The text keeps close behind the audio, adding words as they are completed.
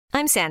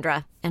I'm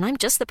Sandra, and I'm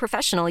just the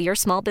professional your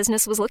small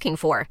business was looking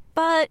for.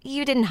 But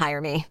you didn't hire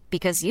me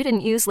because you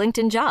didn't use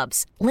LinkedIn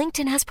Jobs.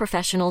 LinkedIn has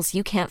professionals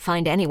you can't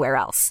find anywhere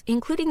else,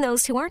 including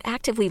those who aren't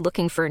actively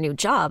looking for a new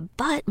job,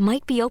 but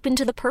might be open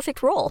to the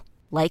perfect role,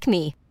 like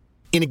me.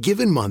 In a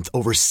given month,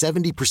 over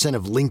 70%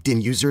 of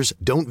LinkedIn users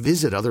don't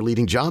visit other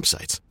leading job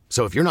sites.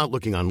 So if you're not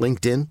looking on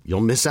LinkedIn,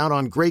 you'll miss out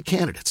on great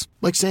candidates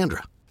like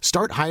Sandra.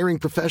 Start hiring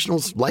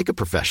professionals like a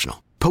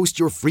professional. Post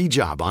your free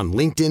job on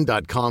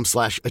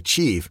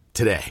linkedin.com/achieve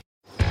today.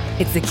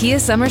 It's the Kia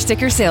Summer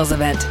Sticker Sales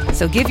Event,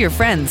 so give your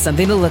friends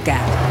something to look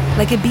at,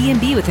 like a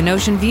B&B with an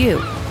ocean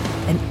view,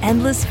 an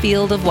endless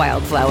field of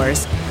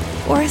wildflowers,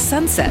 or a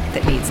sunset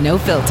that needs no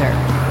filter.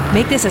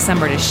 Make this a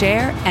summer to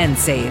share and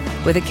save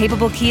with a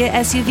capable Kia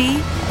SUV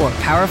or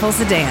powerful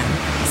sedan.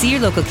 See your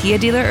local Kia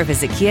dealer or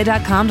visit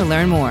kia.com to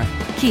learn more.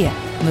 Kia,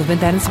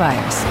 movement that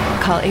inspires.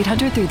 Call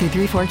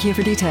 800-3334-KIA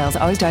for details.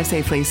 Always drive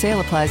safely. Sale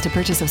applies to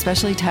purchase of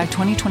specially tagged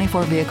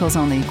 2024 vehicles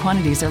only.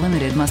 Quantities are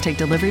limited. Must take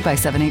delivery by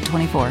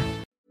 7/8/24.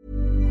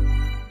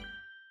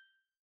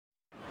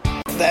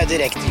 Det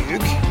direkte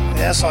ljug.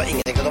 Jeg sa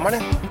ingenting til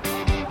dommeren.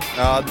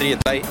 Ja, drit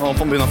deg. Nå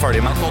får begynne å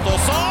følge med.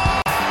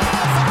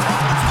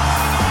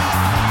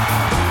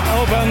 Jeg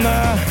håper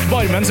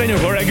barmen sender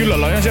over det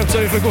Gullaland har kjøpt, så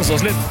vi får kose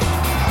oss litt.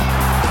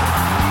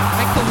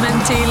 Velkommen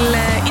til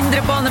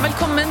Indre Bane.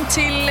 Velkommen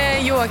til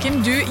Joakim.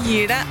 Du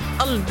gir deg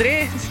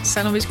aldri,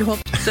 selv om vi skulle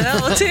håpe det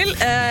av og til.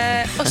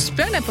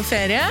 Asbjørn på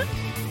ferie,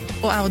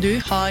 og jeg og du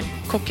har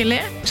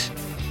kokkelert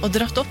og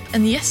dratt opp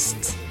en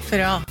gjest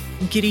fra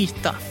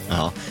Gryta.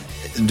 Ja.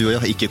 Du og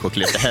jeg har ikke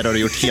kokkelert. Det her har du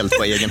gjort helt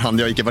på egen hand.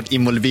 Jeg har ikke vært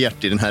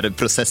involvert i denne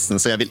prosessen,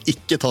 så jeg vil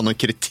ikke ta noen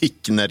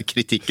kritikk når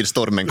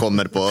kritikkerstormen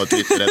kommer på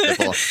Twitter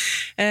etterpå.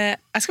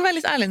 Jeg skal være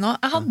litt ærlig nå.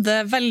 Jeg hadde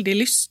veldig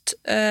lyst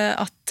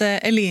at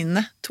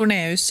Eline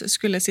Torneus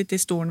skulle sitte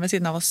i stolen ved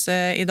siden av oss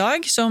i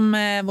dag, som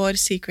vår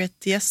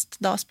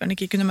secret-gjest da Asbjørn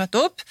ikke kunne møte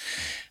opp.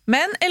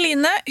 Men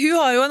Eline, hun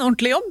har jo en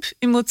ordentlig jobb,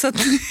 i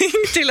motsetning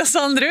til oss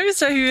andre,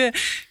 så hun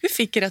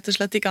fikk rett og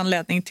slett ikke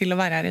anledning til å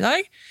være her i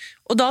dag.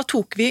 Og da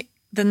tok vi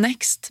the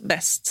next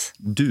best.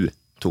 Du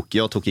tok,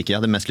 jeg tok ikke. Jeg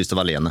hadde mest lyst til å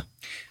være alene.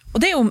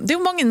 Og det er jo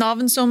mange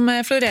navn som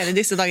florerer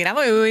disse dager. Jeg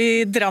var jo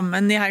i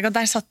Drammen i helga,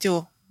 der satt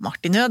jo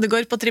Martin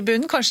Ødegaard på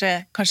tribunen.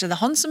 Kanskje det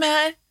er han som er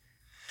her?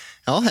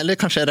 Ja, eller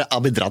kanskje er det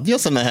Abid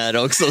Raja som er her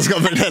også, og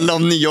skal fortelle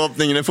om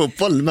nyåpningen i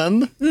fotball,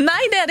 men...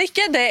 Nei, det er det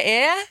ikke. Det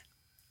er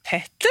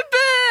Petter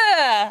Bø!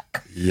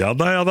 Ja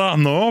da.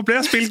 Nå ble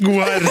jeg spilt god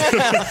her.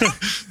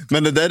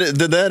 Men det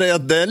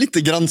er litt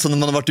grann som når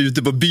man har vært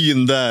ute på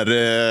byen der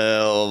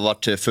og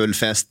vært full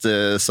fest,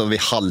 så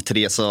ved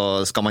 2:30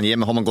 så skal man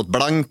hjem. Har man gått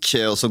blank,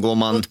 og så går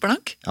man... Gått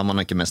blank? Ja, man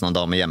har ikke med sånne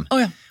damer hjem.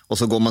 Ja. Og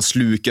så går man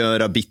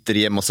slukøra bitter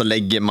hjem, og så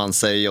legger man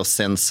seg, og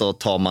sen så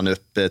tar man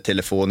opp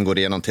telefonen,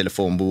 går gjennom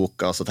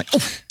telefonboka, og så tenker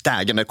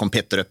dagen der kom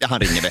Petter opp, ja, han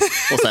ringer det.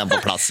 Og så er han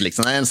på plass,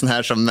 liksom. Det er en sånn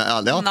her som,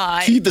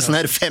 typisk sånn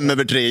her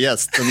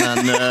 5/3-gjest,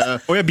 men...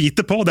 Og jeg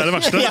biter på, det er det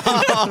verste.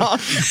 Ja,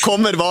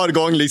 kommer hver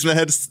gang, liksom,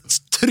 det her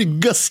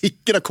trygge,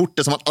 sikre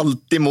kortet som man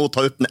alltid må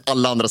ta opp når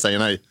alle andre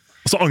sier nei.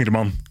 Og så angrer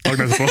man.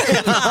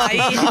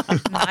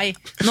 Nei.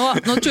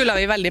 Nå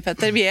tuller vi veldig,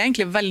 Petter. Vi er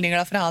egentlig veldig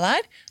glad for å ha deg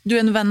her. Du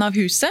er en venn av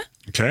huset.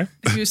 Okay.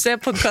 Huset,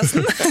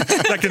 podcasten.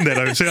 Det er ikke en del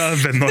av huset, jeg er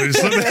en venn av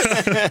huset.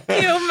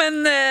 Jo,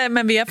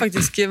 men vi er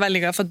faktisk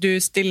veldig glad for at du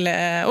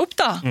stiller opp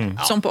da,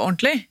 sånn på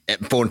ordentlig.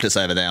 På ordentlig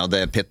sier vi det, og det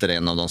er Petter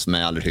en av de som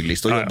er aller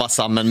hyggeligst å jobbe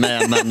sammen med,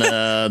 men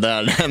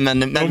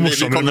vi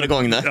kommer i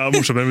gang det. Ja,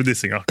 morsommere med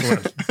dissinga.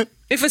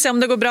 Vi får se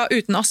om det går bra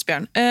uten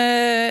Asbjørn.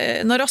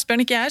 Når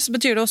Asbjørn ikke er her, så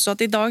betyr det også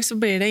at i dag så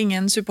blir det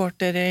ingen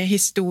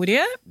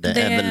supporterhistorie. Det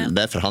er vel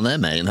derfor han er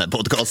med i denne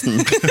podcasten.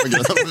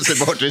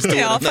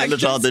 Supporterhistorien, Ja,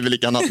 ellers hadde vel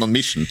ikke han hatt noen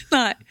mission.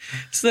 Nei,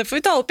 så det får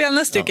vi ta opp igjen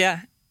neste uke.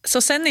 Så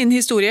send inn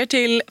historier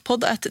til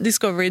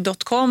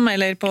pod@discovery.com,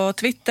 eller på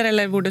Twitter,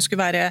 eller hvor det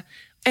skulle være.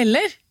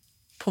 Eller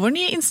på vår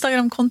nye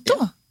Instagram-konto,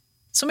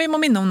 som vi må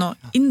minne om nå.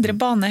 Indre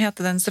Bane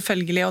heter den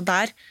selvfølgelig, og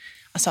der,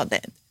 altså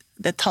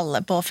det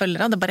tallet på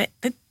følgere,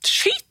 det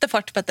skyter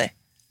fart, Petter.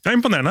 Det er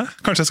imponerende.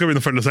 Kanskje jeg skal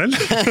begynne å følge selv.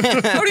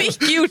 Har du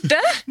ikke gjort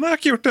det? Nei, jeg har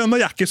ikke gjort det ennå.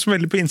 Jeg er ikke så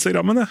veldig på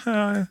Instagrammen.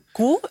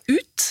 Gå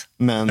ut.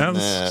 Men der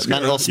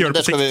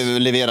skal vi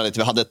levere litt.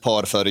 Vi hadde et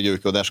par forrige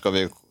uke, og der skal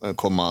vi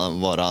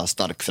være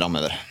sterk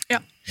fremover. Ja.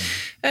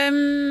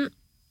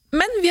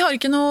 Men vi har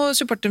ikke noe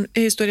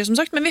supporterhistorie, som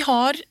sagt, men vi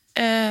har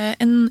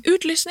en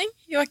utlysning,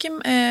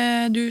 Joakim.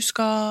 Du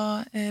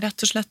skal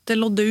rett og slett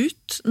lodde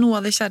ut noe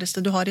av det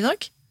kjæreste du har i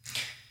dag.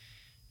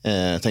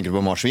 Tänker du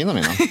på marsvina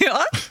mina?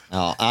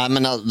 Ja,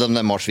 men de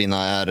där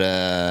marsvina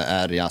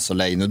är jag så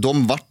lei nu.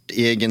 De vart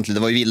egentligen,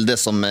 det var ju Vilde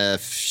som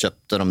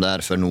köpte de där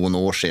för någon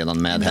år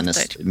sedan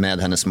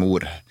med hennes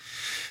mor.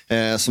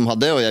 Som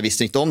hade, och jag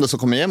visste inte om det, så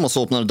kom jag hem och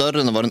så öppnade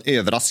dörren och var en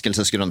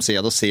överraskelse skulle de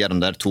se. Då ser de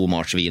där 2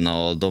 marsvina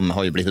och de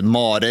har ju blivit ett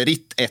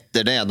mareritt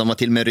efter det. De har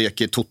till och med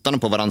rökt tuttarna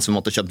på varandra som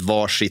måste köpt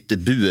varsitt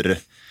bur.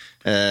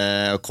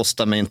 Och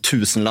kostar mig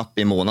 1000-lapp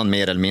i månaden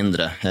mer eller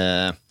mindre.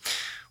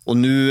 Och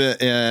nu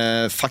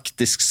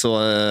faktiskt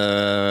så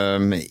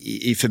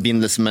i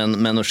förbindelse med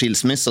någon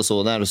skilsmässa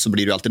så där, så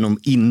blir det ju alltid någon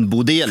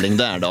inbodelning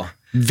där då.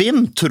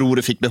 Vem tror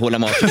du fick behålla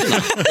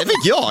marsvinen? Det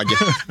vet jag.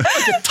 Jag har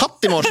inte tatt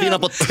i marsvinen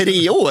på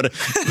 3 år.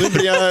 Nu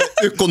blir jag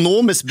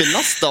ekonomiskt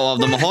belastad av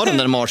dem och har den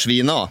där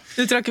marsvinen.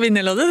 Du trakk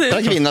vinnerlådet, du? Jag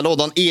trakk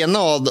vinnerlådan. Ena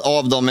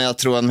av dem, jag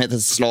tror han heter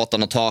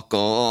Zlatan och Tako.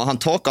 Och han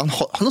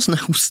har sån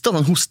här hosta.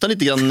 Han hostar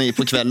lite grann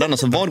på kvällarna.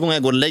 Så var gång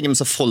jag går och lägger mig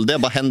så foldar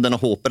jag bara händerna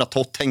och hoppas att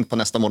ta tänk på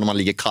nästa morgon om man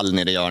ligger kall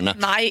nere i hjörnet.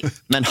 Nej.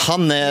 Men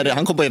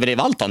han kom på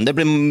överleva allt han. Det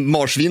blir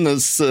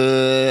marsvinens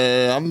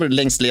han blir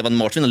längst levande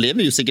marsvin och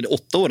lever ju säkert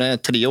 8 år,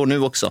 3 år nu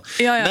också.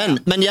 Ja.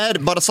 Men jag är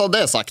bara så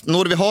det sagt,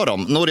 när jag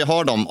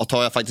har dem och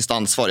tar jag faktiskt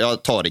ansvar.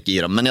 Jag tar inte i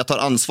dem, men jag tar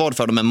ansvar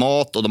för dem med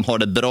mat och de har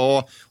det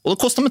bra. Och då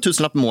kostar de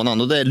 1000 lapp i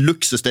månaden och det är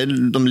luxus.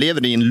 De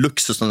lever i en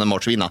luxus de där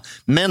marsvina.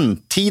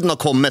 Men tiden har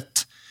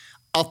kommit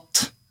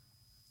att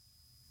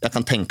jag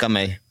kan tänka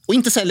mig och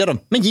inte sälja dem,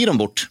 men ge dem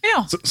bort.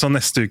 Ja. Så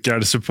nästa uke är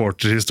det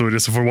supporterhistorie,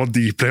 så får man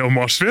Dplay om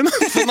marsvin.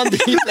 Får man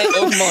Dplay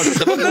om marsvin?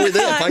 Det var en god idé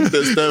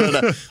faktiskt.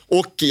 Det.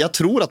 Och jag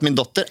tror att min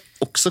dotter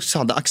också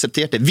hade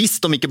accepterat det.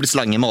 Visst de inte blir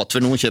slangemat,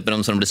 för någon köper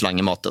dem så de blir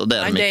slangemat. Och det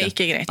är det är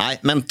inte grejt. Nej,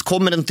 men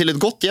kommer den till ett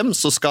gott hem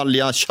så ska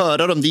jag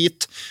köra dem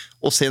dit.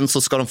 Och sen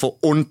så ska de få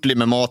ordentlig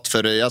med mat.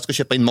 Jag ska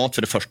köpa in mat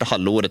för det första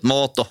halvåret.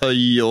 Mat och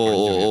höj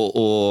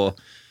och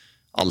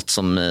allt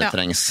som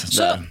trängs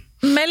där.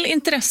 Meld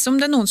interesse om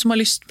det er noen som har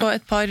lyst på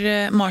et par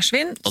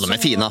marsvin. Og de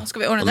er fine.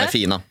 Skal vi ordne det? De er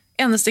fine.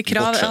 Eneste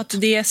krav er at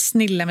de er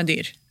snille med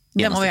dyr.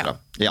 Det må vi ha.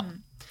 Ja.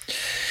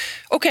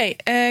 Ok,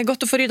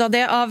 godt å få rydda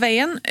det av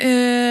veien.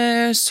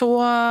 Så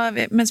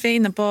mens vi er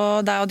inne på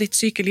deg og ditt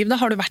sykeliv, da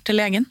har du vært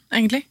til legen,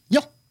 egentlig?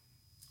 Ja.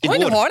 Igår,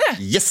 oj, du har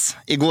det? Yes,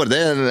 igår.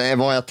 Det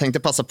var jag tänkte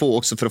passa på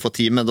också för att få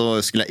time.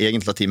 Då skulle jag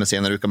egentligen ha time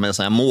senare uka, men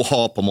jag må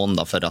ha på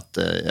måndag för att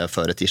jag är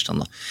före tisdagen.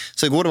 Då.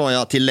 Så igår var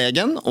jag till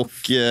lägen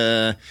och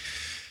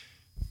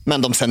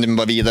men de sände mig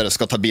bara vidare,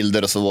 ska ta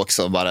bilder och så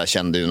också. Bara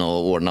kände ju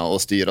och ordna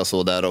och styra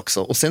så där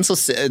också. Och sen så,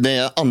 det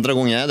är andra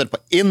gången jag är där på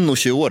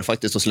 21 år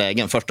faktiskt hos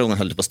lägen. Första gången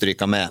höll jag på att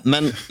stryka med.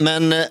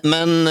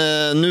 Men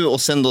nu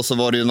och sen då så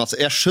var det ju något,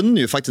 jag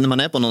skönner ju faktiskt när man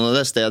är på någon av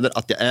de städer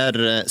att jag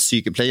är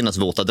psykeplejernas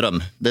våta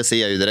dröm. Det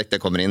ser jag ju direkt när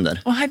jag kommer in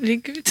där. Åh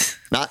herregud.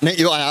 Nej,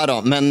 jo, jag är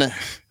då, men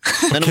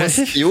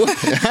jo,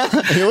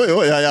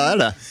 jag är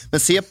det. Men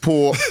se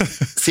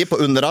på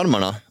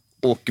underarmarna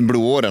och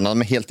blodårarna,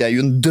 men helt, jag är ju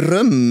en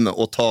dröm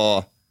att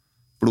ta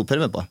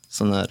blodpermer på.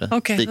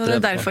 Okej, det är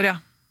därför, ja.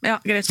 Ja,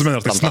 greit. Så mener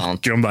at de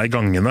snakker om deg i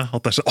gangene,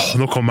 at det er sånn,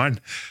 nå kommer han,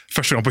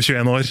 første gang på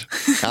 21 år.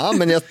 Ja,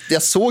 men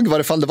jag såg i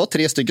varje fall, det var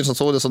 3 stycken som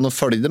såg det, som de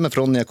följde mig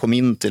från när jag kom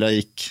in till jag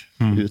gick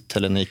ut,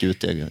 eller när jag gick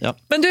ut. Ja.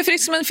 Men du är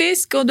frisk som en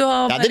fisk, och du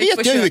har... Ja, det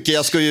vet jag ju inte,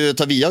 jag ska ju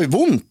ta via, jag har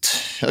ju ont.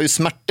 Jag har ju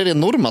smärtor,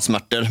 enorma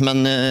smärtor,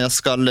 men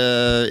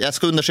jag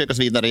ska undersökas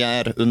vidare, jag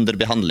är under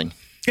behandling.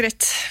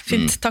 Greit,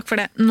 fint, takk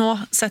for det. Nå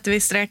setter vi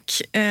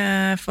strek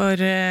for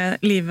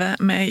livet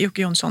med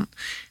Jokke Jonsson.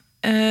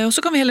 Og så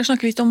kan vi heller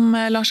snakke litt om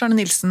Lars Arne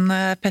Nilsen,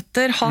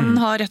 Petter. Han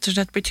har rett og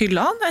slett blitt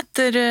hyllet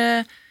etter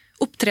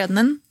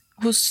opptredenen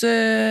hos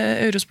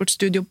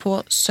Eurosport-studio på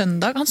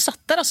søndag. Han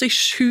satt der altså i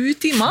 7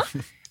 timer.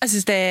 Jeg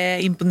synes det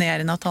er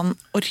imponerende at han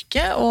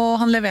orker, og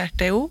han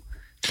leverte jo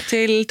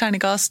til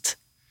terningkast.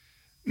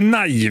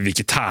 Nei,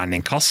 hvilket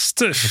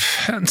terningkast.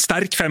 En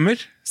sterk femmer.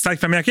 Jeg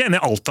er ikke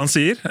enig i alt han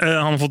sier.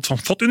 Han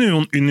har fått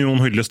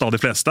Union-hyllest av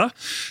de fleste.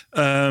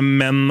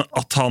 Men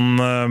at han,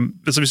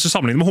 hvis du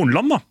sammenligner med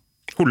Horneland da,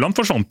 Holland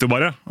forsvant jo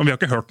bare, og vi har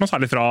ikke hørt noe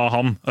særlig fra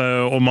han,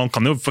 og man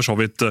kan jo for så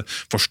vidt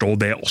forstå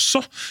det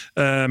også,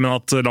 men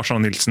at Lars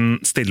Arne Nilsen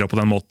stiller på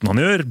den måten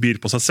han gjør, byr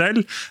på seg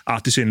selv,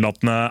 er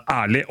tilsynelatende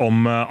ærlig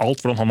om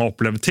alt, hvordan han har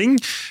opplevd ting.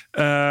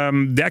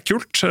 Det er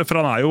kult, for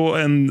han er jo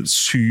en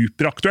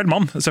superaktuell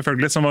mann,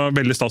 selvfølgelig, som var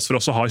veldig stas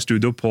for oss å ha i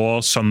studio på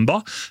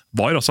søndag.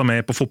 Var også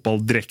med på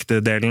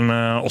fotballdirekte-delen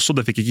også,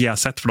 det fikk ikke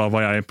jeg sett, for da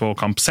var jeg på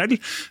kamp selv,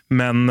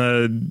 men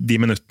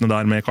de minuttene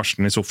der med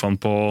Karsten i sofaen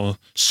på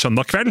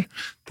søndag kveld,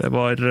 det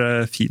var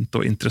fint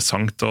og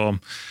interessant. Og,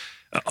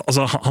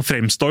 altså, han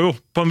fremstår jo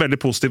på en veldig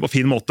positiv og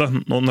fin måte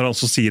når han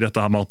også sier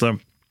dette her med at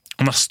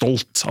han er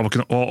stolt av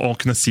å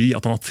kunne si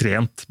at han har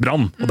trent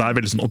Brann, og det er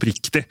veldig sånn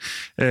oppriktig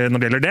når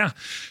det gjelder det.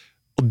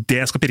 Og det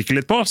jeg skal pirke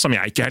litt på, som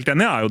jeg ikke er helt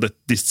enig i, er jo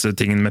disse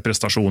tingene med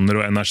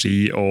prestasjoner og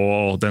energi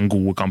og den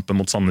gode kampen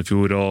mot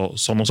Sandefjord og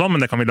sånn, men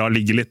det kan vi la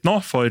ligge litt nå,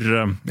 for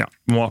ja,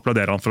 vi må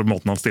applaudere han for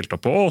måten han stilte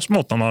opp på, og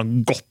måten han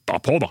har gått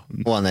av på. Da.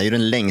 Och han är ju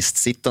den längst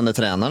sittande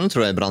tränaren,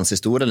 tror jag, i Branns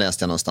historia,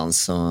 läste jag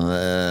någonstans.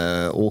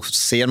 Och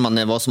ser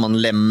man vad som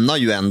man lämnar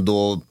ju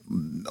ändå,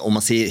 om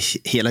man ser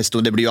hela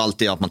historien, det blir ju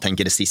alltid att man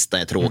tänker det sista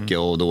är tråkigt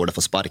och då är det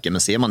för sparken,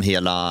 men ser man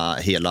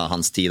hela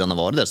hans tid han har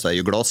varit där, så är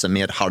ju glaset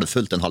mer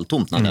halvfullt än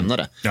halvtomt när han lämnar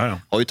det. Ja.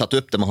 Har ju tagit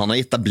upp det, men han har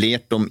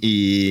etablerat dem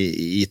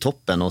i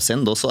toppen, och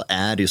sen då så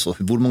är det ju så,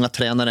 hur många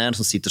tränare är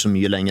som sitter så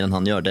mycket längre än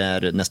han gör, det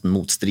är nästan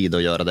motstrid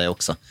att göra det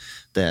också.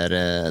 Det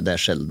är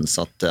sällan,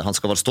 så att han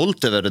ska vara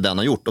stolt över det han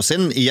har gjort. Och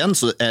sen igen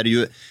så är det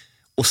ju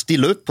att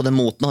stilla upp på den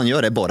måten han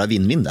gör är bara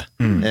vinn-vinn det.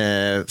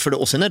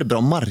 Och sen är det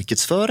bra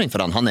marknadsföring för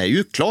han är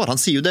ju klar, han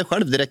ser ju det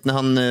själv direkt när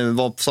han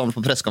var samlad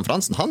på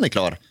presskonferensen, han är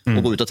klar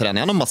att gå ut och träna,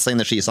 han har massa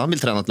energi så han vill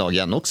träna ett lag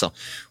igen också,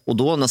 och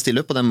då när han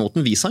stillar upp på den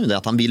måten visar han ju det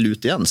att han vill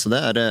ut igen, så det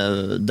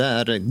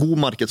är god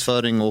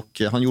marknadsföring,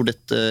 och han gjorde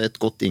ett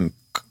gott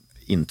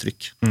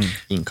intryck.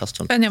 Inkast.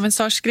 Benjamin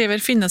Sars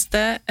skriver, finnes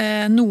det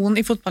noen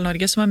i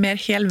fotball-Norge som mer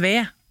hel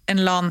ved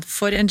enn Lan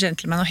for en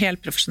gentleman og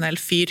helprofesjonell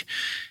fyr?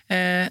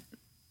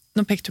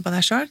 Nå pekte du på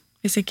deg selv,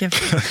 hvis ikke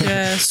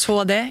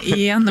så det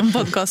gjennom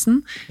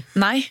podcasten.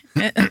 Nei.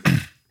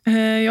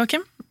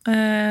 Joachim?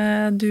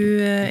 Du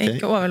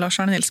ikke over Lars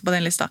Arne Nilsen på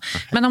den lista.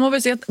 Men jeg må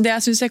bare si at det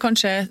jeg synes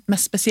kanskje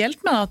mest spesielt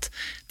med at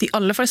de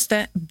aller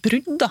fleste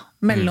brudd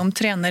mellom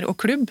trener og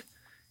klubb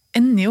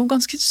ender jo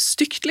ganske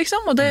stygt,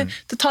 liksom. Og det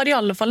tar i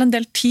alle fall en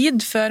del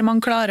tid før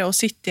man klarer å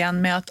sitte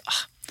igjen med at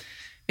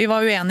vi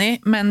var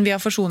uenige, men vi har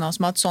forsonet oss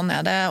med at sånn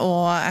det,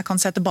 og jeg kan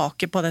se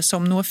tilbake på det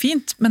som noe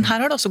fint. Men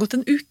her har det også gått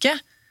en uke,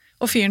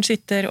 og fyren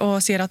sitter og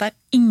sier at det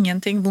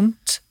ingenting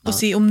vondt å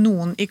si om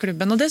noen i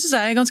klubben. Og det synes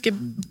jeg ganske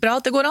bra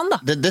at det går an,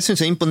 da. Det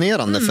synes jeg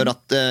imponerende, for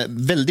at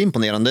veldig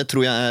imponerende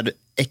tror jeg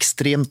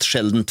ekstremt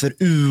sjeldent, for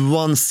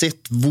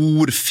uansett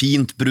hvor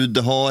fint brudd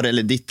det har,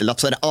 eller ditt eller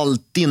datt, så det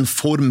alltid en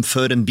form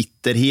for en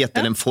bitterhet,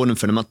 eller en form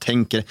for når man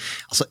tenker,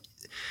 altså,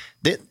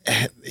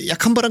 jag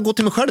kan bara gå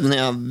till mig själv när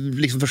jag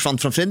liksom försvann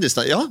från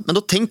Fredrikstad. Ja, men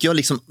då tänker jag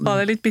liksom... Var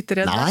det lite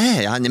bitterhet?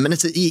 Nej, men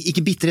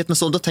inte bitterhet, men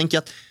så då tänker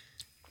jag att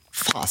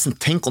fasen,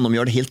 tänk om de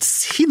gör det helt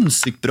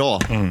sinnssykt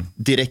bra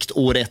direkt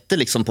år etter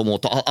liksom, på en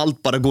måte.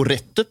 Allt bara går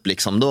rätt upp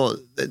liksom. Då,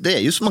 det är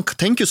ju så, man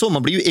tänker ju så,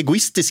 man blir ju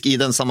egoistisk i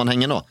den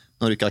sammanhangen då.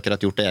 Nå har du ikke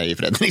akkurat gjort det i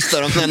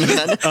Fredrikstad.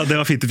 Ja, det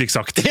var fint du fikk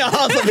sagt. Ja,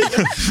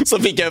 så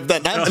fikk jeg upp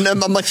den. Nej,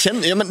 man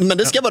känner, men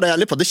det ska jag vara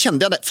ärlig på. Det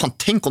kände jag, fan,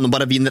 tänk om de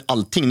bara vinner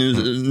allting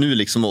nu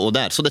liksom och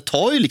där. Så det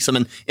tar ju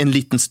liksom en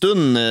liten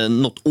stund,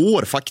 något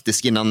år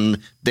faktiskt,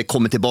 innan det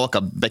kommer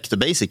tillbaka back to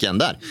basic igen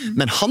där.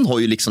 Men han har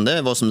ju liksom,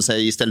 det var som du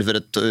säger, istället för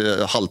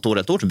ett halvt år,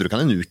 ett år, så brukar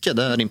han en uke.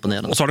 Det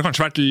imponerende. Og så har det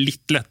kanskje vært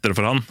litt lettere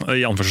for han,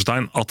 i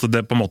anførselstegn, at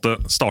det på en måte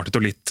startet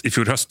jo litt i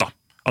fjor høst da.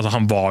 Altså,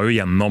 han var jo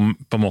gjennom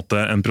på en måte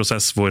en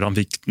prosess hvor han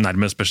fikk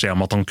nærmest beskjed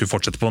om at han kunne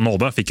fortsette på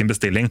nåde, fikk en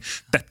bestilling.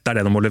 Dette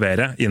det de må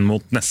levere inn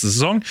mot neste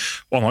sesong,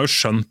 og han har jo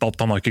skjønt at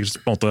han har ikke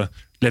på en måte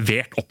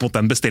levert opp mot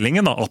den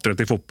bestillingen, da.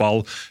 Attraktiv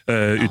fotball,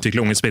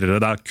 utvikle unge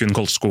spillere, det kun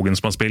Kolskogen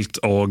som har spilt,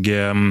 og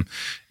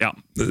ja,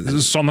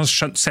 så han har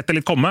sett det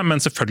litt komme, men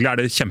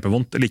selvfølgelig det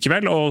kjempevondt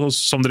likevel, og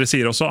som dere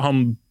sier også,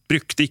 han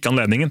brukte ikke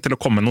anledningen til å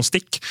komme med noen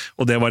stikk,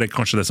 og det var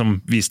kanskje det som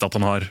viste at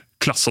han har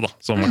klasse da,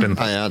 som Martin.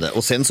 Ja, det.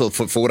 Och sen så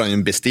får han ju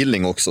en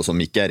bestilling också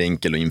som inte är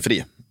enkel att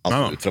infri.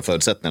 Alltså, ut från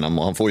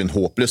förutsättningarna. Han får ju en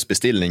hopplös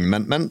bestilling,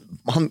 men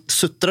han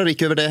suttrar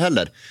inte över det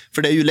heller.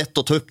 För det är ju lätt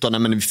att ta upp då,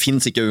 men det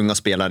finns inte unga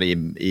spelare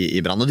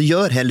i brand, och det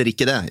gör heller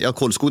inte det. Ja,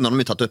 Kolskogen har de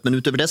ju tagit upp, men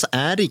utöver det så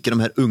är det inte de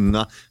här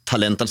unga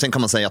talenten. Sen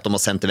kan man säga att de har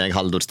sänt iväg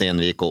Haldor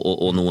Stenvik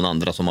och någon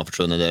andra som har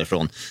försvunnit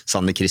därifrån.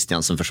 Sanne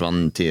Christiansen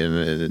försvann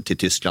till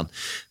Tyskland.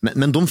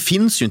 Men de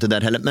finns ju inte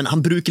där heller. Men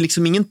han brukar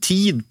liksom ingen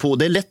tid på,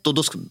 det är lätt att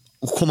då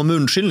komma med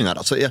undskyldningar.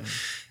 Alltså,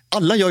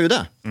 alla gör ju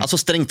det. Alltså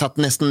strängt tatt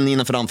nästan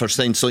innanför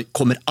anförselsen så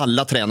kommer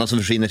alla tränare som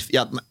försvinner.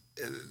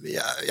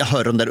 Jag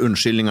hör de där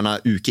undskyldningarna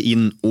uke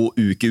in och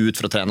uke ut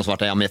för att träna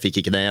svart. Ja, men jag fick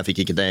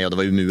inte det och det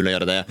var umuligt att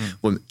göra det.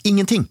 Och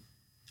ingenting.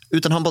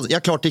 Utan han bara,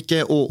 jag klarte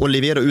inte att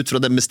levera ut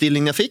från den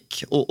bestillingen jag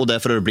fick, och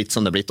därför har det blivit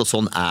som det blivit, och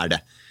sån är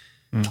det.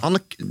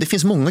 Det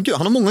finns han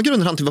har många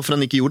grunder till varför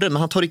han inte gjorde det, men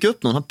han tar inte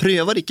upp någon, han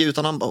prövar inte,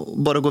 utan han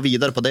bara går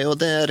vidare på det, och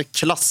det är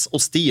klass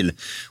och stil,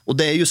 och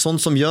det är ju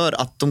sånt som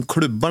gör att de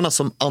klubbarna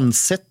som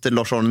ansätter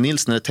Lars Arne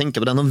Nilsen, när de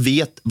tänker på det, de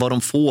vet vad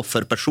de får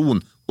för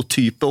person och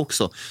typ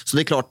också, så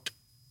det är klart,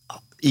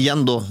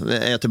 igen då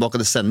är jag tillbaka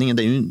till sändningen,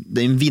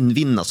 det är en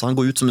vinn-vinna, så han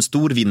går ut som en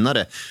stor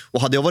vinnare,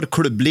 och hade jag varit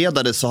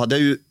klubbledare så hade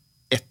jag ju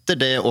efter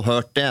det och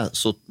hört det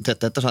så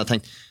tätt efter så har jag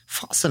tänkt,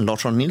 fasen,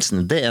 Lars Arne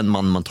Nilsen, det är en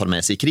man man tar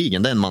med sig i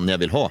krigen, det är en man jag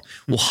vill ha.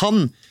 Och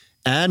han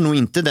är nog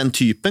inte den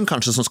typen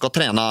kanske som ska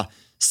träna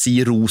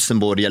si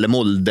Rosenborg eller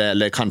Molde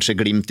eller kanske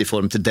Glimt i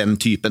form till den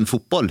typen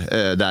fotboll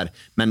där.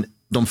 Men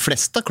de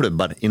flesta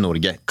klubbar i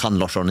Norge kan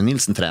Lars Arne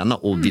Nilsen träna,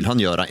 och vill han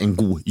göra en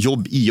god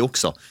jobb i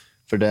också.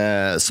 För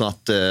det, så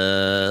att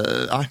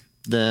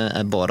det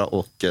är bara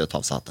att ta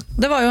av sig hatten.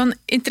 Det var jo en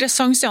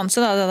interessant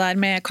seanse da, det der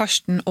med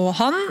Karsten og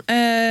han.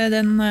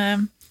 Den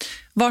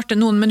varte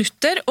noen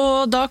minutter,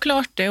 og da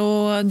klarte jo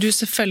du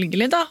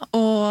selvfølgelig da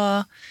å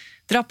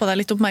dra på deg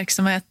litt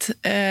oppmerksomhet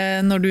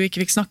når du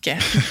ikke fikk snakke.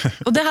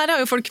 Og det her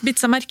har jo folk bitt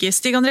seg merke i.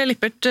 Stig André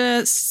Lippert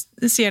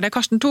sier det,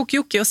 Karsten tok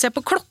Jokke å se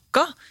på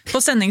klokka på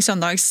sending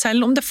søndag,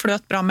 selv om det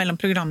fløt bra mellom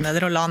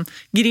programleder og Lan.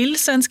 Grill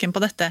svensken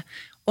på dette.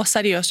 Och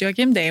seriöst,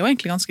 Joakim, det är ju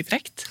egentligen ganska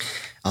fräckt.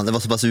 Ja, det var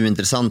så pass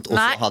ointressant, och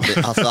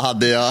så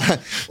hade jag,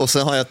 och så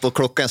har jag på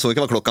klockan, jag såg inte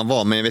vad klockan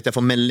var, men jag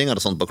får meldingar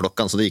och sånt på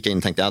klockan, så då gick jag in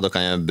och tänkte, ja, då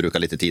kan jag bruka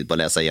lite tid på att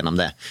läsa igenom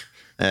det.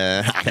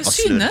 Det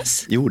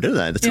synes? Gjorde det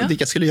där, det trodde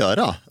jag skulle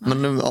göra.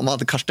 Men om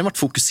hade Karsten varit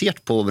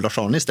fokuserat på Lars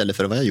Arne istället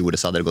för vad jag gjorde,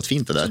 så hade det gått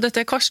fint det där. Så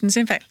dette Karsten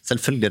sin feil?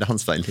 Selvfølgelig det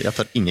hans feil, jeg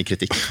tar ingen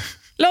kritikk.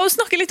 La oss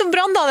snakke litt om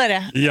Brann da,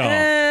 dere. Ja.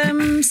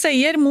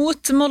 Seier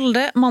mot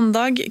Molde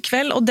mandag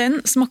kveld, og den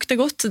smakte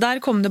godt.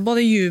 Der kom det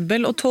både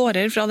jubel og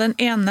tårer fra den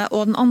ene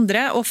og den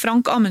andre, og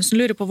Frank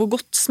Amundsen lurer på hvor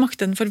godt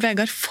smakte den for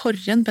Vegard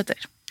Forren,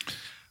 Petter?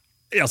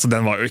 Altså,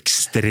 den var jo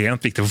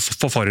ekstremt viktig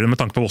for Farrer med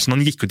tanke på hvordan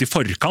han gikk ut i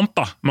forkant.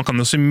 Da. Man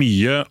kan jo si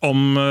mye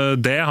om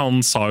det.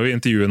 Han sa jo i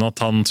intervjuene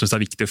at han synes det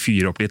er viktig å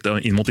fyre opp litt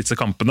inn mot disse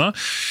kampene.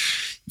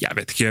 Jeg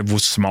vet ikke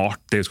hvor smart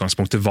det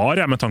utgangspunktet var,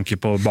 med tanke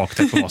på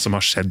bakteppet på hva som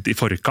har skjedd i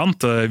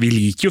forkant. Vi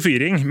liker jo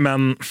fyring,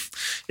 men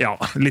ja,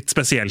 litt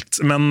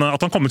spesielt. Men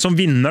at han kom ut som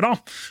vinner da,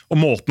 og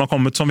måten han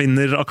kom ut som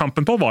vinner av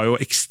kampen på, var jo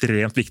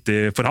ekstremt viktig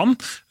for han.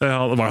 Det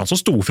var han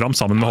som sto fram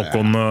sammen med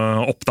Håkon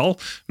Oppdal.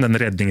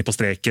 Denne redningen på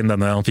streken,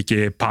 denne han fikk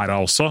i pæra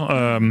også.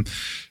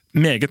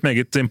 Meget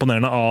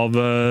imponerende av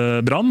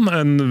Brann.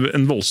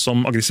 En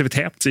voldsom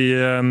aggressivitet i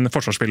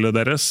forsvarsspillet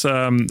deres.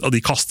 Og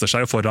de kaster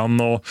seg jo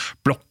foran og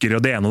blokker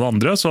og det ene og det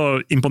andre. Så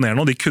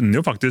imponerende, og de kunne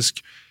jo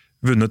faktisk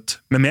vunnet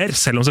med mer,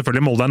 selv om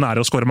selvfølgelig Molde er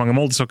nære å skåre mange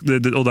mål, og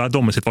det er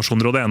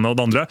dommesituasjoner og det ene og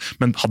det andre.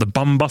 Men hadde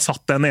Bamba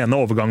satt den ene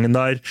overgangen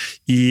der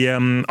i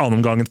annen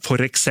omgangen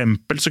for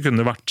eksempel, så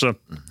kunne det vært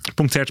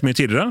punktert mye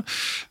tidligere.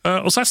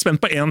 Og så er jeg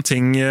spent på en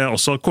ting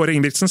også. Kåre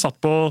Ingebrigtsen satt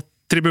på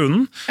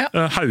tribunen.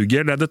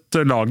 Hauge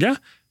ledet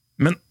laget.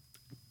 Men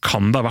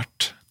kan det ha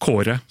vært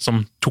Kåre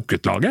som tok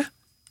ut laget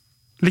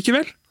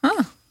likevel?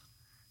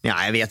 Ja,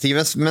 jeg vet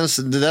ikke, men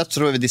det der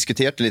tror jeg vi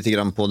diskuterte litt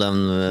grann på den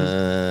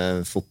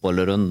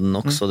fotballrunden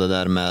også, det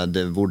der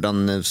med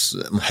hvordan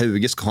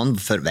Hauge skal han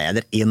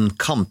forveder en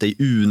kamp, det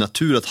er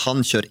unatur at han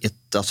kjør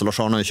altså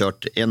Lars Arne har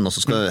kjørt en, og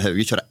så skal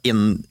Hauge kjøre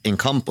en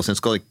kamp, og sen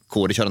skal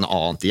Kåre kjøre en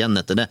annet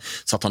igjen etter det,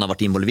 så at han har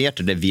vært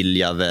involvert, det vil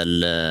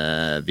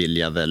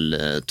jeg vel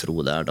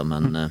tro der da,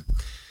 men...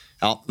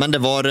 Ja, men det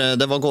var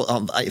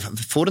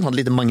Foren hadde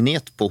lite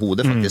magnet på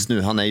hodet faktisk nu.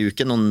 Han er jo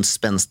ikke noen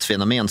spenst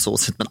fenomen så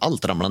sett, men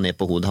alt ramler ned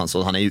på hodet hans,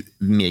 så han er jo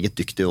meget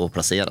dyktig å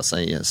plassere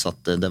seg, så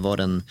at det var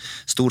en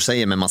stor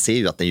seier, men man ser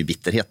jo at det er jo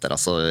bitterheter,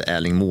 altså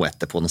Erling Moe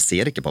etterpå, de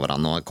ser ikke på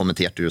hverandre, og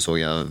kommenterte jo så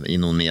jeg i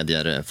noen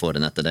medier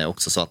Foren etter det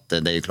også, så at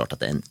det er jo klart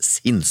at det er en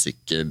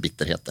sinnssyk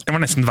bitterheter. Det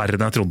var nesten verre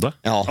enn jeg trodde,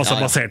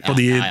 basert på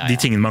de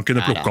tingene man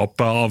kunne plukke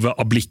opp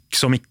av blikk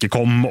som ikke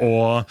kom,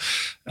 og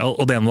det ene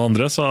og det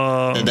andre, så...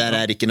 Det der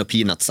er ikke noe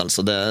peanuts,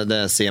 så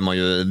det ser man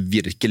jo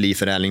virkelig,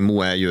 for Erling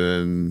Moe er jo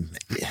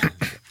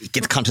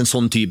ikke kanskje en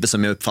sånn type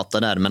som jeg oppfatter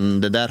der, men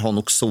det der har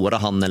nok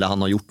såret han, eller han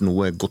har gjort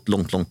noe gått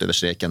langt over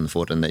streken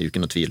for den, det er jo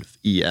ikke noe tvil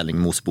i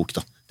Erling Moes bok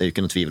da. Det er jo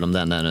ikke noe tvil om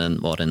det, det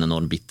var en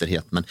enorm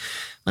bitterhet, men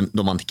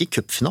de vant ikke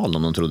cupfinalen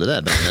om de trodde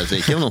det,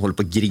 så ikke om de holder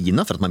på å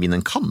grine for at man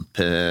vinner en kamp,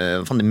 det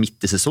er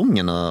midt i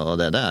sesongen og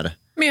det der.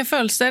 Mye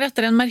følelser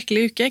etter en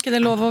merkelig uke, ikke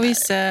det lov å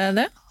vise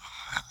det?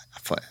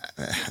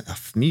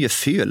 Mye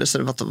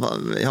følelser,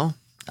 ja,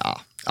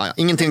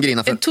 ingenting å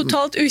grine for. Et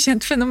totalt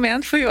ukjent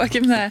fenomen for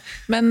Joakim det.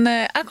 Men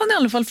jeg kan i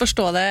alle fall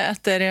forstå det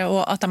etter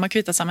at de har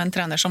kvittet seg med en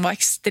trener som var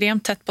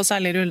ekstremt tett på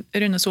særlig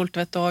Rune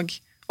Soltvedt og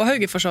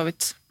Hauge for så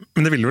vidt.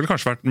 Men det ville vel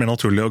kanskje vært mer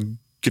naturlig å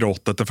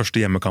gråte etter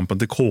første hjemmekampen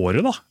til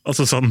Kåre da?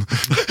 Altså sånn,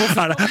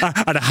 er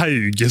det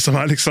Hauge som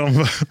er liksom...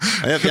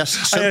 Jeg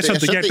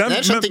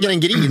skjønte ikke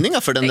den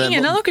grininga for den. Det er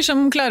ingen av dere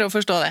som klarer å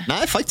forstå det.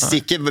 Nei, faktisk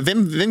ikke.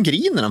 Hvem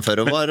griner han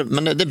for?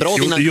 Men det er bra å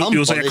vinne en kamp.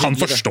 Jo, så jeg kan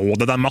forstå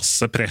det. Det er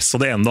masse press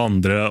og det ene og det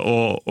andre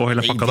og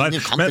hele pakka der.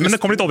 Men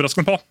det kom litt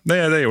overraskende på.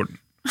 Det gjorde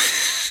den.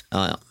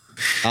 Ja.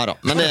 Ja då.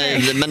 Men det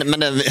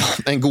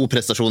är en god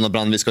prestation av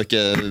Brann. Vi ska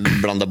inte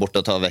blanda bort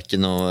och ta vekk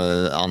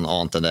noe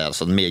annet enn det.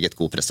 Så en meget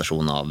god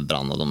prestation av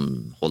Brann, og de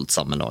holdt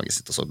sammen laget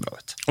sitt og så bra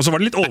ut. Og så var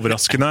det litt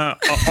overraskende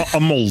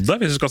av Molde,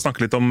 hvis vi skal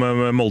snakke litt om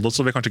Molde,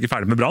 så vi er kanskje ikke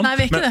ferdig med Brann. Nei,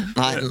 vi er ikke det.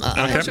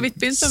 Jeg har så vidt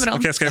begynt med Brann.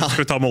 Ok, skal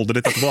vi ta Molde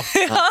litt etterpå?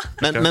 Ja.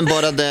 Men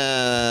bara det,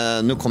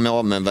 nu kommer jag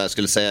av med vad jag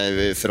skulle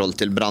säga i förhåll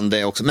till Brann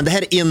det också. Men det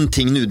här är en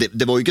ting nu,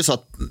 det var ju inte så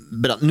att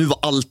nu var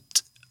allt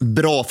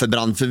bra för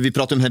Brann, för vi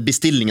pratar om den här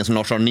bestillingen som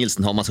Lars Arne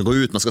Nilsen har, man ska gå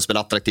ut, man ska spela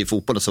attraktiv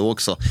fotboll och så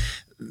också.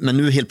 Men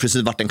nu helt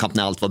plötsligt vart en kamp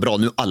när allt var bra.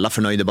 Nu alla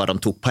förnöjde bara de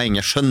tog poäng.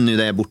 Jag skönner ju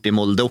det borta i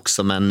Molde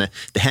också, men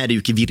det här är ju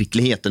inte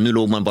verkligheten. Nu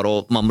låg man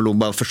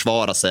bara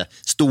försvara sig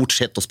stort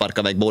sett och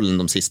sparka väg bollen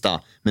de sista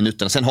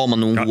minuterna. Sen har man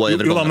nog goda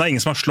övergångar. Det är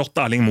ingen som har slått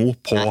Erling Moe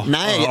på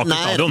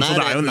Akutstadion,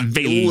 så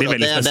det är ju en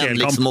väldigt speciell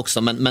kamp. Liksom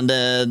också, men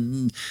det,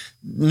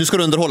 nu ska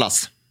det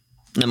underhållas.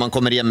 När man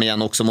kommer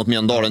igen också mot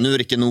Mjøndalen. Nu är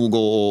det inte nog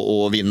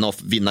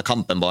att vinna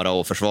kampen bara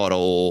och försvara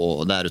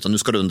och där, utan nu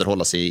ska det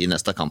underhållas i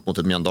nästa kamp mot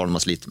ett Mjøndalen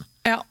man sliter med.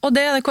 Ja, och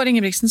det är det Kåre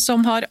Ingebrigtsen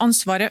som har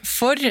ansvaret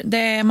för. Det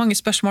är många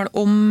spørsmål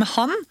om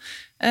han.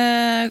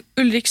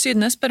 Ulrik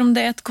Sydnes spør om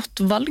det är ett gott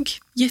valg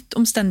gitt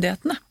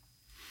omstendighetene.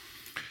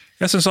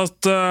 Jeg synes at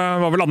det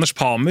var vel Anders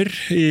Pamer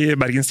i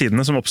Bergens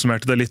Tidende som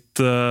oppsummerte det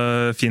litt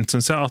fint,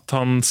 synes jeg, at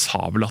han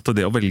sa vel at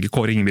det å velge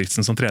Kåre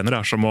Ingebrigtsen som trener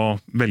er som å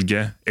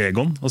velge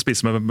Egon, og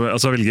spise med,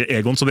 altså velge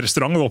Egon som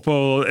restaurant og gå på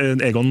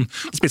Egon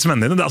og spise med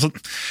vennene dine.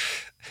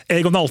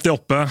 Egon er alltid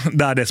oppe,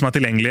 det er det som er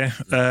tilgjengelig.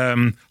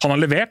 Han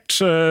har levert,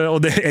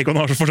 og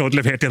Egon har for så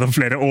vidt levert gjennom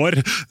flere år,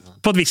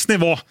 på et visst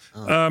nivå.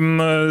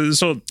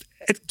 Så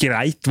et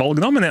greit valg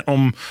da, men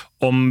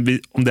om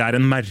det er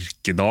en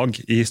merkedag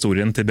i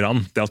historien til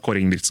Brann, det at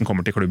Kåre Ingebrigtsen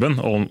kommer til klubben,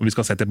 og vi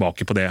skal se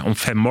tilbake på det om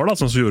 5 år, da,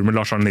 sånn som vi gjorde med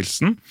Lars Arne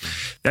Nilsen.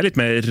 Det er litt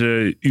mer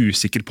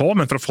usikker på,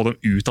 men for å få dem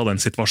ut av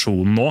den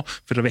situasjonen nå,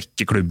 for å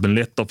vekke klubben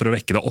litt, og for å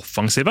vekke det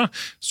offensive,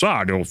 så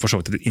er det jo for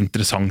så vidt et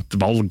interessant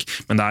valg.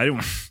 Men det er jo...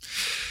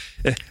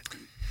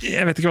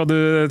 Jag vet inte vad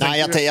du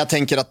tänker. Nej, jag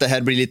tänker att det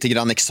här blir lite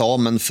grann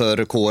examen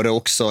för Kåre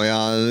också.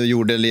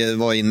 Jag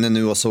var inne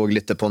nu och såg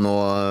lite på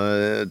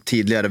något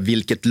tidigare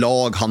vilket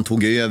lag han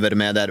tog över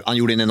med där. Han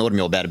gjorde en enorm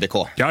jobb i RBK.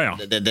 Ja.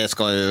 Det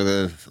ska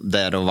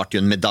där har varit ju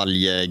en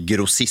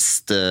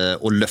medaljgrossist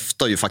och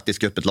löftar ju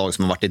faktiskt upp ett lag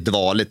som har varit i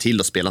dvale till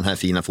att spela den här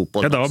fina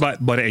fotbollen. Ja, det var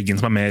bara Eggen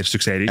som var mer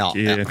succérik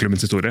i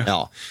klubbens historia.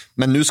 Ja.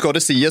 Men nu ska det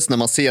ses när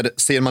man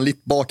ser man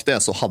lite bak det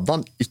så hade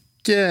han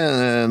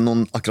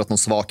akkurat någon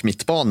svag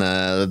mittbane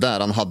där.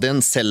 Han hade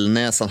en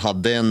Sällnäs, han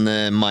hade en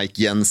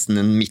Mike Jensen,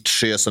 en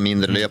Mittsjö som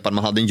inre löpare,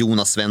 man hade en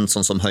Jonas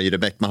Svensson som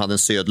höjrebäck, man hade en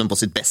Södlund på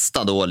sitt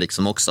bästa då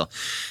liksom också.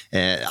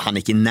 Han är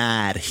inte i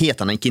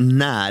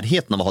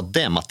närheten av att ha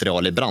det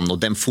material i Brann och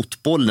den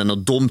fotbollen och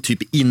de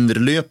typ inre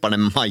löparna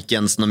med Mike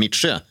Jensen och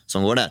Mittsjö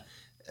som går där,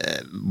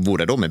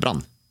 vore de i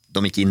Brann.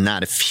 De gick in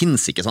när det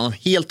finns inte, så han har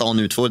en helt annan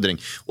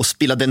utfordring och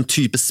spela den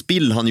typ av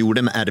spill han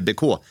gjorde med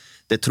RBK,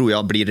 det tror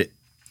jag blir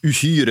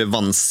uhyre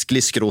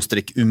vanskelig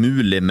skråstrek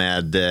umulig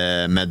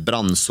med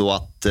Brann, så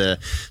att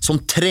som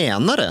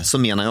tränare så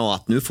menar jag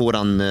att nu får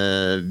han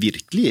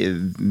virkelig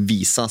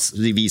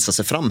visa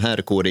sig fram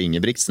här, Kåre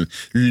Ingebrigtsen.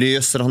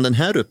 Löser han den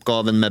här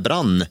uppgaven med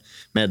Brann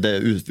med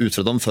ut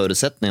från de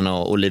förutsättningarna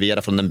och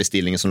leverar från den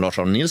bestillingen som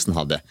Lars-Arne Nilsson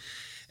hade,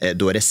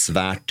 då är det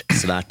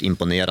svärt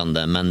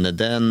imponerande, men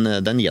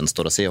den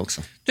gjenstår att se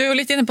också. Du är ju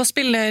lite inne på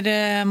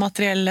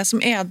spillermateriellet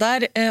som är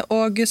där,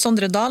 och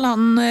Sondre Dahl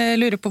han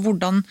lurer på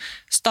hvordan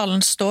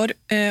stallen står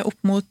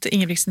upp mot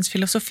Ingebrigtsens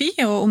filosofi,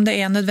 och om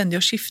det är nödvändigt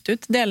att skifta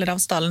ut delar av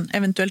stallen,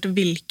 eventuellt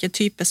vilken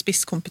typ av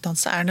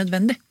spisskompetanse är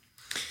nödvändig.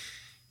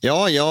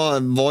 Ja,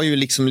 jag var ju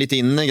liksom lite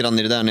inne grann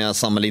i det där när jag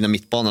sammanlignade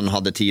mittbanan och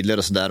hade tidigare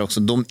och så där också.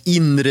 De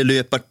inre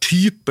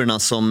löpartyperna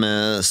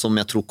som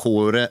jag tror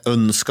Kåre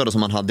önskar och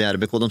som han hade i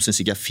RBK, de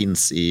syns inte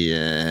finns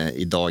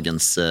i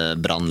dagens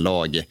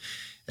Brannlag.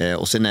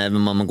 Och sen även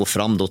om man går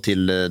fram då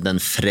till den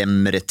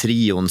främre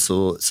trion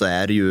så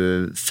är det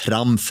ju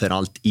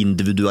framförallt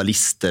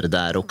individualister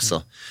där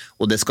också.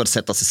 Och det ska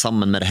sätta sig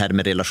samman med det här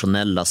med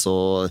relationella,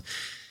 så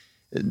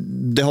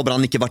det har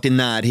Brann inte varit i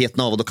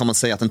närheten av, och då kan man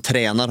säga att en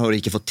tränare har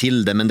inte fått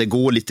till det, men det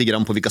går lite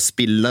grann på vilka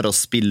spillare och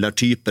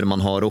spillartyper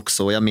man har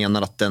också, och jag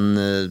menar att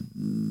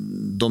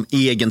de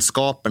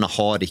egenskaperna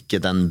har inte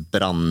den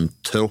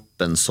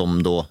Brann-troppen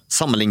som då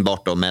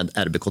sammanlignbart då med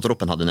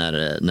RBK-troppen hade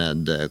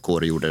när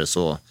Kåre gjorde det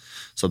så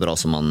bra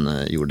som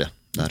man gjorde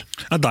der.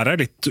 Ja, der er jeg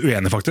litt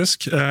uenig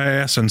faktisk.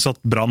 Jeg synes at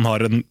Brann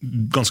har en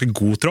ganske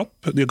god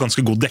tropp,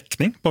 ganske god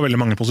dekning på veldig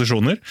mange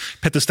posisjoner.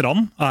 Petter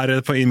Strand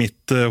er i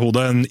mitt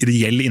hode en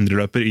ideell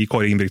indreløper i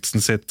Kåre Ingebrigtsen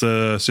sitt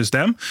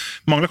system.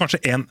 Mangler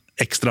kanskje en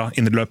ekstra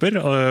indreløper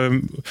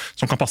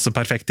som kan passe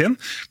perfekt inn.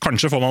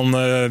 Kanskje får man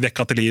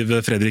vekka til liv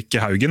Fredrik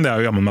Haugen, det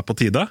er jo jammen meg på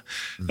tide.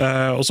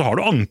 Og så har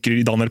du anker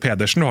i Daniel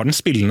Pedersen, du har den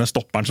spillende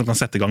stopperen som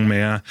kan sette i gang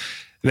med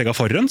Vegard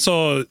Forren,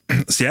 så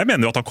jeg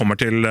mener jo at han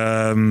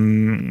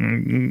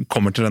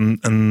kommer til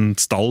en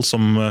stall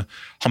som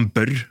han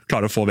bør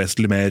klare å få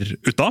vesentlig mer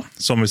ut av,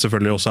 som vi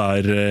selvfølgelig også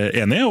er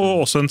enige,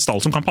 og også en stall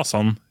som kan passe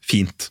han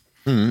fint.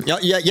 Ja,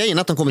 jag är enig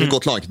att han kommer till ett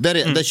gott lag.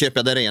 Där köper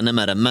jag, där är enig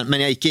med det. Men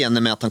jag är inte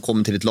enig med att han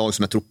kommer till ett lag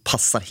som jag tror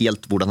passar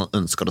helt hur han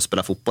önskar att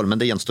spela fotboll. Men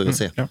det gjenstår ju att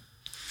se. Ja.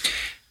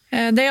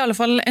 Det er i alle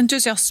fall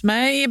entusiasme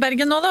i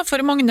Bergen nå da, for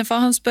Magne, for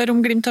han spør om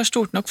Glimt har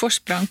stort nok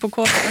forsprang på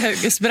KF og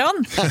Hauges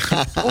Brann.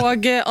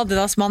 Og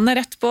Adidas-mannen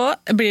rett på,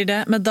 blir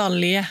det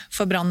medalje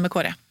for Brann med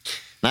Kåre?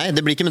 Nej,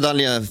 det blir inte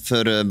medalje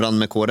för Brann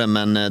med Kåre,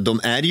 men de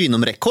är ju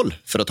inom räckhåll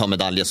för att ta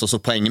medaljer. Så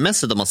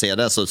poängmässigt om man ser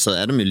det så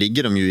är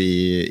ligger de ju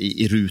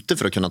i rute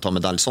för att kunna ta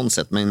medalj sånt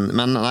sätt.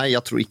 Men nej,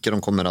 jag tror inte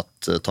de kommer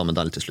att ta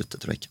medalj till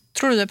slutet, tror jag.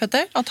 Tror du det,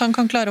 Petter? Att han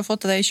kan klara att få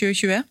till det i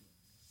 2020?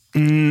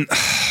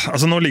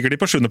 Altså nå ligger de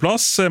på 7.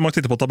 plass. Jeg må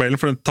titte på tabellen,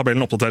 for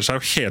tabellen oppdaterer seg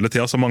jo hele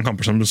tiden så mange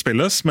kamper som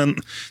spilles, men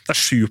det er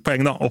 7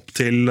 poeng da, opp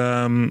til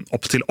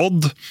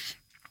Odd.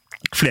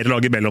 Flere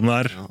lag imellom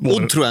der.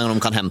 Odd tror jeg de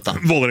kan hente.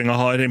 Vålerenga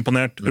har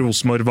imponert,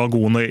 Rosenborg var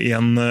gode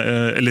igjen,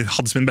 eller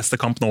hadde sin beste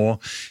kamp nå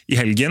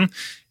i helgen.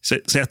 Så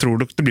jeg tror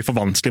det blir for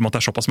vanskelig med at det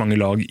er såpass mange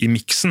lag i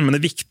miksen, men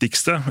det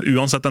viktigste,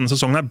 uansett denne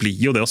sesongen her, blir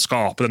jo det å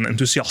skape den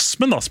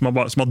entusiasmen da, som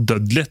har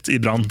dødd litt i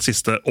Brann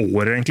siste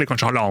året, egentlig,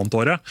 kanskje halvannet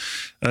året,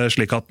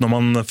 slik at når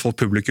man får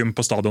publikum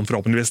på stadion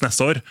forhåpentligvis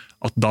neste år,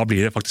 at da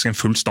blir det faktisk en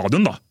full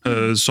stadion da,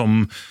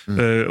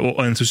 og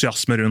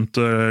entusiasme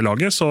rundt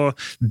laget, så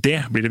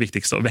det blir det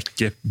viktigste, å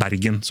vekke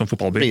Bergen som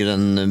fotballby. Blir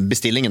den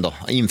bestillingen då,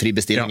 infri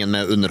bestillingen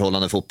med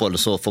underhållande fotboll,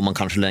 så får man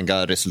kanske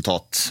lägga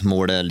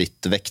resultatmålet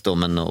lite väck då,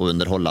 men att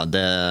underhålla,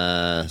 det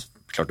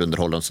klart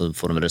underhållande så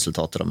får de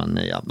resultater, men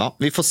ja,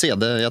 vi får se,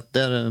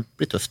 det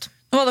blir tufft.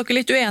 Nå var dere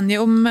litt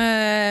uenige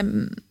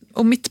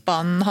om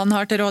midtbanen han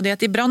har til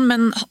rådighet i Brann,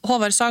 men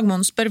Håvard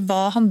Sagmoen spør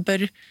hva han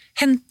bør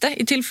hente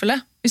i tilfelle,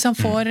 hvis han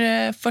får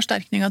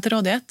forsterkninger til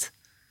rådighet.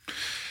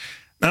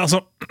 Nei, altså,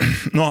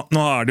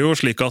 nå er det jo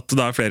slik at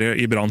det er flere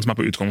i Brann som er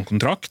på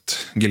utgangskontrakt.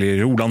 Gilly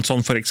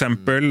Rolandsson for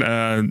eksempel.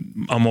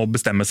 Han må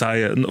bestemme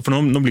seg, for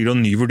nå blir det jo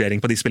en ny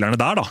vurdering på de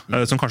spillerne der da,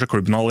 som kanskje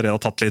klubben allerede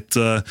har tatt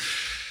litt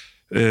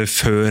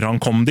før han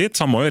kom dit,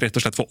 så han må jo rett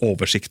og slett få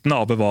oversikten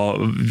av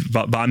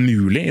hva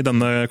mulig i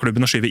denne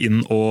klubben å skyve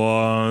inn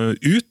og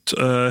ut.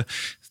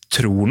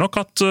 Tror nok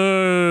at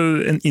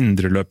en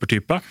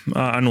indreløpertype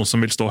noe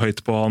som vil stå høyt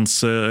på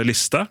hans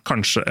liste.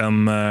 Kanskje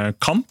en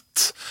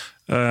kant,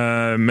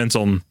 men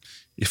sånn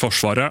i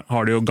forsvaret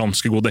har de jo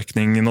ganske god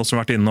dekning nå som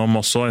har vært innom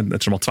også,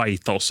 ettersom at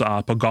Tveita også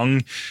på gang.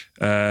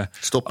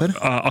 Stopper.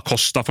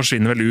 Acosta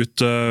forsvinner vel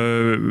ut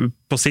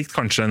på sikt,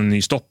 kanskje en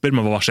ny stopper,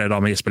 men hva skjer da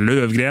med Jesper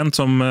Løvgren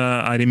som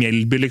i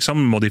Mjellby liksom?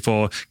 Må de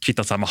få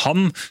kvittet seg med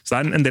han? Så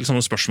det en del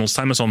sånne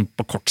spørsmålstegn, men sånn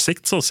på kort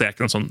sikt så ser jeg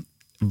ikke en sånn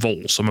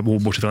voldsomme behov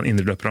bortsett fra en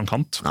indreløper og en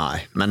kant.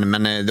 Nei,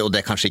 og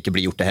det kanskje ikke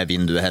blir gjort det her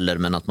vinduet heller,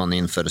 men at man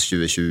innfører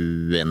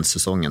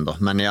 2021-sesongen da.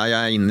 Men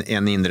ja,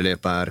 en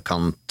indreløper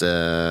kant,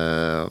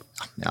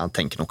 jeg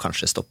tenker nok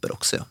kanskje stopper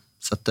også, ja.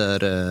 Så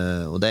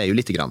og det jo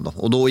lite grann da.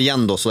 Og då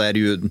igen då så det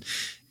ju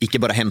ikke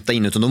bare hämta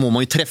in utan då må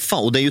man ju träffa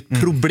och det är ju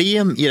ett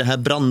problem i det här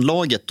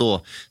brandlaget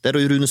då. Där har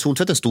ju Rune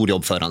Soltvedt en stor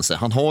jobb för han sig.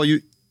 Han har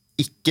ju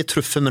ikke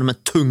truffet med de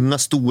tunga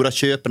stora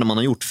köpen man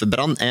har gjort, för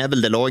Brann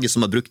väl det laget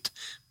som har brukt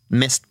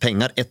mest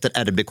pengar efter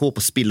RBK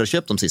på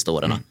spillerköp de sista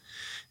åren.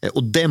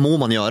 Och det må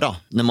man göra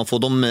när man får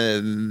de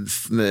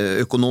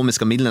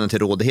ekonomiska midlene till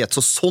rådighet.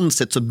 Så sånn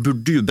sett så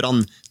burde ju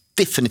Brann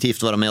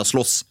definitivt vara med och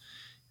slåss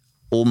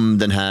om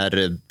den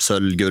här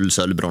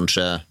sølv,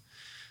 bronse.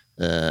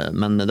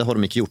 Men det har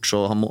de ikke gjort,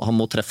 så han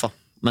må träffa.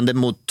 Men det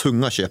må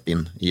tunga köp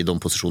in i de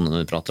positionerna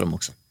vi pratar om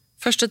också.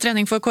 Første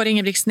trening for Kåre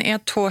Ingebrigtsen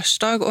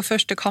torsdag, og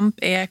første kamp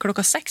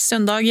klokka 6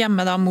 søndag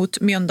hjemme da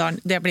mot Mjøndalen.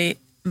 Det blir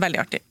veldig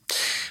artig.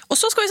 Og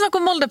så skal vi snakke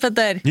om Molde,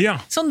 Petter. Ja.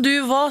 Som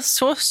du var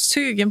så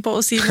sugen på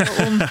å si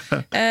noe om.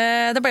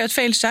 Det ble jo et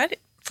feilskjær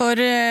for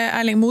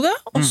Erling Mode,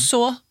 og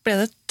så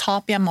ble det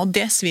tap hjemme, og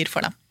det svir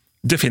for dem.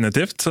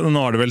 Definitivt.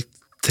 Nå det vel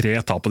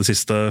 3 tap på de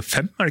siste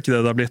 5, det ikke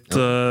det har blitt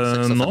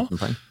nå?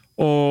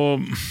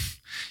 Og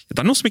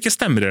det noe som ikke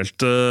stemmer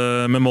helt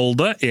med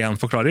Molde. En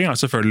forklaring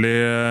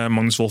selvfølgelig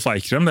Magnus Wolff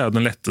Eikrem. Det jo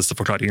den letteste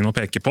forklaringen å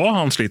peke på.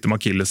 Han sliter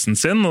med akillesen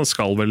sin og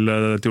skal vel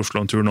til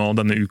Oslo en tur nå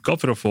denne uka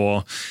for å få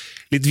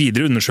litt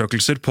videre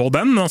undersøkelser på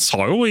den. Han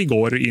sa jo i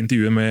går i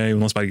intervjuet med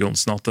Jonas Berge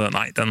Johnsen at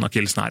nei, den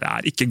akillesen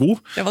her ikke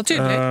god. Det var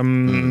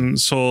tydelig.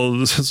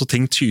 Så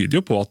ting tyder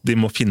jo på at de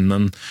må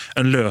finne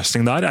en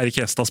løsning der. Erik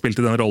Hestad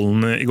spilte den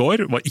rollen i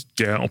går, var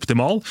ikke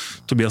optimal.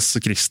 Tobias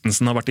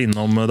Christensen har vært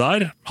innom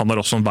der. Han har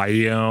også en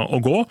vei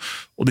å gå,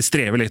 og de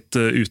strever litt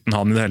uten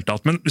han i det hele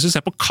tatt. Men hvis vi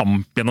ser på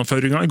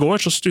kampgjennomføringen i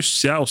går, så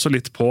stusser jeg også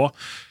litt på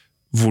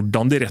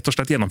hvordan de rett og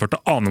slett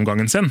gjennomførte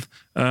annenomgangen sin.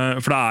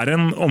 For det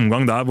en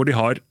omgang der hvor de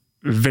har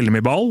veldig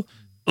mye ball,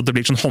 og det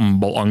blir sånn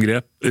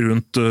håndballangrep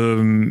rundt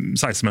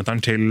 16-meteren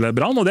til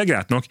Brann, og det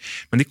greit nok.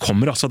 Men de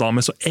kommer altså da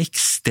med så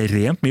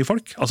ekstremt mye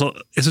folk. Altså,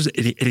 jeg synes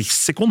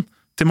risikoen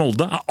til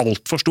Molde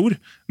alt for stor,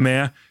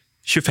 med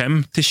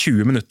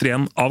 25-20 minutter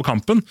igjen av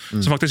kampen,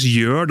 som faktisk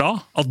gjør da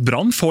at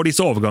Brann får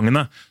disse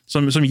overgangene,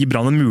 som gir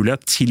Brann en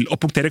mulighet til å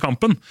punktere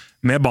kampen,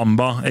 med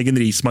Bamba,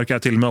 Egen Rismark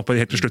til og med oppe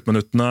helt til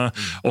sluttminuttene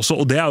også,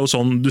 og det jo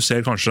sånn du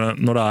ser kanskje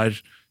når det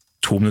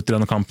 2 minutter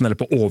igjen av kampen, eller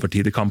på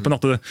overtid i kampen,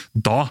 at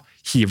da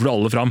hiver du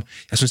alle fram.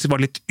 Jeg synes de var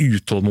litt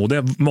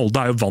utålmodige.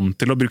 Molde jo vant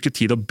til å bruke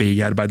tid og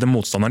bearbeide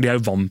motstanderen. De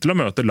jo vant til å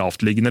møte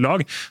lavtliggende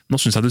lag. Nå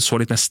synes jeg du så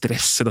litt mer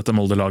stress i dette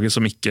Molde-laget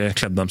som ikke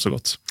kledde dem så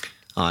godt.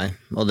 Nej,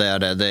 och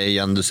det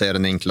igen du ser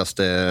den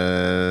enklaste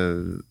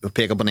att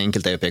peka på den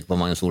enkelte peka på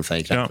Magnus Wolff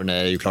Eikrem, ja. För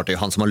det ju klart det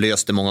han som har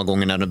löst det många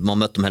gånger när man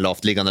mött de här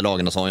lavtliggande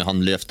lagen, så har ju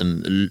han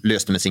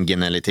löst det med sin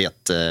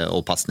genialitet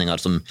och passningar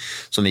som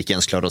vi inte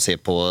ens klarar att se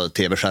på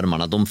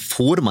TV-skärmarna. De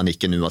får man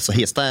inte nu, alltså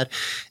Hestad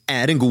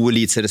är en god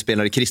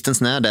elitseriespelare,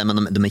 Christensen det,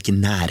 men de är inte i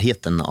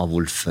närheten av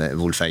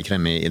Wolff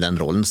Eikrem i den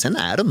rollen. Sen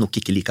de nog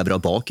inte lika bra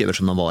baköver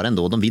som de var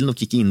ändå. De vill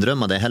nog inte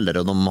indrömma det heller,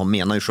 och de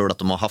menar ju själv att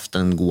de har haft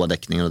en god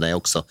täckning och det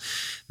också.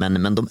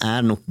 Men de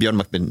nog,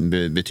 Bjørnmark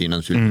betyder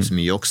naturligtvis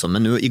mye också.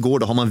 Men nu igår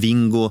då har man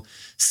Vingo,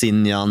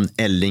 Sinjan,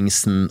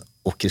 Ellingsen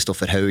och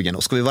Kristoffer Haugen.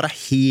 Och ska vi vara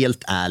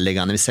helt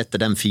ärliga, när vi sätter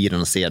den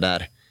fyren och ser där,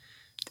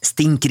 det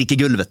stinker inte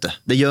guld, vet du.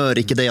 Det gör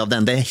inte det av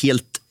den. Det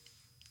helt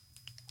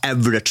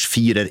average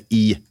fyrer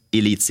i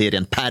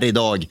elitserien per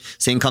idag.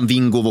 Sen kan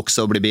Vingo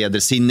också bli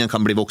bedre, Sinjan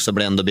kan också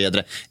bli ännu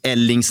bedre.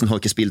 Ellingsen har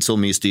inte spelat så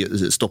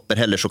mycket stopper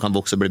heller, så kan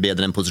också bli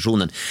bedre den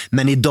positionen.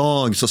 Men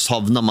idag så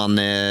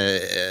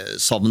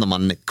savnar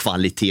man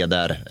kvalitet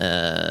där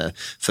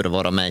för att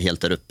vara med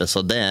helt där uppe.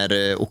 Så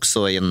det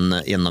också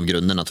en av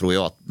grunderna, tror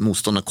jag, att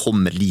motståndarna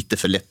kommer lite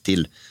för lätt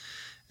till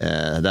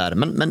där.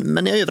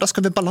 Men jag är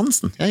överraskad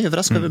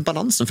över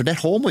balansen. För där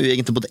har man ju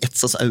egentligen både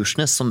Etsas och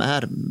Aursnes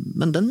som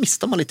men den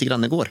missade man lite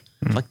grann igår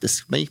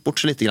faktiskt. Man gick bort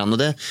sig lite grann,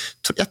 och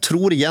jag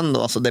tror igen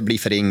då, alltså det blir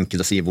för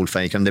enkelt att säga Wolff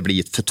Eikrem, det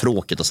blir för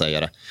tråkigt att säga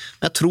det.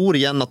 Men jag tror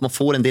igen att man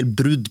får en del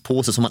brudd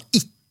på sig som man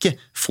ikke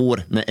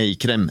får när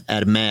Eikrem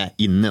är med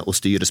inne och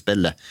styrer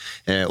spelet.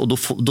 Och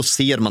då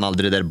ser man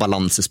aldrig det där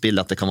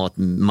balansespillet, att det kan vara ett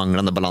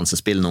manglande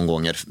balansespel någon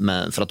gånger.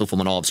 För att då får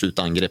man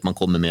avsluta angrepp, man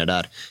kommer mer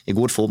där.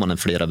 Igår får man en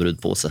flera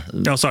brud på sig.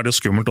 Ja, så er det jo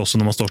skummelt også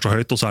når man står så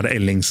høyt, og så er det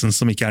Ellingsen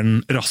som ikke er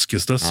den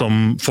raskeste,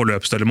 som får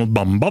løpsstøyler mot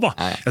Bamba. Da.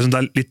 Jeg synes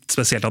det er litt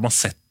spesielt at man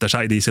setter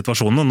seg i de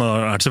situasjonene. Nå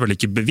er det selvfølgelig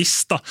ikke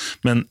bevisst, da,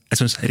 men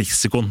jeg synes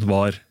risikoen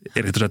var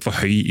rett og slett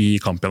for høy i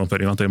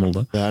kampgjennomføringen til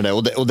Molde. Det er det,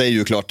 og det er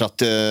jo klart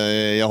at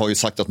jeg har jo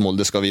sagt at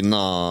Molde skal vinne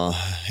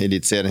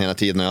elitserien hele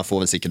tiden, og jeg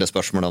får vel sikkert det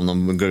spørsmålet av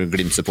noen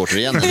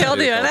Glimt-supporter igjen. Ja,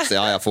 det gjør det.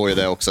 Ja, jeg får jo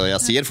det også.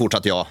 Jeg sier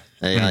fortsatt ja.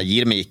 Jeg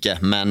gir meg ikke,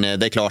 men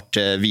det er klart,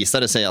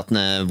 viser det seg at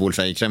når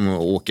Wolf Eikrem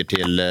åker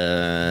til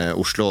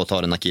Oslo og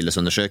tar en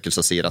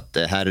akillesundersøkelse og sier at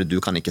her, du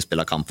kan ikke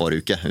spille kamp hver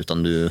uke,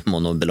 utan du må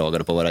nå belage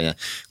deg på å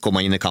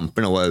komme inn i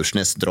kampene, og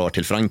Aursnes drar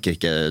til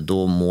Frankrike, da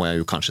må jeg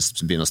jo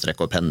kanskje begynne å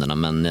strekke opp hendene,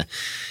 men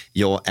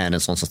jeg er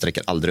en sånn som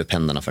strekker aldri opp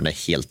hendene, for det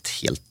er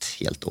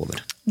helt over.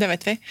 Det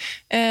vet vi.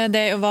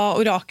 Det var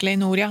oraklet i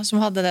Noria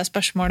som hadde det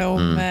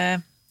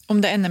spørsmålet om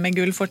det ender med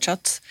gull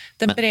fortsatt.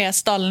 Den brede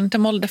stallen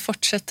til Molde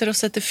fortsetter å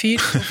sette fyr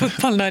på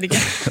fotball-Norge.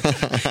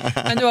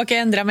 Men du har ikke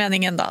endret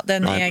meningen da,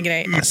 den er grei.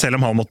 Selv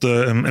om han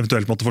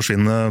eventuelt måtte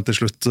forsvinne til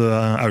slutt,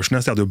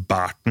 Aursnes, de hadde jo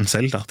bært den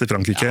selv da, til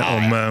Frankrike,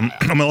 om han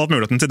hadde hatt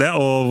muligheten til det,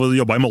 og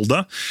jobbet i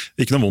Molde.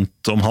 Ikke noe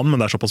vondt om han,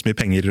 men det er såpass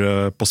mye penger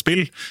på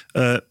spill.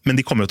 Men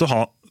de kommer jo til å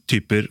ha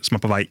typer som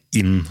er på vei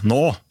inn nå.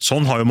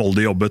 Sånn har jo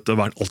Molde jobbet og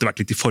alltid vært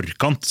litt i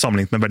forkant,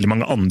 sammenlignet med veldig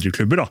mange andre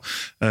klubber.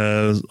 Da.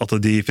 At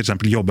de for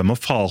eksempel jobber med å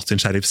fase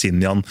inn Sheriff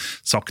Sinjan,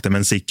 sakte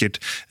men sikkert.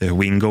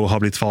 Wingo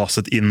har blitt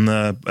faset inn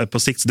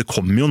på sikt, så det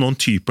kommer jo noen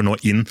typer nå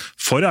inn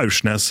for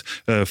Aursnes,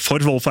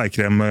 for Wolf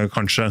Eikrem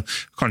kanskje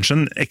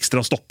en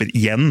ekstra stopper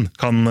igjen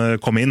kan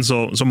komme inn,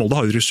 så Molde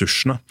har jo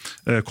ressursene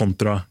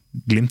kontra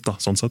Glimt da,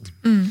 sånn sett.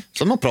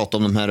 Så man prater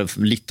om de her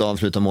litt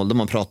avsluttet Molde,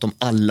 man prater om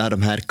alle de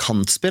her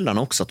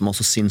kantspillerne også, at de har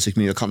så sinnssykt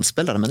mye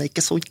kantspillere, men det er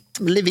ikke så,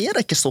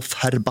 leverer ikke så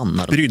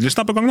forbannet. Brynesen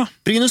er på gang da.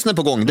 Brynesen er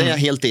på gang, det er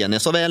jeg helt enig.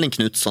 Så Erling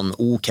Knutsson,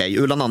 ok.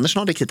 Ulland Andersen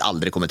har riktigt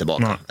aldri kommet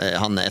tilbake.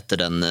 Han er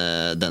etter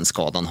den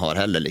skadan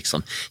har heller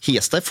liksom.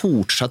 Hestad er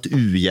fortsatt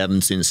ujevn,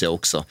 synes jeg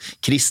også.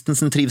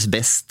 Kristensen trivs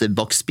best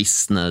bak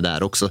spissene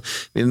der også.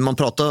 Man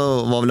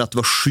prater var vel at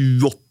det var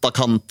 7-8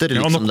 kanter.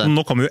 Ja, liksom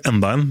nå kommer jo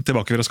enda en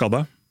tilbake fra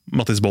skade.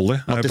 Mattis Bolli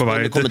er på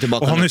vei til,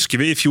 og han husker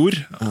vi i fjor,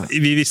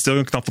 vi visste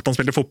jo knapt at han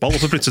spiller fotball,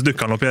 og så plutselig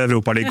dukker han opp i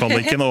Europa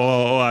League-kvaliken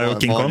og er jo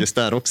King Kong.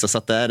 Der også,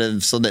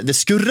 så det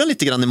skurrer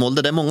litt grann i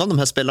Molde, det er mange av de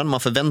her spillerne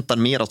man forventer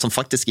mer av som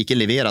faktisk ikke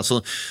leverer,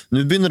 så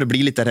nå begynner det å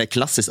bli litt det her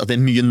klassisk at det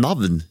er mye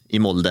navn i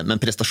Molde,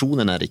 men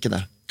prestasjonen er ikke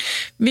der.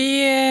 Vi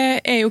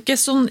er jo ikke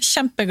sånn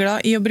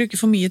kjempeglad i å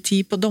bruke for mye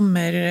tid på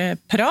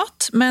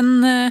dommerprat, men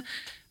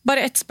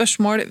bare et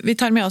spørsmål vi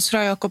tar med oss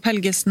fra Jakob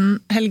Helgensen,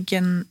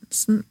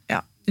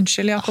 ja.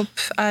 Unnskyld, Jakob,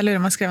 jeg lurer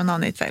om jeg skrev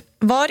navnet ditt feil.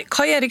 Var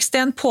Kai Erik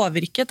Steen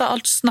påvirket av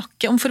alt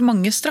snakket om for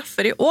mange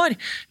straffer i år?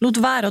 Lot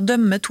være å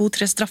dømme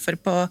 2-3 straffer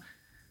på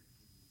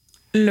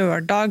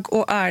lørdag,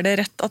 og er det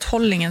rett at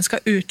Hollingen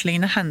skal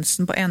utligne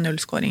Hansen på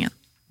 1-0-skåringen?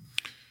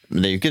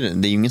 Det er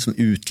jo ingen som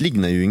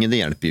utligner, det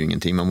hjelper jo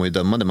ingenting. Man må jo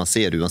dømme det man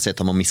ser, uansett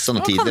om man misser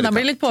noe tidligere. Kan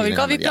man bli litt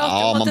påvirket? Vi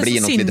prater om at det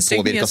er så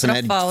sinnssykt mye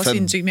straffer og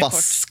sinnssykt mye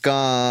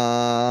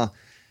kort.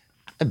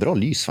 Det er bra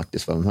lys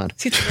faktisk for den her.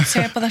 Sitter og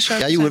ser på deg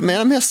selv.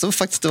 Jeg så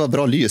faktisk det var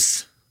bra lys.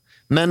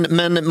 Men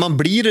de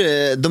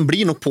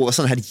blir nok på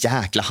sånn her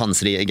jækla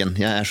hans-regen.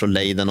 Jeg er så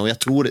lei den, og jeg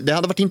tror det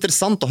hadde vært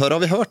interessant å høre,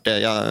 har vi hørt det,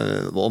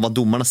 og hva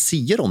dommerne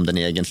sier om den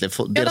egentlig.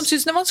 Ja, de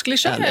synes den er vanskelig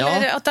selv,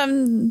 eller at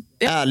de...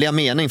 Ærlige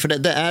mening, for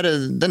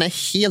den er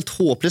helt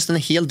håpløs, den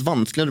er helt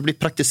vanskelig, og det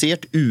blir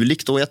praktisert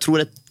ulikt, og jeg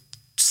tror det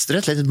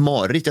rett og slett et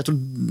mareritt. Jeg tror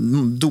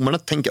dommerne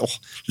tenker,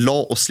 la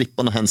oss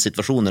slippe noen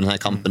situasjon i denne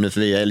kampen, for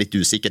vi er litt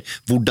usikre.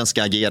 Hvordan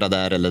skal jeg agere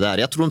der eller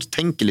der? Jeg tror de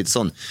tenker litt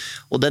sånn,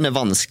 og den er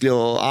vanskelig,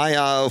 og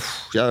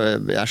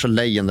jeg er så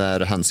lei den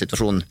der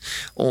situasjonen.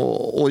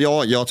 Og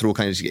jeg tror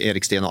kanskje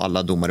Erik Steen og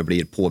alle dommere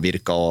blir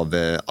påvirket av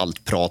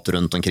alt prat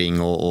rundt omkring,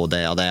 og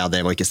det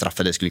var ikke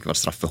straffe, det skulle ikke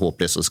være straffe,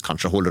 håpløs, og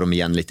kanskje holder de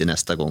igjen litt i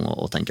neste gang,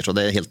 og tenker så.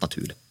 Det er helt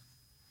naturlig.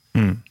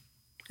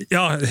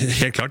 Ja,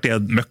 helt klart, de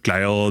er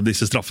møkkleie og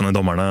disse straffene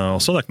dommerne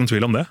også, det er ikke noen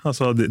tvil om det.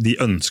 Altså, de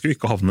ønsker jo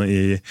ikke å havne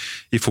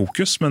i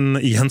fokus, men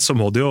igjen så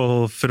må de jo,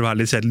 for å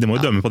være litt kjedelig, de må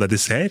jo dømme på det de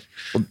ser.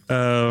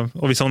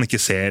 Og hvis han ikke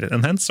ser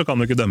en hens, så kan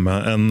du ikke dømme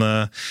en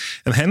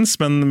hens,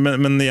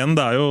 men igjen,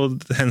 det er jo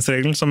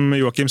hens-regelen, som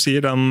Joachim sier,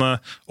 den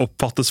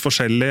oppfattes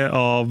forskjellig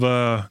av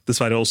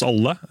dessverre oss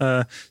alle.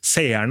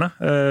 Seerne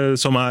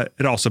som er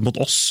raset mot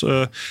oss,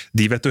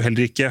 de vet jo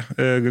heller ikke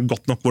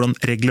godt nok hvordan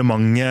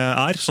reglementet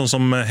er, sånn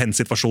som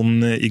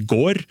hens-situasjonen i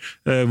går,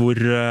 hvor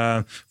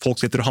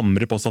folk sitter og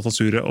hamrer på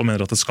statasuret og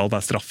mener at det skal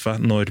være straffe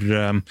når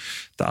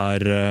det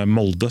er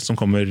Molde som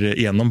kommer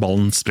igjennom,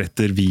 ballen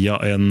spretter via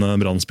en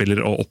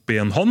brannspiller og opp i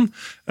en hånd,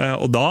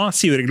 og da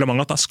sier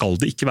reglementet at da skal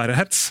det ikke være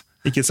hets.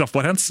 ikke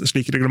straffbar hens,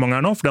 slik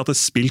reglementet nå, fordi at det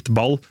spilt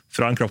ball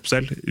fra en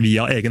kroppsdel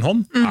via egen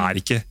hånd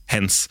ikke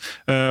hens.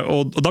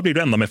 Og da blir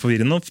det enda mer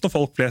forvirrende når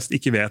folk flest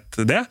ikke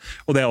vet det,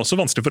 og det også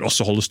vanskelig for oss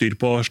å holde styr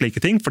på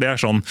slike ting, for det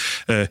sånn,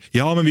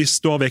 men hvis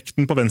du har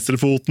vekten på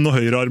venstrefoten og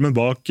høyrearmen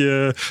bak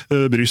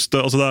brystet,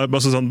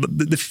 altså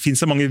det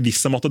finnes mange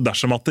visse måte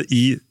dersom at det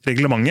i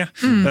reglementet,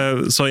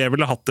 så jeg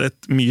ville hatt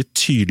et mye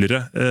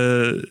tydeligere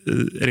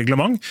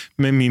reglement,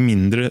 med mye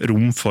mindre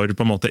rom for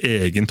på en måte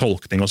egen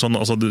tolkning og sånn,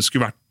 altså det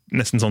skulle vært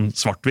nesten sånn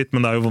svart-hvitt,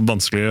 men det jo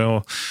vanskelig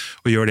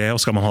å gjøre det,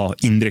 og skal man ha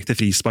indirekte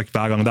frispark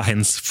hver gang det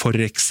hens for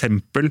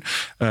eksempel,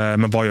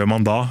 men hva gjør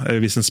man da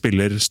hvis en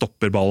spiller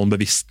stopper ballen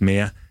bevisst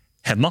med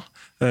hendene,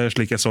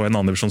 slik jeg så en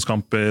annen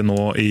divisjonskamp nå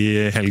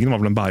i helgen, det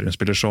var vel en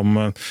Bærum-spiller som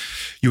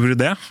gjorde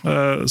det,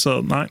 så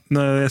nei,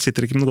 jeg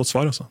sitter ikke med noe godt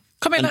svar altså.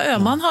 Camilla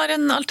Øhman har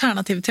en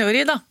alternativ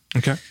teori da.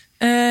 Ok.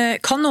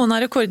 Kan noen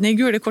av rekordene i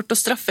gule kort og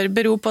straffer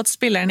bero på at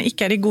spillerne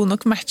ikke i god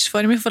nok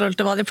matchform i forhold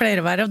til hva de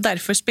pleier å være, og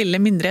derfor spiller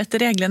mindre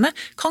etter reglene?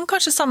 Kan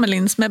kanskje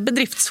sammenlignes med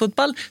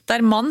bedriftsfotball,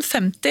 der mann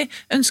 50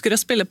 ønsker å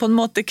spille på en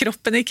måte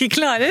kroppen ikke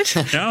klarer?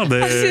 Ja,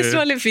 det, jeg synes det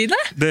var litt fint,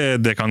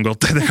 det kan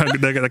godt. Det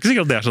er ikke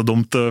sikkert at det så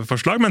dumt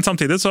forslag, men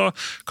samtidig så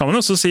kan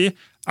man også si,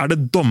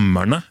 det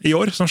dommerne i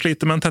år som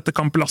sliter med den tette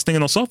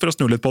kampbelastningen også, for å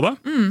snu litt på det?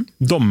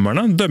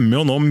 Dommerne dømmer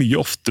jo nå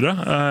mye oftere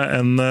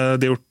enn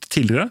de har gjort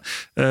tidligere.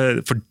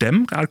 For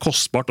dem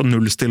kostbart å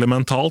nullstille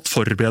mentalt,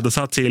 forberede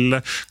seg til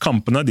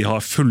kampene. De har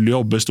fulle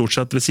jobber stort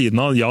sett ved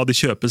siden av. Ja, de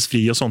kjøpes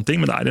fri og sånne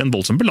ting, men det en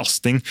voldsom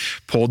belastning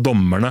på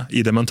dommerne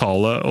i det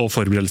mentale og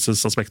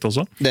forberedelsesaspektet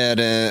også. Det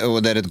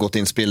et godt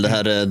innspill. Det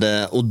her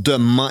å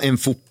dømme en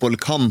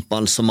fotballkamp,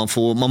 altså man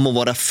må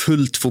være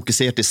fullt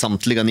fokusert i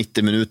samtlige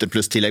 90 minutter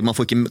pluss tillegg. Man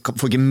får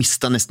ikke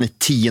mista nesten et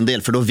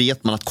tiendel, for da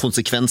vet man at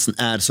konsekvensen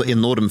så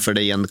enorm for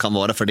det kan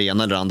være for det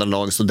ene eller andre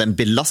lag, så den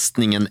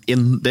belastningen,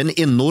 det en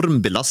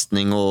enorm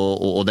belastning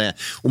og det,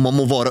 og man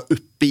må være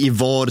uppe i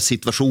var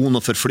situasjon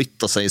og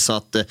forflytte seg, så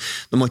at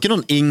de har ikke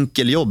noen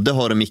enkel jobb, det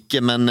har de ikke,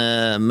 men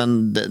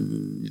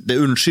det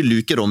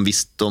unnskylder ikke dem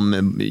hvis de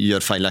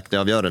gjør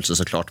feilaktige avgjørelser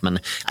så klart, men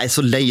jeg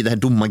så lei det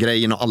her dumma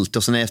greien og alt,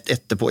 og sånn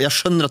etterpå, jeg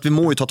skjønner at vi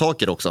må jo ta tak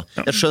i det også,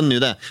 jeg skjønner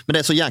jo det, men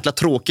det så jäkla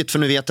tråkigt,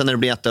 for nu vet jeg når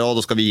det blir etter,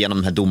 da skal vi gjennom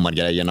de her dumma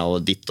greierna og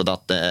ditt og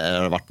datt, det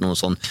har vært noe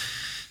sånn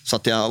så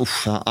at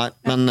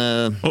men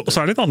og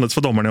så det litt annerledes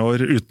for dommerne i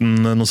år uten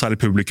noe særlig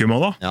publikum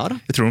også, da. Ja, da.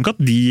 Jeg tror nok at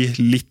de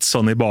litt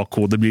sånn i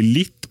bakhodet blir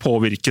litt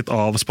påvirket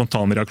av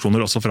spontane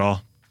reaksjoner også fra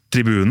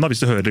tribunen, da.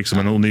 Hvis du hører liksom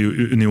en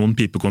Union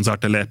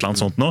pipekonsert eller et eller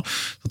annet sånt nå,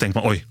 så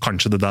tenker man,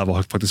 kanskje det der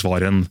faktisk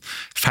var en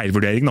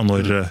feilvurdering da,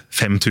 når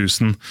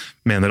 5000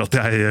 mener at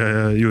jeg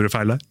gjorde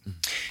feil der.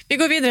 Vi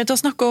går videre til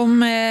å snakke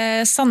om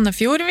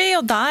Sandefjord,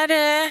 og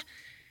der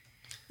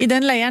i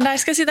den leiren der,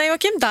 skal jeg si deg,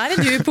 Joakim, der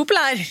du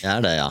populær.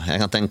 Det, ja.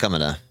 Jeg kan tenke meg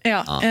det.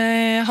 Ja.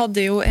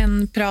 Hadde jo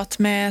en prat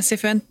med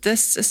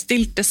Cifuentes,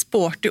 stilte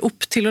Sporty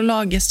opp til å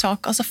lage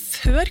sak, altså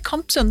før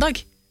kamp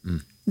søndag.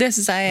 Det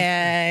synes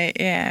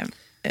jeg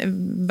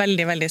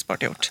veldig, veldig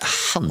Sporty gjort.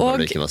 Han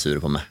burde ikke være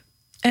sure på meg.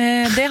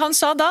 Det han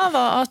sa da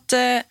var at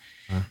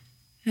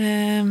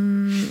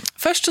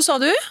først så sa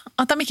du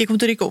at de ikke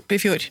kom til å rykke opp i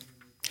fjor.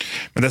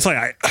 Men det sa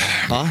jeg.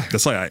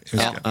 Det sa jeg.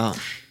 Ja.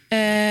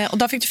 Og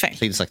da fikk du feil.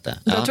 Fikk du sagt det?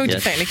 Da tok du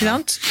feil, ikke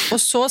sant? Og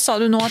så sa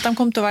du nå at de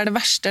kom til å være det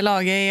verste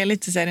laget i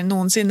Eliteserien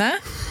noensinne.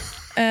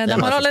 De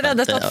har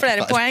allerede tatt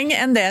flere poeng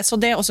enn det,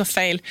 så det også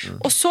feil.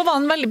 Og så var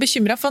han veldig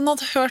bekymret, for han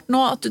hadde hørt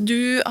nå at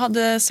du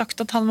hadde sagt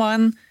at han var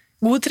en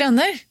god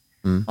trener.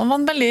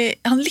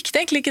 Han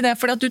likte egentlig ikke det,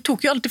 for du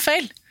tok jo alltid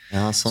feil.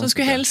 Ja, så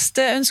skulle helst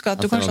ønske at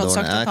du kanskje hadde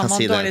sagt at han var dårlig trener. Jeg kan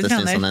si det at jeg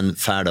synes han en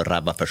fæl og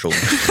ræva person.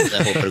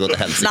 Jeg håper det går til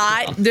helsike.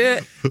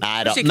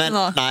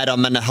 Nei,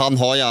 men han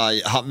har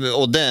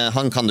og det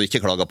han kan du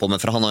ikke klage på,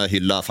 men for han har jo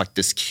hyllet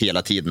faktisk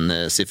hele tiden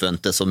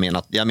Cifuentes, og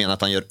jeg mener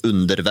at han gjør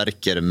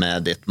underverker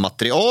med et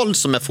material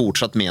som jeg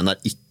fortsatt mener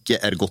ikke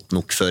godt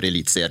nok for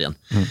elitserien.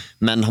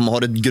 Men han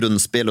har et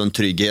grunnspill og en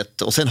trygghet,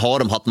 og sen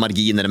har de hatt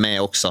marginer med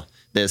også.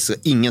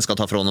 Ingen skal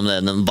ta fra dem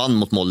det. De vann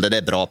mot Molde,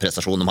 det bra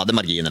prestasjon, de hadde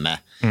marginer med.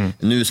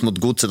 Nus mot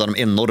Godset har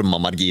de enorma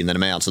marginer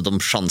med, altså de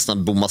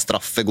chansene bomma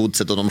straffe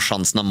Godset, og de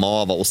chansene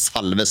Mava og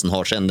Salvesen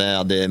har sen, det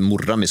hadde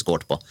morra mi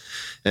skårt på.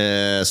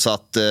 Så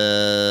at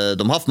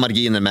de har haft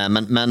marginer med,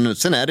 men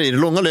sen det i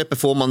det långa løpet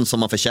får man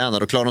som man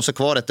fortjener, og klarer de seg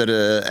kvar etter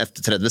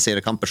 30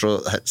 seriekamper,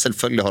 så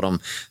selvfølgelig har de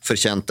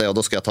fortjent det, og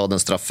da skal jeg ta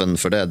den straffen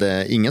for det.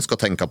 Ingen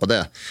skal tenke på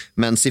det.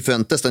 Men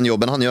Cifuentes, den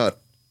jobben han gjør,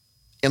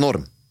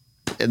 enorm.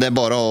 Det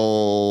bare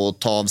å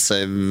ta av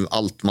seg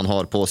alt man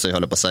har på seg,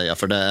 holder på å si,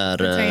 for det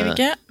det trenger vi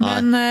ikke,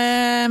 men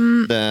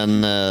det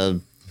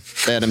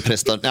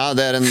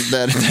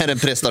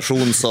en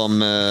prestasjon som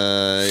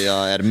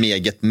jeg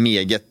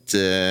meget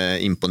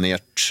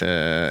imponert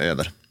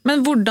over.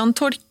 Men hvordan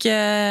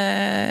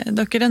tolker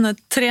dere denne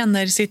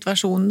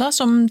trenersituasjonen da,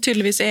 som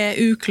tydeligvis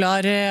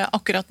uklar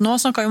akkurat nå?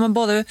 Snakket jo med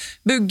både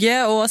Bugge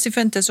og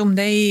Cifuentes om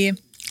det i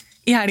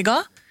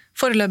helga.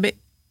 Foreløpig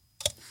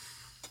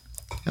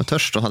Jeg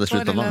tørst og hadde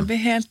slutt på vann. Foreløpig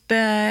helt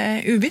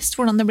uvisst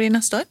hvordan det blir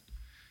neste år.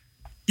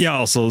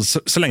 Ja, altså,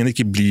 så lenge det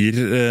ikke blir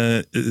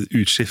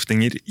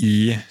utskiftninger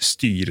i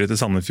styret til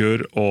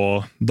Sandefjord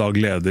og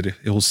daglig leder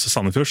hos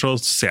Sandefjord, så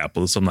ser jeg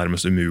på det som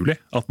nærmest umulig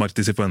at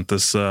Marti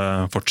Cifuentes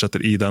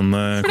fortsetter i den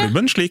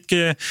klubben. Slik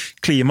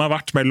klima har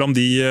vært mellom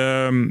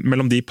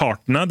de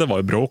partene. Det var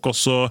jo bråk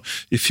også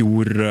i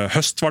fjor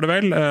høst, var det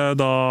vel,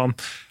 da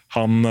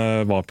han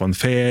var på en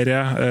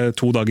ferie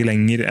 2 dager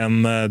lenger enn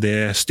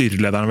det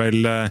styrelederen vel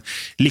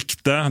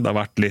likte. Det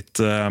har vært litt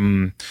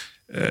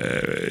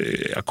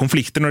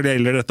konflikter når det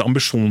gjelder dette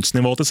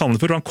ambisjonsnivået til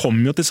Sandefjord. Han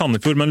kom jo til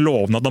Sandefjord med en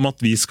lovnad om at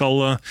vi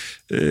skal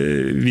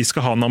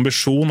ha en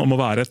ambisjon om å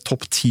være et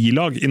topp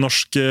 10-lag i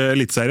norsk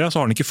eliteserie, så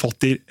har han ikke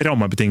fått de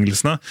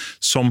rammebetingelsene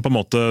som på en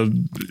måte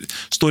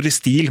står i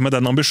stil med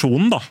den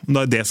ambisjonen. Da.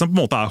 Det er det som på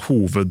en måte er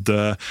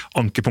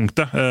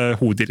hovedankepunktet,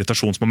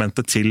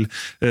 hovedirritasjonsmomentet til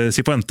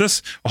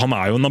Cifuentes. Og han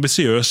er jo en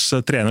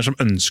ambisiøs trener som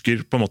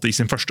ønsker på en måte i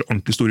sin første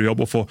ordentlig store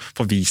jobb å få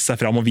vise seg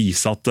fram og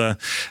vise at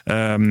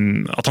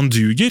han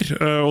duger.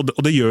 Og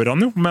det gjør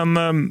han jo, men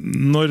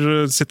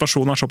når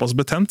situasjonen er såpass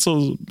betent, så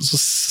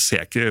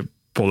ser jeg ikke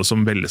på det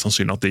som veldig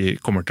sannsynlig at de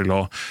kommer til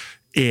å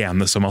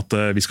enes om at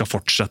vi skal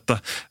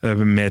fortsette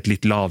med et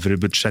litt lavere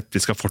budsjett,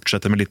 vi skal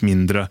fortsette med litt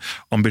mindre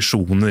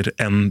ambisjoner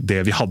enn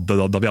det vi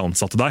hadde da vi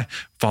ansatte deg.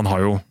 For han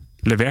har jo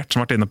levert,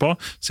 som vært inne på,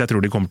 så jeg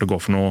tror de kommer til å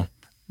gå for noe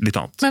litt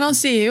annet. Men han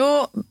sier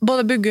jo,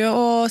 både Bugge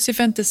og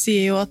Cifuentes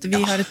sier jo at vi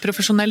har et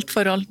profesjonellt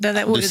forhold. Det er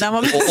det ordet de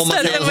har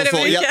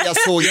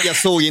bestemt. Jag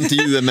såg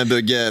intervjuer med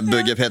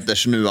Bugge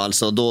Petters nu,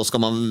 alltså. Då ska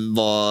man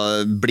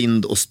vara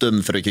blind och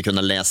stum för att inte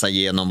kunna läsa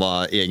igenom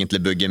vad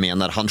egentligen Bugge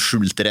menar. Han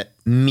skjulte det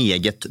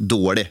meget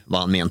dåligt,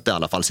 vad han mente i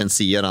alla fall. Sen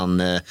säger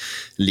han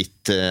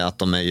lite att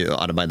de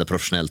arbetar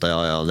professionellt.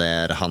 Ja, det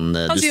är han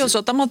sier også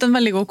at de har hatt en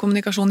veldig god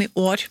kommunikasjon i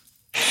år.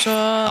 Så,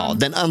 ja,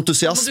 den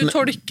entusiasmen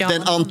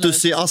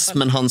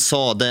han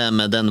sa det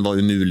med, den var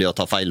umulig att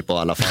ta fel på i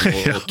alla fall.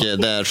 Och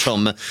det är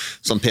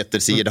som Petter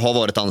säger, det har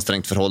varit ett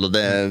ansträngt förhåll och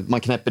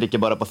man knäpper inte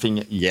bara på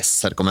finger.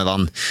 Yes, här kommer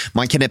vann.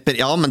 Man knäpper,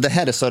 ja men det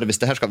här är service,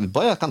 det här ska vi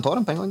bara, jag kan ta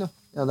den på en gång då.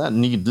 Ja, det är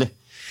nydelig.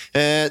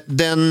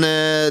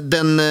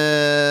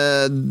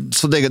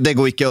 Så det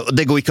går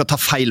ikke å ta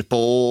feil på,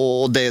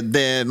 og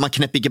man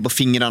knepper ikke på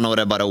fingrene og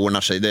det bare ordner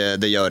seg,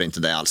 det gjør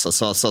ikke det altså.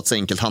 Så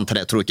enkelt, han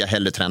tror ikke jeg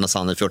heller trener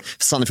Sandefjord.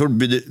 Sandefjord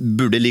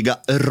burde ligge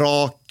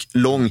rak,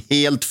 lång,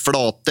 helt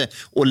flate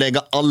og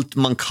legge alt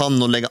man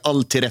kan og legge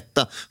alt til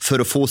rette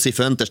for å få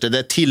Cifuentes.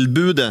 Det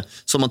tilbudet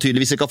som man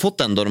tydeligvis ikke har fått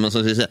enda, men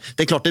som det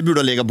er klart det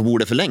burde ligge på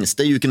bordet for lengst,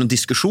 det er jo ikke noen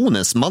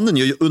diskusjoner, mannen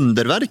gjør jo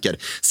underverker.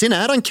 Sen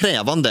er han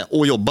krevende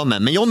å jobbe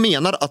med, men jeg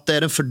mener at det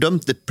är den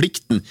fördömte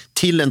plikten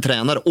till en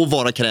tränare att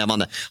vara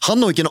krävande.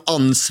 Han har inte något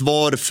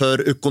ansvar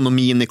för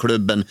ekonomin i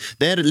klubben.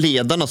 Det är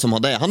ledarna som har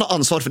det. Han har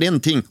ansvar för en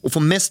ting, att få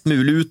mest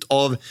möjligt ut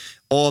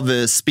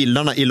av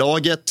spelarna i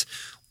laget.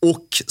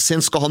 Och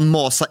sen ska han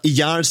masa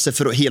ihjäl sig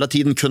för att hela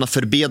tiden kunna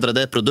förbättra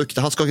det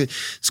produkten. Han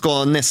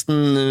ska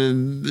nästan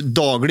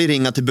daglig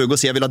ringa till Bugge och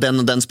säga jag vill ha den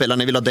och den spelaren,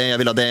 jag vill ha det, jag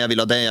vill ha det, jag vill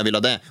ha det, jag vill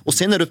ha det. Och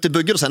sen är det upp till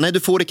Bugge och säga nej, du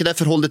får inte det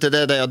förhållet till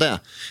det och det.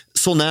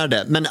 Så är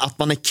det. Men att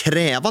man är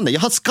krävande, ja,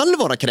 han ska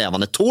vara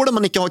krävande. Tål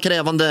man inte ha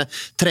krävande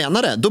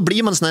tränare, då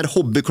blir man en sån här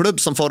hobbyklubb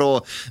som får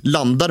och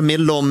landar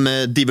mellan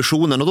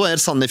divisionen och då är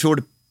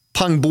Sandefjord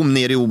pang bom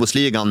ner i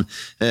Obos-ligaen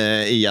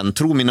igjen,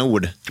 tro mine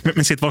ord.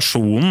 Men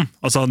situasjonen,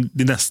 altså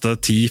de neste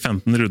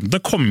 10-15 rundene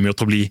kommer jo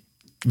til å bli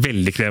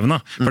veldig krevende,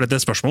 for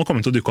dette spørsmålet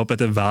kommer til å dukke opp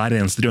etter hver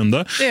eneste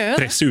runde.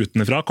 Presset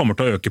utenfra kommer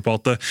til å øke på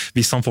at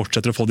hvis han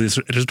fortsetter å få de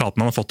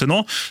resultatene han har fått til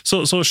nå,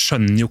 så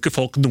skjønner jo ikke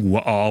folk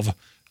noe av,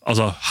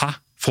 altså,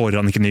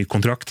 får han ikke ny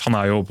kontrakt? Han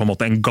er jo på en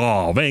måte en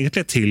gave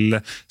egentlig til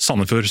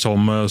Sandefjord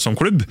som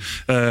klubb.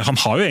 Han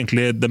har jo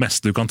egentlig det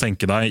meste du kan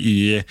tenke deg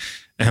i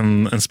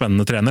en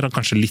spennende trener,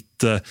 kanskje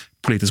litt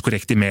politisk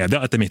korrekt i media,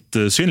 etter mitt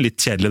syn,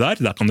 litt kjedelig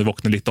der kan du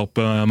våkne litt opp,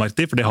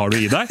 Marti, for det har du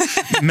i deg.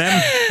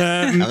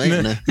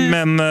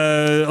 Men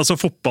altså,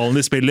 fotballen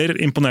de spiller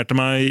imponerte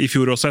meg i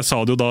fjor også, jeg sa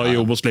det jo da i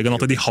Obos-ligaen,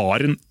 at de har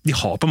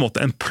på en måte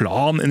en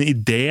plan, en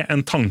idé,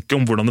 en tanke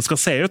om hvordan det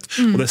skal se ut,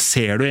 og det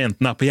ser du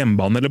enten det er på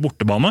hjemmebane eller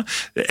bortebane.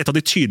 Et av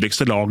de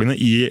tydeligste lagene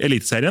i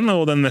eliteserien,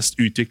 og den mest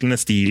utviklende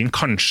stilen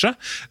kanskje,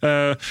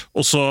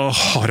 og så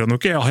har han jo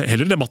ikke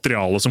heller det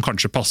materialet som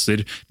kanskje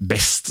passer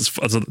best.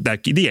 Altså, det er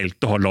ikke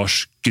ideelt å ha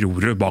Lars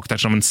Grorud bak der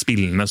som en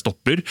spillende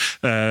stopper,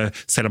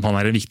 selv om han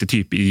er en viktig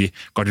type i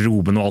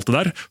garderoben og alt det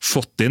der.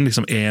 Fått inn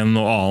liksom en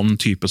og annen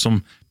type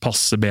som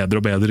passer bedre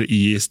og bedre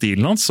i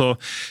stilen hans, så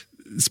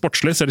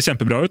sportslig ser det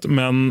kjempebra ut,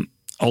 men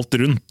alt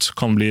rundt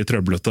kan bli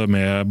trøblete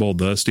med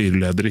både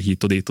styreledere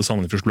hit og dit og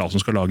Sandefjords Blad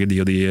som skal lage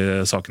de og de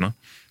sakene.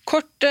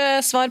 Kort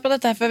svar på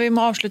dette før vi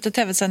må avslutte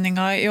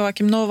TV-sendinga.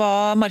 Joakim, nå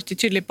var Marti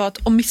tydelig på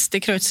at å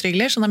miste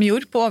Kreutzregler, som de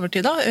gjorde på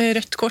overtid,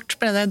 rødt kort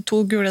ble det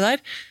 2 gule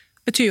der,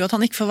 betyr jo at han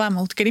ikke får være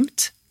med mot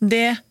Glimt.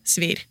 Det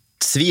svir.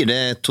 Det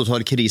er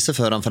total krise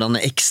for han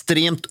er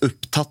ekstremt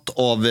upptatt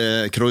av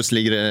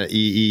Kreutzregler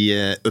i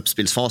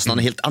uppspilsfasen.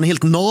 Han er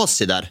helt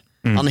nazi der.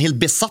 Han er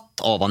helt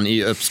besatt av han i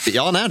uppspil.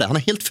 Ja, han er det. Han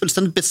er helt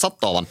fullstendig besatt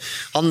av han.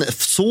 Han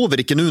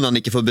sover ikke nå når han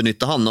ikke får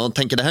benytte han, og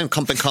tenker det her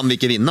kampen kan vi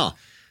ikke vinne.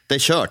 Det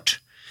er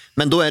kjørt.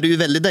 Men då är det ju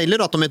väldigt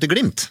dejligt att de möter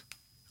Glimt.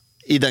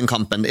 i den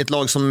kampen. Ett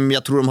lag som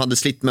jag tror de hade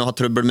slitt med att ha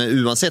trubbel med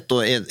uansett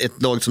och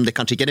ett lag som det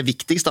kanske inte är det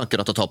viktigaste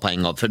akkurat att ta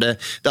poäng av. För det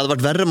hade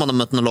varit värre om man har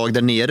mött någon lag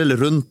där nere eller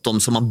runt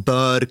om som man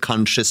bör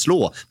kanske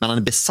slå. Men han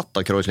är besatt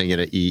av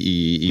Kreuzlinger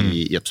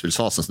i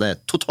uppspelsfasen, så det är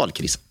total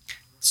kris.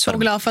 Så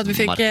glad for at vi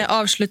fikk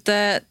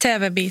avslutte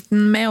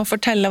TV-biten med å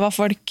fortelle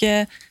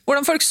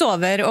hvordan folk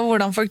sover og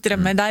hvordan folk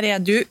drømmer. Der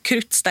du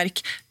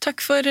kruttsterk.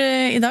 Takk for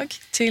i dag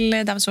til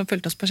dem som har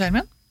fulgt oss på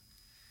skjermen.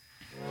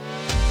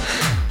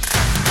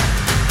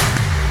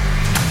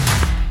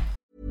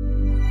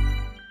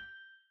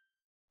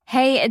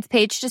 Hey, it's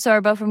Paige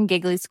DeSorbo from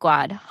Giggly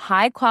Squad.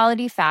 High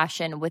quality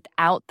fashion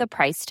without the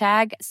price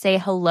tag. Say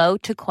hello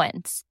to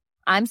Quince.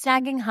 I'm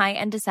snagging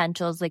high-end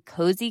essentials like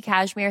cozy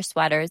cashmere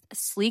sweaters,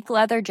 sleek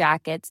leather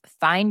jackets,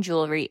 fine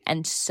jewelry,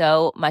 and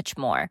so much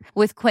more.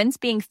 With Quince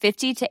being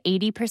 50 to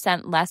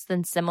 80% less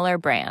than similar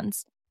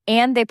brands.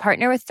 And they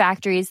partner with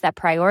factories that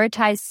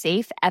prioritize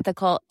safe,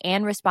 ethical,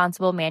 and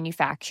responsible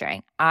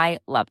manufacturing. I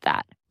love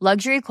that.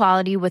 Luxury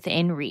quality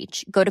within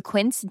reach. Go to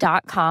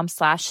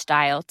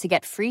quince.com/style to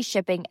get free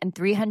shipping and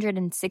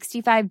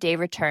 365-day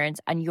returns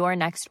on your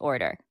next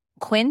order.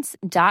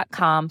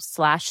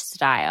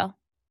 Quince.com/style.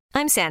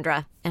 I'm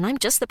Sandra, and I'm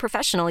just the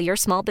professional your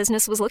small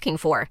business was looking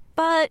for.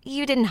 But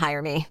you didn't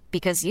hire me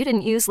because you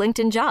didn't use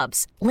LinkedIn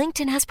Jobs.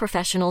 LinkedIn has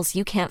professionals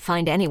you can't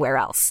find anywhere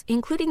else,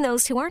 including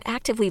those who aren't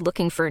actively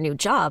looking for a new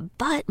job,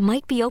 but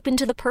might be open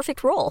to the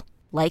perfect role,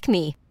 like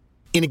me.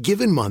 In a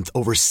given month,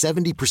 over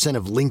 70%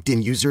 of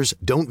LinkedIn users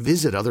don't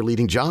visit other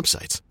leading job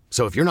sites.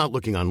 So if you're not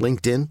looking on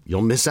LinkedIn,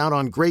 you'll miss out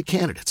on great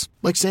candidates,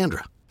 like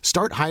Sandra.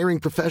 Start hiring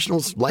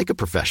professionals like a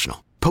professional.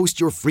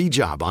 Post your free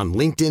job on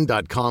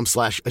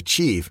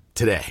linkedin.com/achieve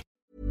today.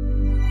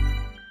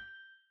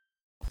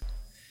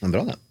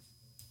 Bra det.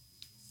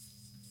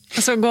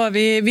 Så går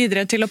vi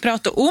videre til å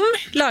prate om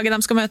laget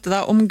de skal møte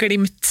da, om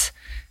Glimt.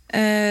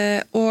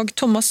 Og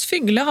Thomas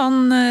Fygle,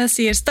 han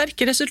sier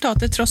sterke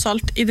resultater tross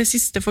alt i det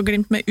siste for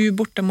Glimt med U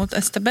borte mot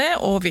STB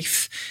og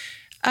VIF.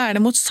 Det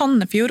mot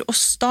Sandefjord og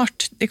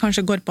Start de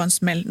kanskje går på en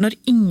smell når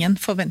ingen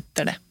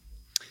forventer det?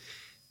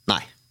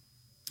 Nei.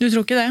 Du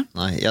tror ikke det?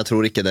 Nej, jag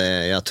tror inte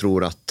det. Jag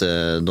tror att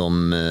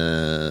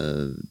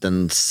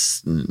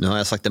nu har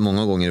jag sagt det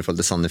många gånger i fall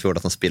till Sandefjord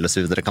att de spelar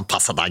sig vidare kan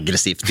passa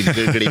aggressivt till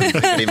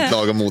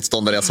Glimt-lag och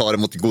motståndare. Jag sa det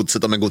mot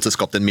Godset, men Godset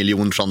skapade 1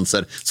 miljon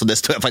chanser. Så det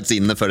står jag faktiskt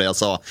inne för det jag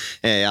sa.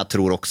 Jag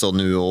tror också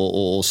nu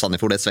och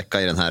Sandefjord är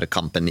svecka i den här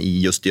kampen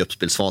just i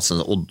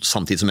uppspelsfasen och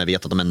samtidigt som jag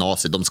vet att de är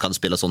nazi, de ska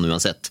spela så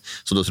uansett.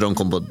 Så då tror jag de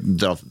kommer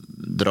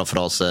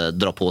att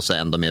dra på sig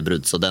ändå mer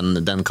brud. Så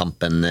den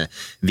kampen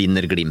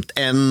vinner Glimt.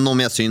 Än om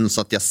jag syns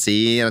att jag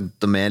ser att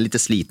de är lite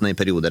slitna i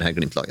perioder här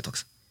Glimt-laget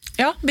också.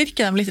 Ja,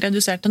 virker de litt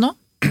reduserte nå?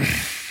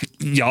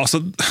 Ja,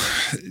 så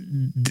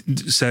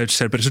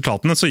ser på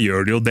resultatene så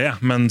gjør det jo det,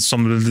 men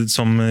som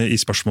i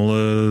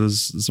spørsmålet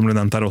som ble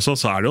nevnt her også,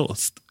 så det jo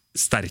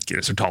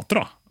sterke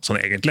resultater da, sånn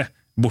egentlig.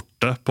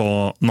 Borte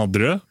på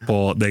Nadderud,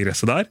 på det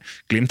gresset der.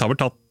 Glimt har vel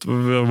tatt,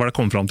 hva det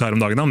kommet frem til her om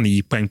dagen,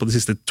 9 poeng på de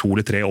siste 2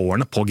 eller 3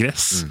 årene på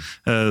gress,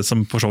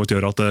 som for så vidt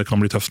gjør at det kan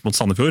bli tøft mot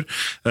Sandefjord.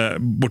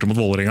 Borte mot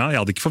Vålerenga,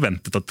 jeg hadde ikke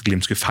forventet at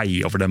Glimt skulle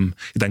feie over dem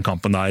i den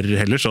kampen der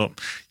heller, så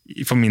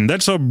for min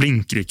del så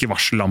blinker ikke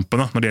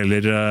varsellampene når det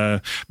gjelder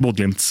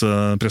Bodø-Glimts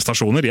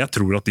prestasjoner. Jeg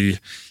tror at de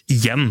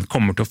igjen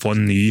kommer til å få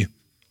en ny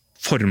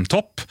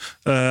formtopp,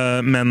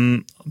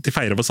 men de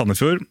feirer over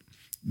Sandefjord.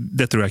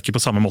 Det tror jeg ikke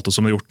på samme måte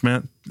som de har gjort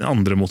med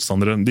andre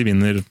motstandere. De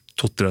vinner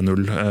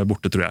 2-3-0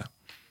 borte, tror jeg.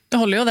 Det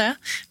holder jo det.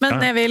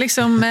 Men er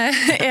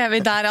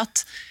vi der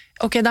at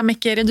ok, de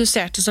ikke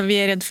reduserte, så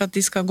vi redd for at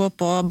de skal gå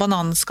på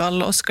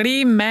bananskall og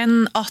skli,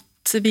 men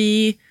at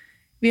vi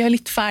er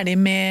litt ferdig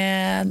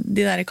med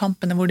de der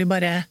kampene hvor de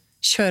bare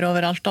kjører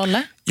overalt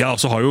alle? Ja,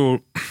 så har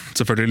jo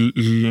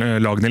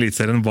selvfølgelig lagene i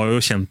Eliteserien var jo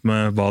kjent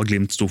med hva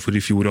Glimt stod for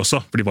i fjor også,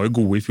 for de var jo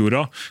gode i fjor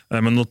også,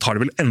 men nå tar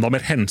de vel enda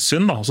mer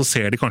hensyn da, og så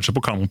ser de kanskje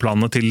på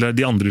kampplanene til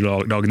de andre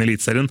lagene i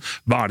Eliteserien,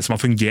 hva det som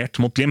har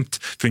fungert mot Glimt?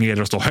 Fungerer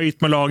det å stå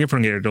høyt med laget?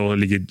 Fungerer det å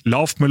ligge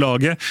lavt med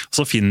laget?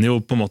 Så finner jo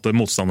på en måte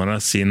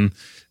motstanderne sin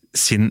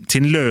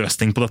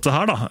løsning på dette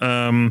her da.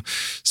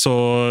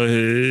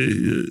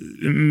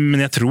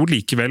 Men jeg tror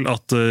likevel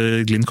at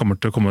Glimt kommer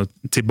til å komme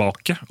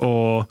tilbake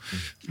og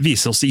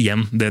vise oss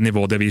igjen det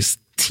nivået de har vist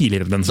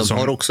tidligere den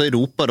säsongen. De har också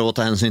Europa då att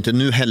ta hänsyn till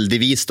nu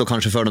heldigvis då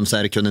kanske för dem så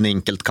är det kun en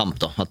enkelt kamp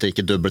då, att det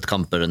inte är dubbelt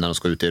kamper när de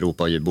ska ut i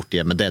Europa och ge bort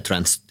det, men det tror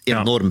jag är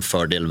en enorm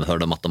fördel för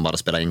dem att de bara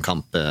spelar en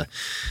kamp,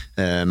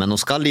 men de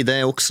ska i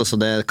det också så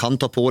det kan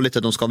ta på lite,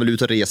 de ska väl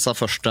ut och resa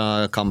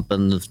första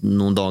kampen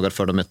någon dagar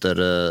för de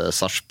möter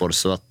Sarpsborg,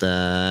 så att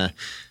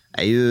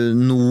är ju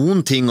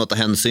någonting att ta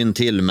hänsyn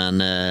till, men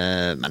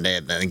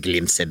det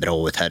Glimt ser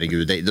bra ut,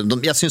 herregud.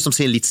 Jag syns de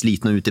ser lite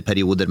slitna ut i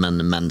perioder,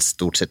 men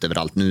stort sett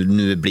överallt.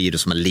 Nu blir det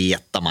som att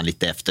leta man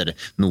lite efter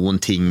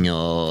någonting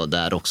och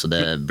där också,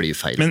 det blir ju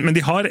fel. Men de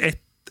har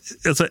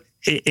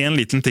En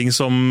liten ting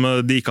som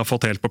de ikke har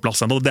fått helt på plass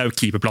enda, det jo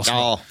keeperplassen.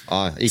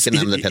 Ikke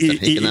nevn det, Petter.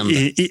 Ikke nevn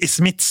det. I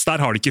Smiths, der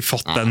har de ikke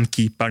fått den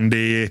keeperen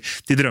de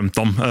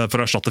drømte om for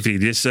å erstatte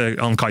Friedrich.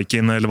 Han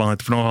Kaikin, eller hva han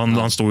heter for noe,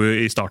 han sto jo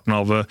i starten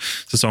av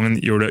sesongen,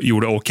 gjorde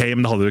det ok,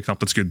 men det hadde jo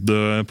knapt et skudd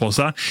på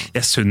seg.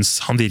 Jeg synes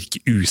han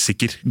virker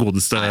usikker,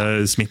 godeste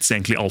Smiths,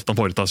 egentlig alt han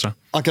foretar seg.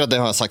 Akkurat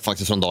det har jeg sagt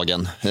faktisk från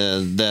dagen.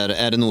 Der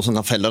det noe som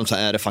kan fälla dem, så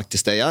det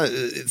faktisk det.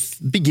 Jeg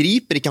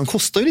begriper ikke, han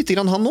kostar jo litt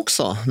grann han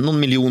også. Noen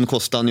million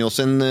kostar han jo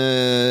også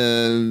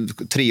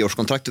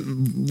 3-årskontrakt.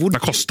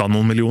 Det kostet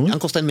noen millioner?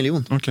 Han kostet 1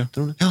 million. Okay.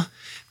 Ja.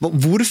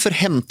 Hvorfor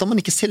hämtar man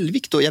ikke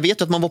Selvik då? Jeg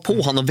vet jo at man var på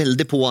han og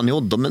veldig på han i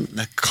Odd, men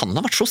kan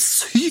ha vært så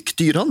sykt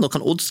dyr han då?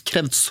 Kan Odd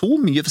krevd så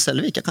mye for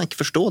Selvik? Jeg kan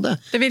ikke forstå det.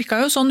 Det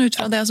virket jo sånn ut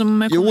fra det som...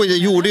 Jo, det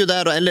gjorde jo det.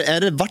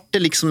 Eller vart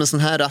det liksom en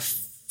sånn her...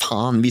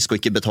 Fan, vi skal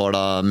ikke betale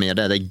mer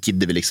det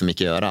gidder vi liksom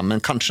ikke gjøre. Men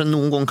kanskje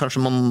noen gang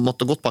kanskje man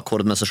måtte gått på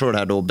akkord med seg selv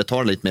her og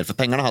betale litt mer, for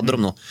pengene hadde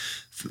de nå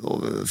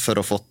for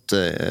å fått,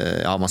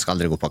 man skal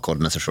aldri gå på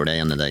akkord med seg selv,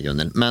 jeg enig i det,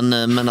 Gunnhild.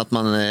 Men at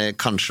man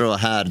kanskje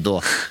her da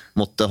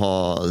måtte ha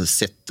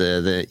sett,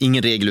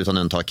 ingen regel utan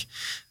unntak,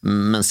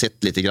 men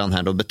sett litt grann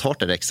her, da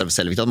betalte det ekstra for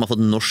Selvik, at man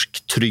fått en norsk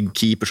trygg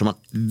keeper som man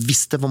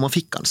visste hva man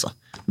fikk, altså.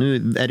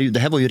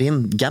 Det her var jo ren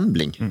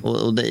gambling,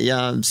 og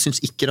jeg synes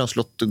ikke det har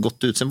slått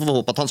godt ut. Sen får vi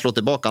håpe at han slår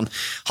tilbake. Han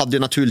hadde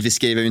jo naturligvis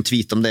skrevet en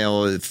tweet om det,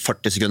 og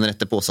 40 sekunder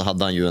etterpå så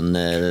hadde han jo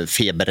en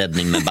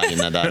feberredning med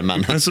beinet der.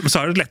 Men så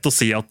det lett å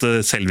si at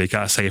Selvik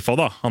safe også,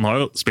 da. Han har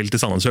jo spilt i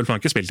Sandnes Ulf, han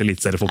har ikke spilt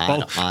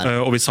eliteseriefotball.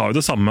 Og vi sa jo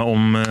det samme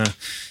om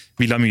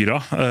Villa Myra.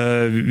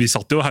 Vi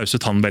satt jo og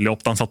hauset han veldig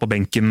opp da han satt på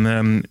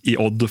benken i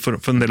Odd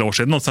for en del år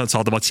siden, og sa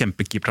at det var et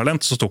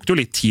kjempekeepertalent. Så tok det jo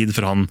litt tid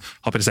for han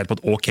har prestert på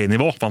et ok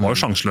nivå, for han var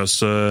jo sjanseløs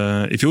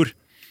i fjor.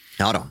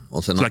 Ja da.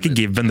 Så det ikke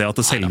given det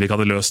at Selvik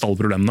hadde løst alle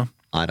problemene.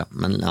 Nei da,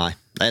 men nei.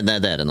 Det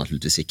det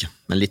naturligvis ikke.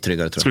 Men litt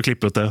tryggere, tror jeg. Skal vi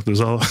klippe ut det, du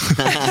sa det?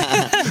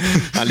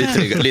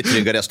 Litt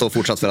tryggere. Jeg står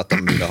fortsatt for at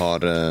de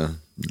har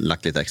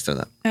lagt litt ekstra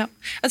der. Ja.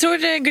 Jeg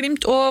tror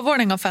Glimt og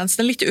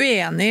Vålerenga-fansen litt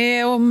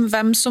uenige om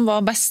hvem som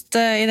var best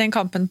i den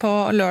kampen på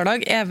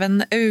lørdag.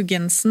 Even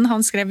Augensen,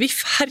 han skrev: "Vi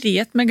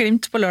ferjet med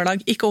Glimt på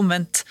lørdag, ikke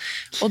omvendt."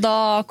 Og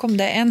da kom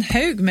det en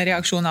haug med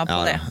reaksjoner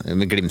på det.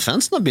 Men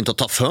Glimt-fansen har begynt å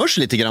ta for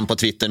seg litt grann på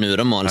Twitter nu.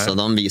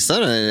 De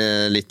viser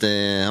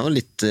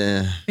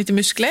litt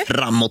muskler.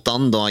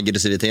 Framåtand og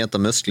aggressivitet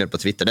og muskler på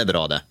Twitter. Det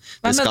bra det.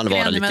 Det skal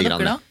være litt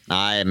grann.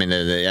 Nei, men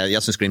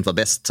jeg synes Glimt var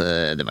best.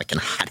 Det var ikke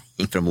en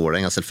herring fra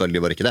Vålerenga,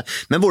 selvfølgelig var det ikke det.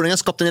 Men Vålerenga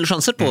skapte en del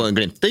sjanser på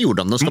Glimt. Det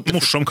gjorde de.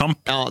 Morsom kamp.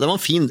 Ja, det var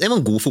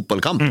en god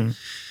fotballkamp.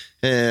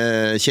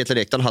 Kjetil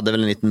Rekdal hadde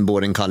vel en liten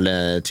Båren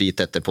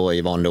Kalle-tweet etterpå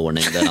i vanlig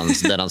ordning,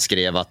 der han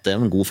skrev at det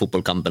var en god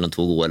fotballkamp mellom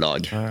to gode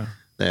lag.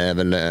 Det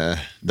vel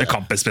det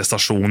kampens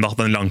prestasjon, da,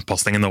 den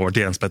langpassningen over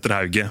til Jens Petter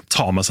Hauge,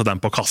 ta med seg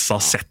den på kassa,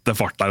 sette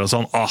fart der og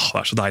sånn.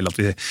 Det så deilig at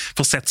vi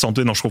får sett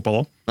sånt i norsk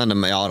fotball også.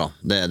 Ja da,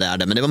 det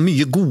det. Men det var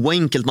mye gode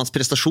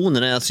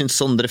enkeltmannsprestasjoner. Jeg synes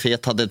Sondre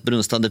Fet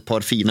Brunstad hadde et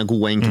par fine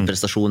gode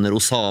enkeltprestasjoner.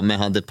 Osame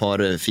hadde et par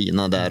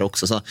fine der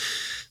også.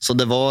 Så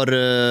det var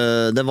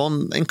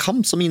en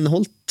kamp som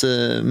inneholdt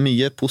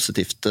mye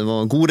positivt. Det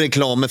var god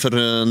reklame for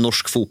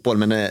norsk fotball,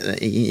 men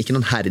ikke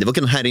noen herring. Det var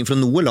ikke noen herring fra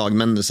noe lag,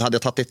 men så hadde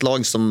jeg tatt et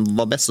lag som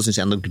var best, så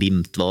synes jeg enda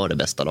Glimt var det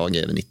beste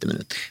laget over 90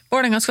 minutter.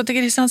 Vålerenga skal til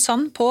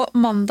Kristiansand på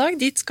mandag.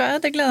 Dit skal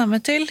jeg, det gleder jeg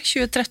meg til.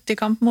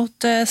 2030-kamp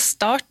mot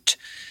Start.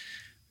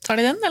 Tar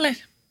de den, eller?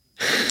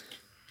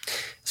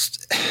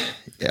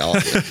 Ja.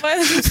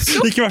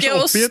 Ikke vær så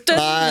oppgitt.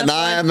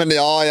 Nei, men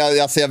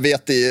jeg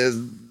vet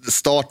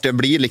Start, jeg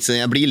blir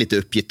litt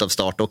oppgitt av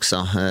Start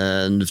også.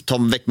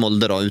 Ta vekk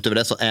Molde da,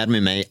 utover det så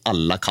vi med i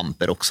alle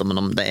kamper også,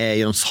 men de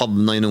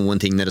savner jo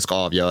noen ting når det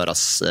skal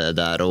avgjøres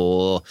der,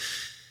 og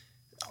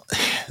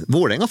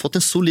Vålerenga har fått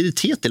en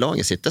soliditet i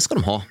laget sitt, det skal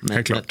de ha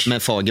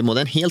med Fagermo.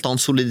 Det en helt annen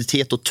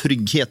soliditet og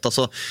trygghet.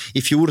 Altså,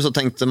 i fjor så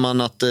tenkte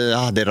man at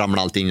det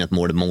ramler alltid inn et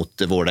mål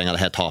mot Vålerenga,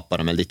 det her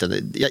taper de litt.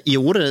 I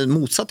år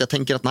motsatt, jeg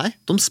tenker at nei,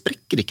 de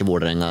sprekker ikke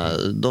Vålerenga.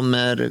 De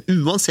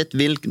uansett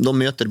hvilken de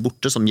møter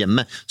borte som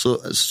hjemme, så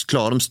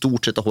klarer de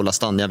stort sett å holde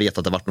stand. Jeg vet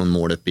at det har vært noen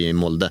mål oppe i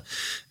Molde.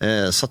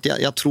 Så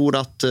jeg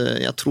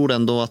tror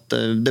ändå at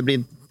det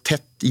blir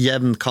tett,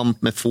 jevn kamp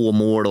med få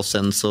mål, og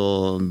sen så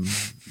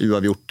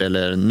uavgjort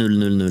eller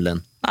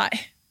 0-0-0-1. Nei.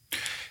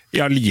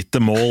 Ja,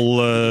 lite mål,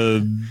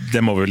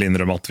 det må vi vel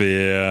innrømme at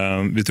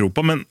vi tror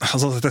på, men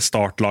altså, dette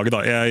startlaget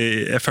da,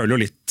 jeg føler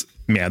jo litt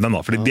med den da,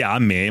 fordi de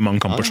med i mange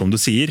kamper som du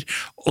sier,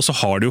 og så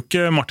har det jo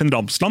ikke Martin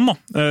Ramsland da,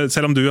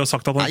 selv om du har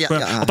sagt at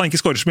han ikke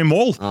skårer så mye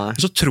mål,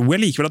 så tror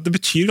jeg likevel at det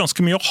betyr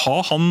ganske mye å ha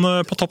han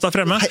på topp der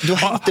fremme. Du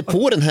har ikke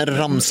på den her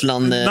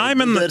Ramsland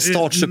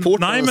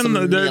startsupporten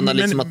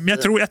jeg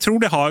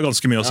tror det har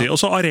ganske mye å si, og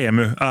så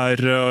Aremu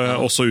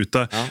også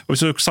ute, og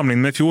hvis du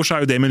sammenligner med i fjor,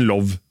 så jo Damien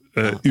Love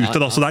ute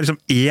da, så det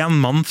liksom en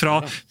mann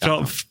fra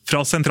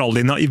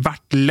sentrallinja i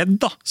hvert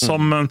ledd da,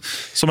 som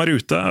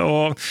ute,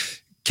 og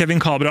Kevin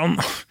Cabran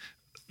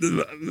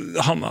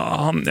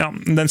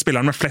den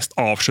spilleren med flest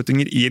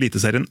avslutninger i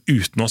Eliteserien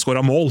uten å ha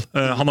skåret mål.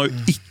 Han har jo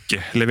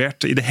ikke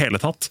levert i det hele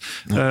tatt.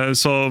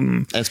 Så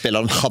en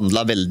spelare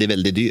handlar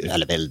väldigt dyrt,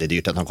 eller väldigt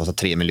dyrt, att han kostar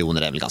 3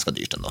 miljoner är väl ganska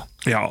dyrt ändå.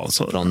 Ja,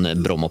 så,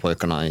 från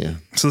Brommapojkarna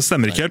så det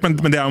stemmer ikke helt,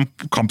 men det er en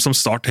kamp som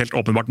Start helt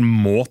åpenbart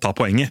må ta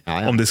poenget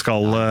om de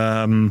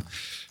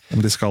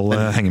skal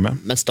henge med.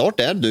 Men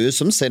Start du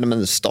som säger,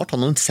 men Start har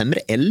noen sämre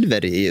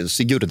elver i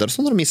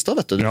Sigurdarsson har de mistat,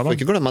 vet du. Du får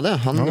ikke glemme det.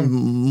 Han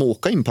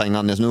måka in poäng,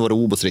 nu var det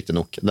Obos riktigt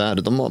nog.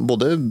 De har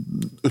både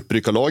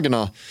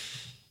uppryckarlagarna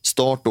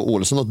Start och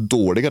Ålesund har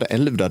dårligere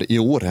elver i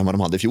år än vad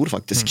de hade i fjol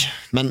faktisk.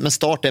 Men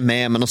Start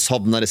med, men de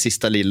savner det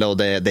sista lilla och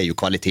det är ju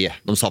kvalitet.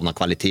 De savner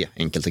kvalitet,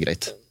 enkelt och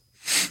greit.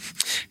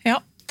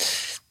 Ja.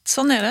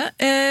 Sånn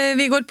det.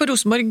 Vi går på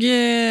Rosenborg.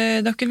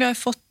 Dere, vi har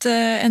fått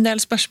en del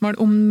spørsmål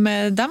om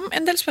dem.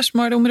 En del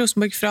spørsmål om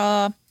Rosenborg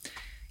fra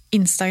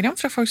Instagram,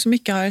 fra folk som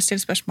ikke har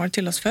stilt spørsmål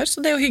til oss før, så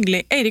det jo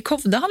hyggelig. Eirik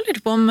Hovde, han lurer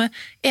på om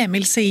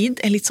Emil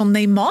Seid litt sånn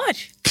Neymar.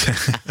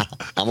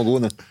 Han var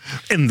god,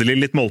 Endelig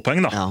litt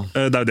målpoeng, da. Ja.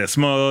 Det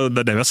jo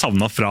det vi har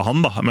savnet fra han,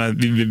 da. Men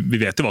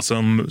vi vet jo hva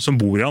som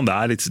bor i han.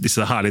 Det litt,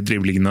 disse herlige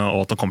drivlingene,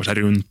 og at han kommer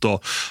seg rundt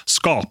og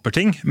skaper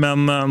ting.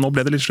 Men nå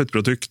ble det litt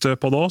sluttprodukt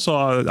på det også,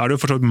 så det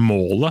jo forstått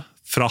målet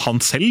fra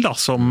han selv da,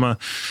 som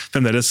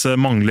fremdeles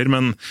mangler,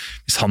 men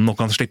hvis han nå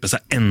kan slippe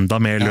seg enda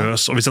mer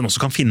løs, og hvis han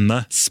også kan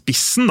finne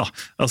spissen da,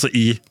 altså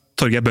i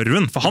Torgeir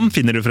Børven, for han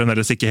finner jo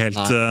fremdeles ikke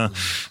helt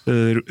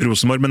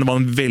Rosenborg, men det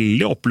var en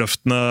veldig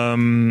oppløftende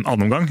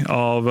annomgang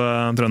av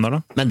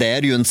trønderne. Men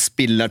det jo en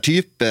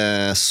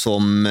spillertype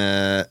som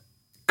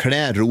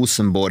klär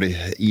Rosenborg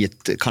i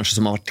ett kanske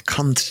som har varit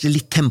kanske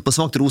lite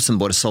temposvagt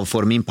Rosenborg, så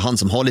får de in på han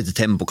som har lite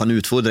tempo, kan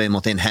utfordra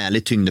mot en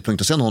härlig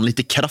tyngdepunkt, och sen har han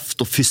lite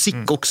kraft och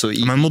fysik också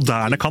i en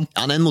moderne kant.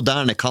 Ja, en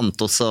moderne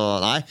kant, och så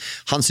nej,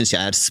 han syns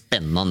jag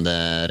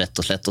spännande rätt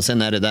och slett, och sen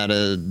det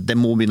där det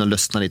må begynne å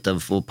løsne lite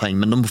få poäng,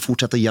 men de må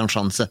fortsätta ge han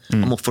chanser.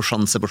 Han må få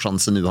chanser på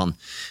chanser nu han,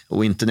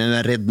 och inte när jag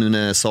är rädd nu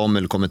när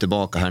Samuel kommer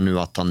tillbaka här nu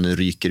att han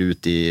ryker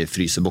ut i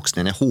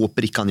fryseboxen. Jag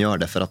hoppas inte han gör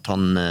det, för att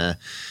han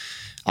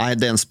nej,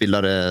 det en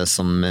spelare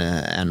som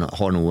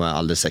har noe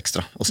alldeles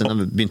extra. Og sen har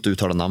vi begynt å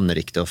uttale navnet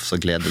riktig, og så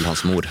gleder vel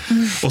hans mor.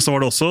 Og så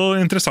var det også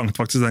interessant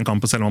faktisk den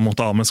kampen, selv om han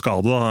måtte av med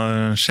skade,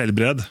 da,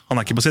 Skjelbred.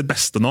 Han ikke på sitt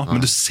beste nå,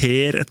 men du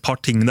ser et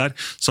par ting der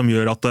som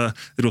gjør at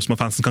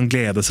Rosenborg-fansen kan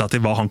glede seg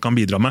til hva han kan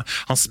bidra med.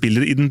 Han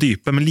spiller i den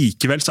dype, men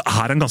likevel så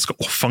han ganske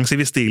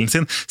offensiv i stilen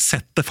sin,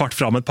 setter fart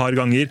fram et par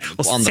ganger,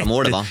 og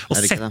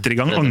setter i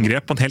gang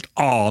angrep på en helt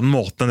annen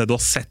måte enn det du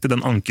har sett i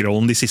den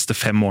ankerrollen de siste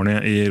 5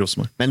 årene i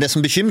Rosenborg. Men det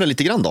som bekymrer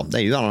litt grann da,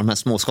 det ju alla de här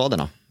små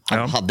skadorna.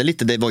 Han hade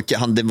lite, det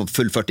var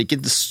fullført ikke,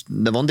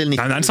 det var en del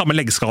 90. Nej, det den samme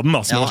leggskaden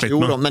da, som ja, var slitt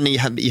med. Men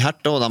i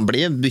Hertha, och han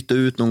blev bytt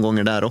ut noen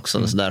ganger där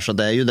också, så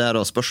det ju där,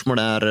 och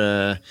spørsmålet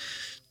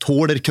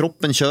tåler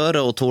kroppen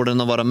köra och tåler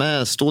den å være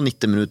med, stå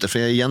 90 minuter, för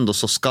igen då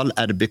så skal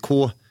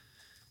RBK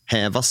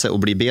häva sig och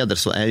bli bedre,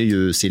 så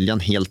ju Siljan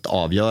helt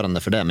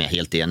avgörande för det, men jag är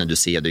helt enig, du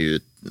ser det ju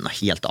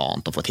helt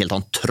annet, og få et helt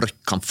annet trøkk,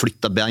 kan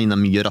flytta beina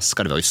mye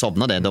raskere, vi har jo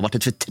savnet det har vært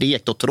et for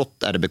tregt og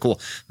trått RBK,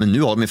 men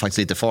nu har de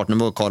faktisk lite fart, nu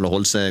var Karl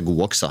Holse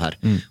god også her,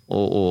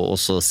 og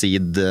så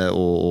Sid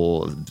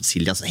og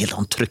Siljan, helt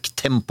annet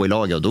trøkktempo i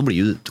laget, og då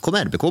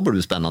kommer RBK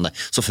bli spennende,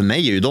 så for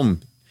meg jo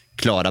de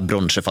klara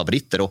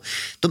bronsefavoritter, og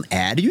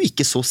de jo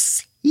ikke så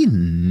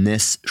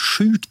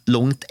sinnessjukt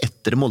långt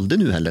etter Molde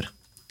nu heller.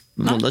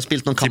 Molde har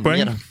spilt noen kamp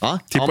mer. Ja,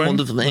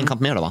 Molde en kamp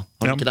mer da, va?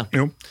 Har de ikke det?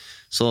 Jo.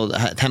 Så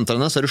hämtar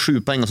den så det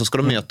 7 poäng, och så ska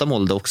de möta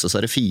Molde också,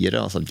 så det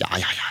 4, och så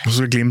och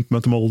så Glimt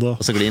möter Molde,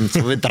 och så Glimt,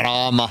 så får vi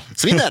drama,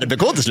 så vinner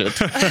RBK till slut.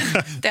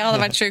 Det hade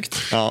vært sjukt.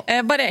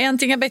 Bare en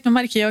ting jeg bet meg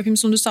merke i, Joachim,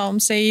 som du sa om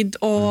Seid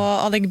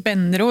og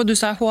Adegbenro, du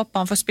sa jeg håper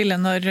han får spille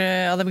når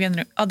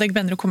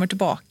Adegbenro kommer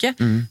tilbake,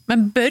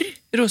 men bør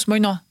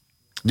Rosenborg nå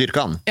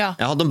dyrka han?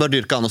 Ja, de bør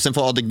dyrka han, och sen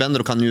får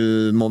Adegbenro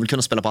må vel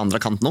kunne spille på andra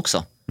kanten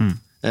också.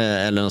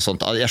 Eller något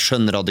sånt. Jag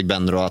skönner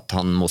Adegbenro att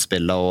han må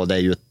spela, och det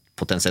ju ett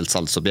potentiellt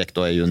salgsobjekt,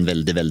 och ju en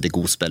väldigt, väldigt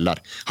god spelare.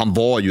 Han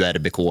var ju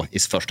RBK i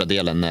första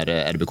delen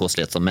när RBK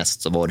slet som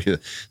mest, så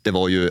det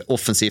var ju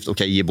offensivt,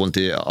 okej, ge bollen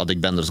till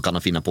Adegbenro så kan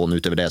han finna på nu,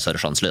 utöver det så det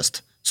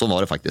chanslöst. Så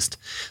var det faktiskt.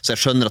 Så jag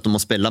skönner att de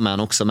måste spela med han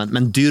också,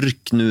 men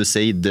dyrk nu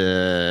Seid,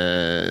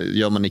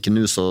 gör man inte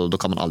nu så då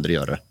kan man aldrig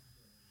göra det.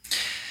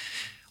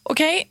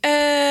 Okej,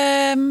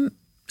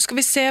 skal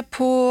vi se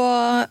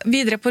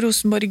videre på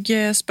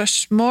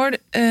Rosenborg-spørsmål.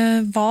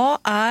 Hva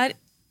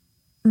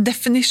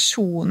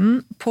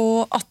definisjonen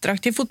på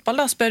attraktiv fotball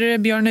da, spør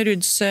Bjørn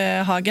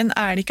Rudshagen.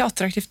 Det ikke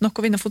attraktivt nok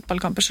å vinne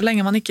fotballkamper så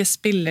lenge man ikke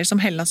spiller som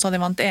Hellas hadde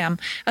vant EM?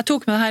 Jeg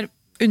tok med det her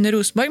under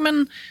Rosenborg,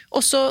 men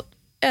også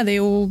det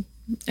jo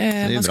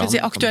man skal si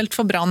aktuelt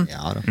for Brann.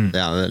 Ja,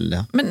 det vel,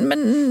 ja.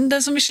 Men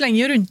det som vi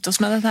slenger rundt oss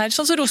med dette her,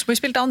 sånn som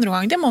Rosenborg spilte andre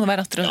gang, det må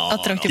være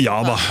attraktivt.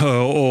 Ja da,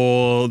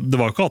 og det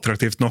var ikke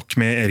attraktivt nok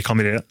med Erik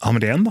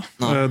Hamrén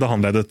da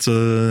han ledet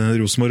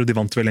Rosenborg, og de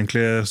vant vel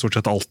egentlig stort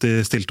sett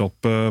alltid stilt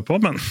opp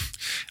på, men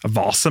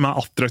hva som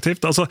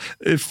attraktivt, altså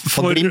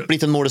for Glimt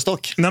blitt en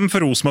målestokk? Nei, men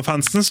for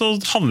Rosenborg-fansen så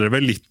handler det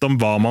vel litt om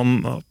hva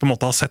man på en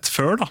måte har sett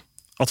før da.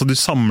 Altså du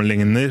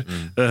sammenligner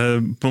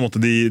på en måte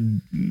de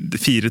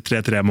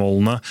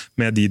 4-3-3-målene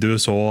med de du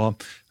så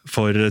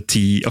for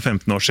 10 og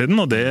 15 år siden,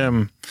 og det,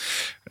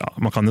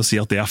 man kan jo si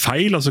at det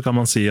feil, og så kan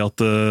man si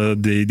at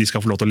de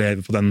skal få lov til å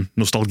leve på den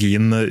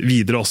nostalgien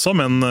videre også,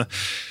 men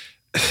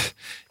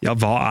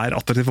hva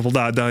attraktivt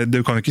fotball?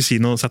 Du kan jo ikke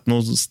sette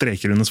noen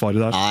streker under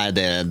svaret der. Nej,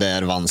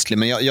 det vanskelig,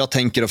 men jag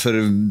tänker för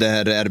det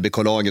här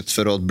RBK-laget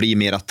för att bli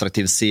mer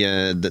attraktivt,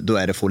 då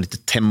det få lite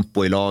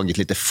tempo i laget,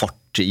 lite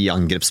fart i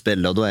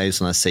angreppsspel, och då ju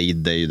såna här Seid,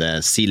 det ju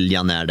det,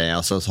 Siljan det,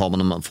 alltså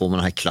får man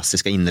de här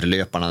klassiska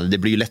inrelöparna, det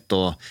blir ju lätt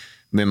att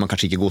men man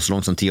kanske inte går så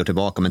långt som 10 år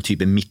tillbaka, men typ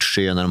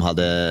Mittsjö när de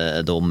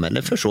hade dem,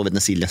 eller för så vet när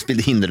Silja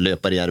spelade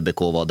hinderlöpare i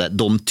RBK var det,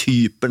 de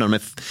typerna, de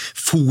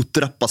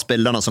fotrappa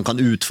spelarna som kan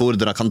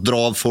utfordra, kan dra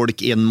av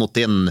folk en mot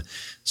en,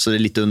 så det är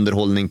lite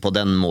underhållning på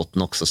den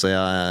måten också, så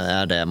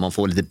det, man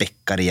får lite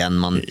bäckar igen,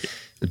 man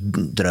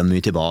drömmer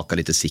ju tillbaka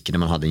lite sikkert när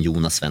man hade en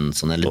Jonas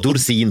Svensson eller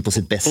Dorsin på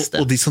sitt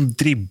bästa. Och de som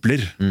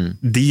dribbler,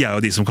 de jo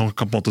de som kan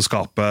på en måte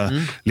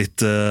skape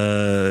litt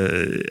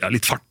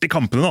fart i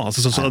kampene da.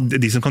 Altså, så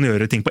de som kan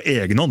gjøre ting på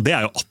egen hånd, det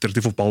jo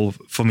attraktiv fotball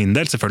for min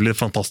del, selvfølgelig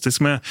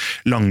fantastisk med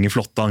lange,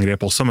 flotte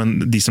angrep også,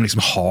 men de som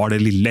liksom har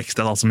det lille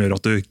ekstra da, som gjør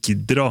at du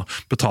gidder å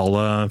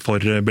betale for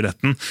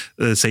billetten,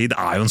 Seid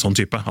jo en sånn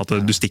type, at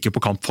du stikker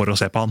på kamp for å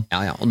se på han.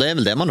 Ja, og det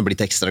vel det man har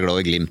blitt ekstra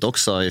glad i Glimt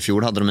også. I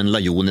fjor hadde de en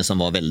Lajoni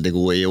som var veldig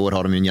god, i år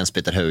har de Jens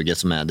Peter Hauge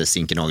som det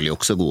Sinkenagli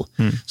också god,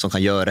 som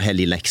kan göra här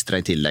lilla extra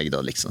i tillägg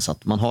då, liksom, så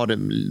att man har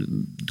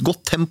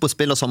gott tempo i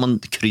spel och så har man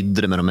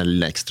kryddor med de här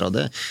lilla extra.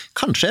 Det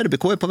kanske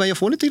RBK på väg att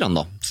få lite grann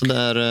då. Så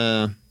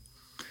det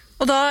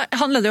Og da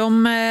handler det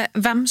om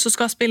hvem som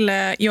skal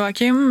spille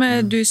Joachim.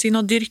 Du sier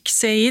nå Dirk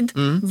Seid.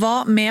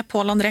 Hva med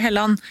Pål André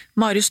Helland?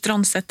 Marius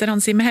Strandsetter,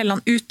 han sier med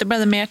Helland ute ble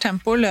det mer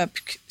tempo,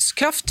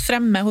 løpskraft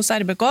fremme hos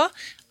RBK.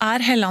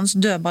 Hellands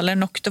dødballer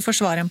nok til å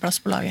forsvare en plass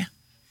på laget?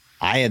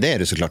 Nej, det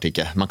det såklart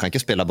inte. Man kan inte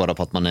spela bara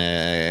på att man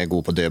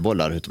god på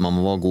dödbollar, utan man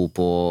må vara god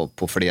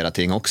på flera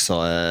ting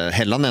också.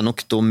 Helland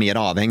nog då mer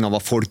avhängig av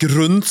vad folk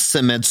runt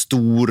sig med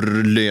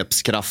stor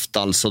löpskraft,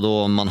 alltså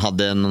då man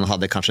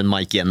hade kanske en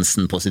Mike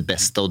Jensen på sitt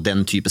bästa och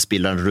den typen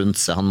spelare runt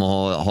sig. Han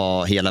må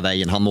ha hela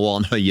vägen, han må ha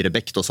en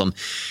högerbäck då som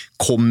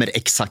kommer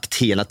exakt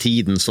hela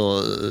tiden,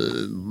 så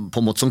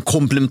på något som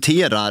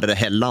komplementerar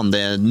Helland.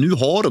 Nu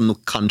har de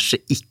nog kanske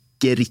inte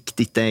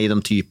riktigt det i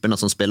de typerna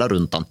som spelar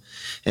runt han.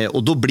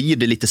 Och då blir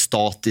det lite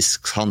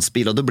statiskt han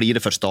spelar, och då blir det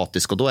för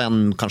statiskt, och då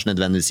han kanske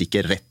nödvändigtvis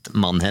inte rätt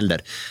man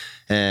heller.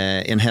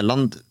 En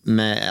Helland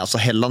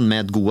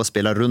med goda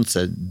spelare runt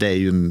sig, det är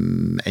ju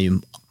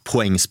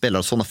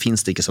poängspelare, sådana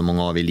finns det inte så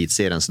många av i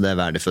elitserien, så det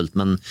värdefullt,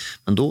 men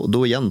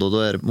då igen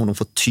då må de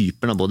få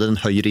typerna, både den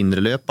högre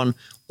inre löparen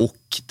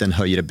och den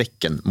högre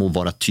bäcken må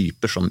vara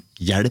typer som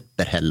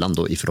hjälper Helland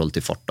då i förhåll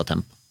till fart och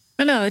tempo.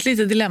 Men det et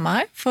lite dilemma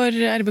her, for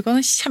RBK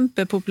en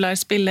kjempepopulær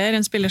spiller,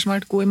 en spiller som har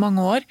vært god i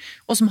mange år,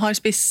 og som har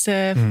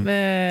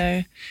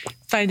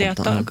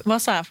spissferdigheter. Hva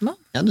sa jeg for noe?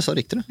 Ja, du sa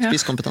riktig det.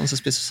 Spisskompetanse,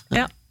 spiss.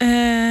 Ja.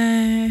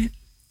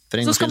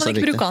 Så skal man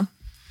ikke bruke han.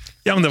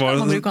 Ja, men det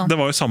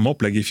var jo samme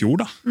opplegg i fjor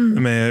da,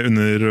 med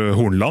under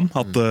Hornland,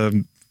 at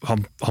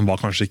han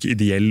var kanskje ikke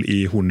ideell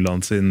i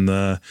Hornland sin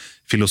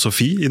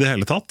filosofi i det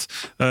hele tatt.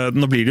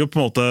 Nå blir det jo på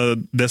en måte,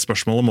 det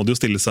spørsmålet må de jo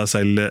stille seg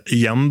selv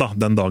igjen da,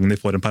 den dagen de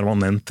får en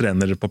permanent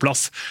trener på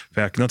plass.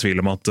 For jeg ikke noe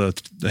tvil om at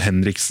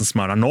Henriksen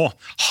som der nå,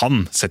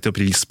 han setter jo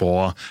pris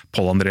på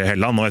Pål André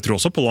Helland, og jeg tror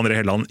også Pål André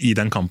Helland i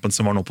den kampen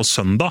som var nå på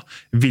søndag,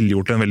 ville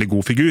gjort en veldig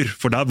god figur,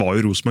 for der var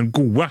jo Rosenborg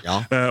gode.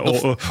 Ja.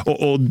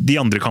 Og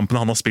de andre kampene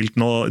han har spilt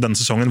nå denne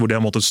sesongen, hvor de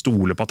har måttet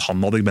stole på at han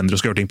hadde bedre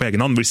å gjøre ting på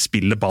egen hånd, hvor de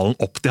spiller ballen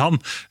opp til han,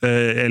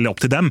 eller opp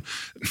til dem,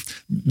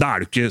 da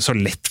det jo ikke så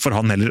lett for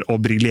han heller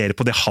å briljere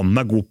på det han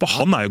god på.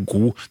 Han jo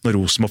god når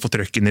Rosenborg får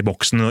trøkk inn i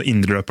boksen, og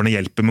indreløperne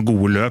hjelper med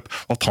gode løp,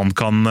 og at han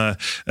kan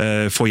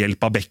få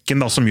hjelp av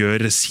bekken, da, som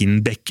gjør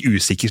sin bekk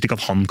usikker, slik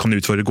at han kan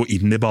utfordre, gå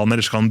inn i banen,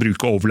 eller så kan han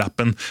bruke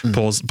overlappen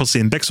på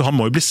sin bekk, så han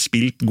må jo bli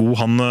spilt god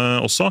han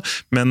også,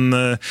 men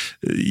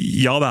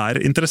ja,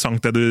 det interessant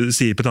det du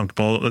sier på tanke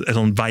på et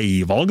sånn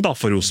veivalg da,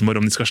 for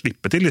Rosenborg, om de skal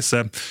slippe til disse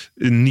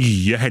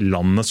nye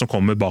Hellandene som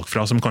kommer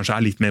bakfra, som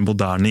kanskje litt mer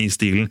moderne i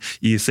stilen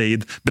i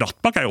Seid.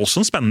 Brattbakk jo også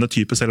en spennende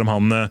type, selv om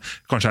han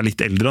kanskje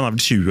litt eldre, han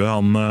vel 20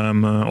 han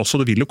også,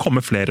 det vil jo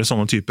komme flere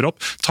sånne typer opp.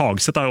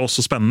 Tagseth jo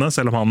også spennende,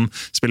 selv om han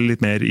spiller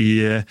litt mer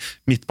i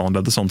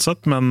midtbaneleddet sånn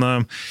sett, men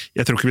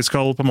jeg tror ikke vi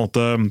skal på en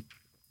måte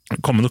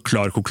komme noe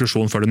klar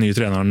konklusjon før den nye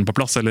treneren på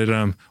plass,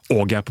 eller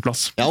Åge på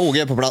plass? Ja,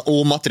 Åge på plass,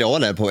 og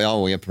materialet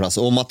Åge på plass,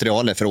 og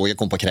materialet for Åge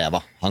kom på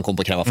kräva. Han kom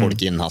på kräva folk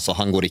inn, altså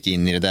han går ikke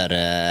inn i det der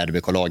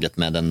RBK-laget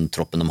med den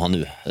troppen de har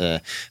nu.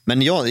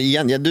 Men ja,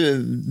 igen,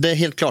 det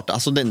helt klart,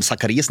 altså den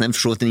Zachariasen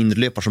forstått en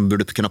innerløper som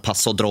burde kunne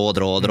passe og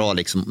dra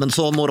liksom. Men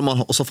så må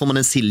man, og så får man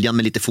en Siljan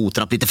med lite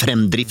fotrapp, lite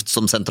fremdrift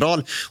som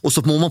central, og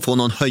så må man få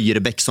noen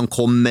høyrebäck som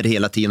kommer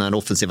hela tiden,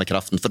 den offensiva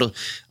kraften. For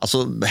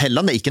altså,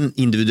 Helland ikke en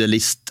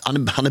individualist,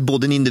 han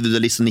både en individualist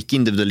individualist og ikke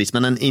individualist,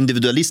 men en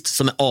individualist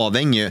som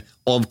avhengig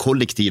av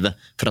kollektivet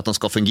for at han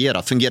skal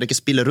fungere. Fungerer ikke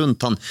spillet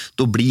rundt han,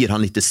 da blir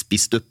han litt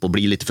spist opp og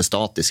blir litt for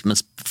statisk.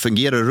 Men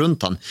fungerer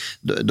rundt han,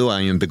 da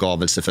han jo en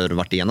begavelse for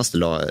hvert eneste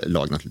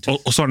lag naturligvis.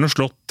 Og så har han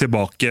slått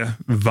tilbake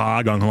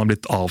hver gang han har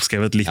blitt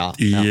avskrevet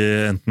litt i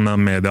enten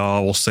media,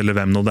 oss eller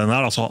hvem nå den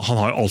altså, han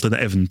har jo alltid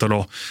den evnen til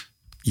å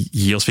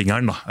gi oss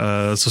fingeren da.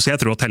 Så jeg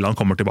tror at Helland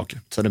kommer tilbake.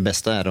 Så det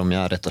beste om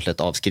jeg rett og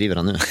slett avskriver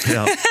han nu.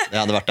 Ja. Det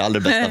hadde vært det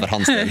aller beste for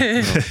hans del.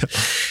 Ja.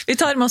 Vi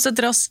tar med oss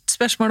et raskt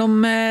spørsmål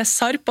om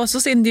Sarp,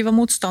 også siden de var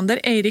motstander.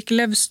 Eirik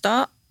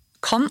Løvstad,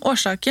 kan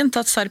årsaken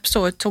til at Sarp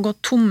så ut til å gå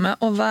tomme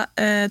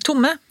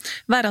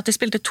være at de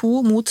spilte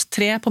 2 mot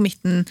 3 på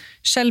midten?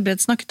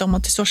 Skjelbred snakket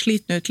om at de så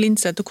slitne ut.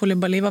 Linseth og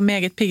Koulibaly var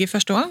meget pigge i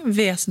første gang,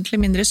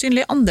 vesentlig mindre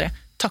synlig andre.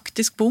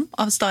 Taktisk bom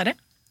av Stare?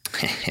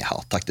 Ja,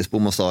 taktisk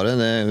bom av Stare.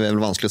 Det er vel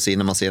vanskelig å si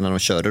når man ser når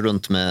de kjører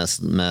rundt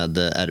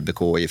med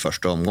RBK i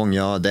første omgang.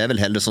 Ja, det er vel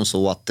heller som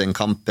så at en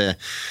kamp,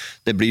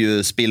 det blir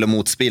jo spill og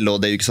motspill, og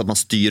det er jo ikke så at man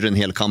styrer en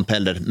hel kamp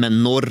heller. Men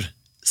når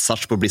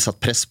Sarpsborg blir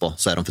satt press på,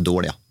 så er de for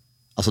dårlige.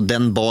 Altså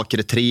den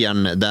bakre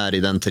treeren, der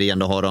i den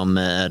treeren, da har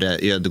de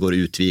Ødegård,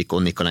 Utvik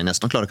og Nikolaj Næss.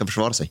 De klarer ikke å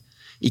forsvare seg.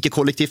 Ikke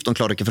kollektivt, de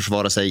klarer ikke å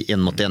forsvare seg 1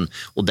 mot 1,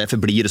 og derfor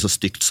blir det så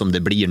stygt som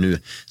det blir nu.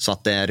 Så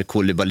at det er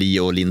Koulibaly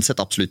og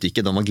Linseth, absolutt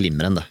ikke, de var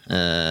glimrende.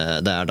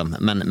 Det er de.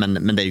 Men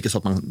det er jo ikke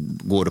så at man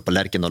går opp på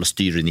Lerkendal og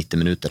styrer i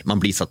 90 minutter.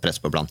 Man blir satt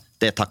press på ibland.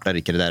 Det takler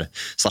ikke det der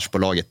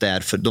Sarpsborg-laget. De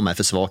er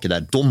for svake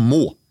der. De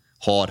må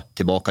har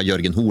tilbake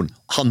Jørgen Horn.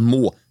 Han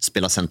må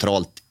spille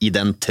sentralt i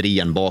den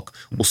treeren bak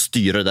og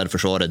styre der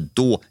forsvaret.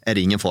 Da er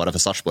det ingen fare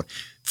for Sarpsborg.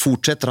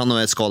 Fortsetter han å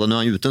være skadet, nå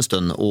er han ute en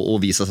stund og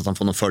viser at han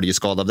får noen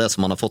følgeskade av det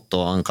som han har fått,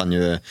 og han kan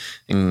jo,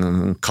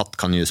 en katt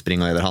kan jo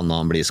springe over han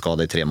når han blir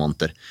skadet i 3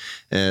 måneder.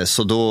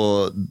 Så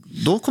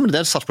da kommer det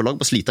der Sarpsborg-lag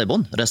på å slite i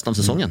bånd resten av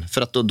sesongen.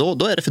 For at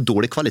da er det for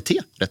dårlig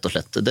kvalitet, rett og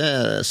slett. Det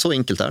er så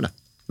enkelt er det.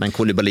 Men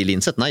Koulibaly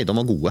Linseth, nei, de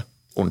var gode.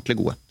 Ordentlig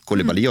gode.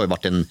 Koulibaly har jo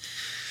vært en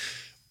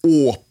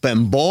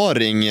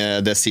åpenbaring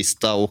det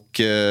sista, och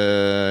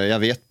jag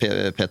vet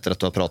Petter att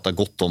du har pratat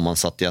gott om han,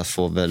 så att jag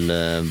får väl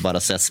bara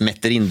säga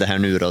smätter in det här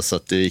nu då, så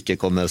att du inte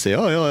kommer att säga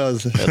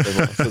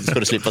så ska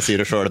du slippa si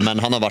det själv, men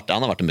han har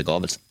varit en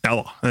begavelse. Ja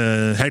da,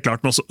 helt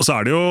klart, og så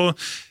er det jo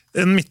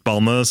en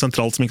midtbane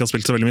sentralt som ikke har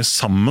spilt så veldig mye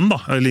sammen da.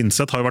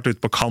 Linseth har jo vært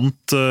ute på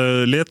kant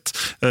litt,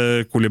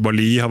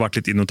 Koulibaly har vært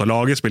litt inn ut av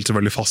laget, spilt så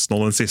veldig fast nå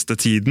den siste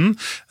tiden,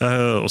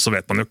 og så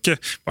vet man jo ikke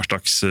hva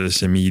slags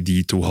kjemi de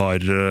to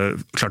har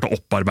klart å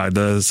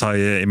opparbeide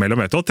seg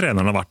imellom. Vet du at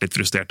trenerne har vært litt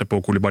frustrerte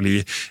på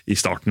Koulibaly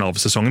i starten av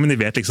sesongen, men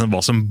de vet liksom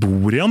hva som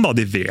bor i han da.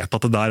 De vet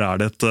at det der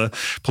er det et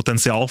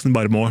potensial som de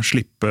bare må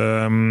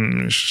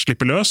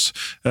slippe løs,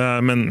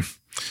 men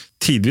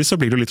tidvis så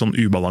blir det jo litt sånn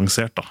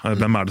ubalansert da.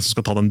 Hvem er det som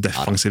skal ta den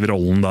defensive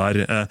rollen der?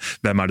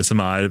 Hvem er det som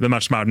er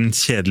den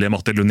kjedelige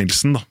Matti Lund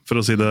Nilsen da,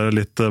 for å si det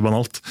litt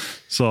banalt.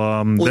 Så,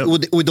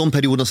 og i de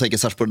periodene så er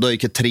ikke Sarpsborg, da er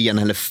ikke treeren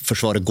heller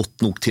forsvaret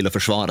godt nok til å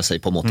forsvare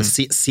seg på en måte.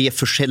 Se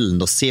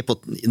forskjellen da, se på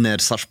når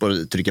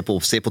Sarpsborg trykker på,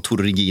 se på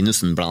Tor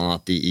Reginussen bland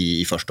annat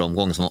i første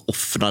omgang, som han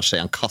offrar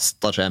seg, han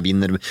kastar seg, han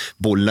vinner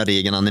bollar i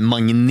egen, han er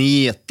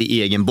magnet i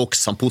egen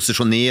boks, han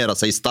positionerar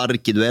seg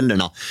stark i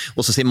duellerna,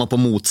 og så ser man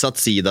på motsatt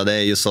sida, det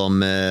er jo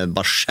som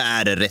bara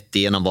skjærer rett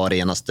igjennom hver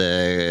eneste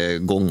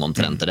gång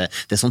omtrent. Det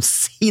er sånn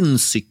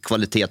sinnssyk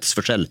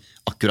kvalitetsforskjell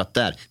akkurat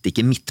der. Det er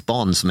ikke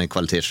midtbanen som er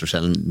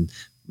kvalitetsforskjellen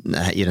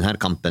i denne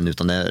kampen,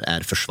 utan det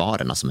er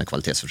forsvarerne som er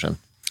kvalitetsforskjellen.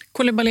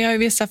 Koulibaly har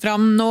jo vist seg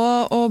fram nå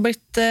og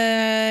blitt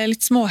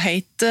litt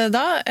småheit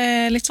da.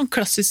 Litt sånn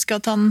klassisk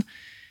at han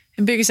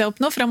bygger seg opp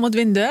nå frem mot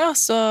vinduet,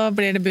 så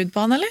blir det bud på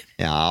han, eller?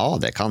 Ja,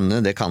 det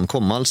kan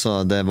komme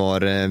altså.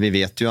 Vi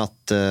vet jo at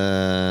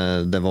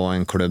det var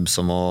en klubb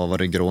som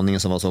var Groningen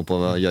som var så på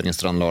Jørgen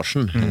Strand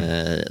Larsen.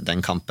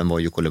 Den kampen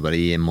var jo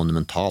Koulibaly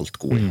monumentalt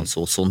god.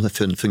 Altså, sånn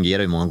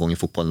fungerer jo mange ganger i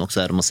fotballen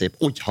også. Man ser,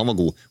 oi, han var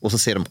god. Og så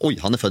ser de, oi,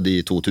 han er født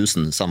i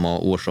 2000, samme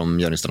år som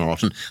Jørgen Strand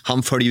Larsen.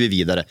 Han følger vi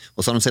videre.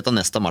 Og så har de sett han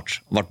neste match,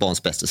 vært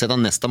banens beste. Sett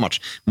han neste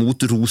match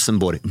mot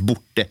Rosenborg,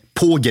 borte,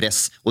 på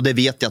gress. Og det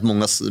vet jeg at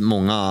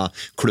mange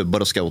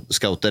klubber og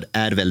scouter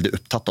er veldig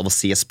opptatt av å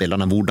se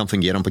spillerne, hvordan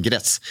fungerer de på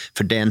gress.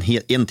 For det er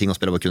en ting å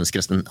spille på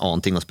kunstgress, en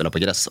annen ting å spille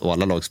på gress, og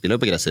alla lag spelar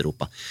på gress i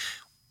Europa.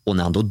 Och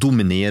när han då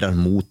dominerar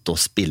mot och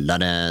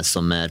spelare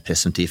som är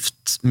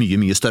presumptivt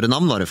mycket större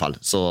namn i varje fall,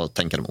 så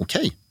tänker de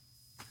okej.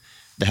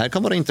 Det här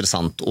kan vara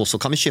intressant, och så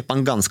kan vi köpa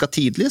en ganska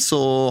tidigt,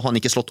 så har han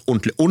inte slått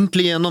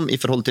ordentligt igenom i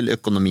förhåll till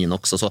ekonomin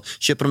också, så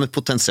köper de ett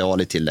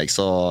potential i tillägg.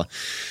 Så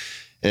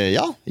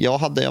ja,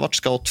 hade jag varit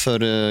scout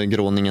för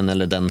Groningen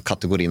eller den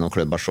kategorin av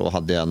klubbar, så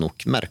hade jag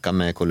nog märkat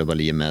med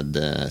Koulibaly med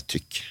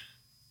tykk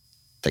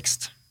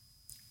tekst.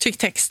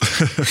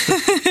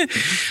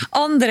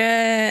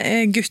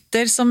 Andre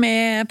gutter som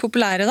er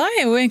populære da,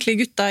 er jo egentlig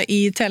gutta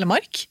i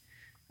Telemark.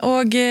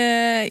 Og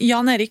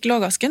Jan Erik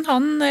Lågasken,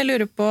 han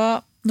lurer på,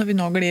 når vi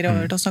nå glir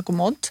over til å snakke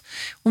om Odd,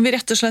 om vi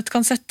rett og slett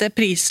kan sette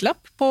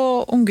prislapp på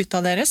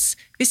unggutta deres.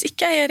 Hvis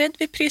ikke jeg er redd,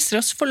 vi priser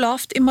oss for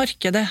lavt i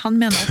markedet.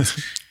 Han mener at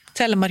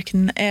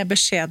Telemarken er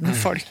beskjedne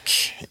folk.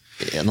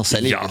 Ja,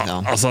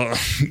 altså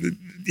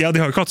Ja,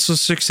 de har jo ikke hatt så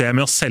suksess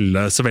med å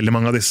selge så veldig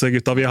mange av disse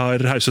gutta vi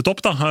har hauset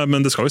opp, da.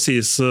 Men det skal jo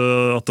sies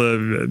at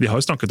vi har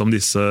jo snakket om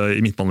disse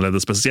i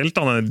midtbaneleddet spesielt,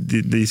 da,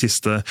 de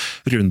siste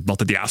rundene,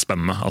 at de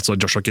spennende. Altså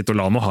Joshua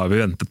Kitolano har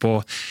vi ventet på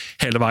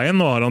hele veien.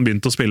 Nå har han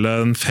begynt å spille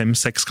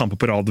 5-6 kamper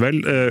på rad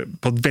vel,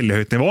 på et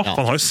veldig høyt nivå. Ja.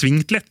 Han har jo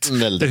svingt litt.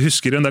 Jeg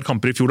husker en del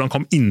kamper i fjor da han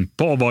kom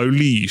innpå og var jo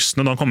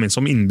lysende da han kom inn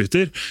som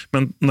innbytter,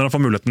 men når han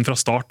får muligheten fra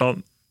start da,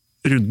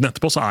 runden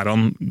etterpå så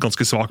han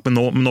ganske svak, men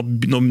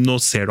nå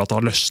ser du at det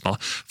har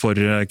løsnet for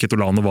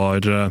Kitolano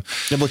var...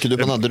 Var ikke du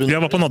på Nadderud?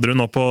 Jeg var på Nadderud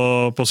nå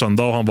på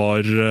søndag, og han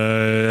var,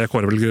 jeg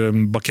kårer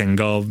vel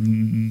Bakenga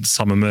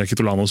sammen med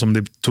Kitolano som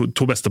de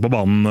to beste på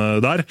banen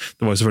der.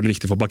 Det var jo selvfølgelig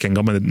viktig for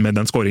Bakenga med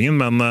den skåringen,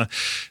 men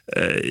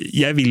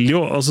jeg vil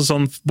jo, altså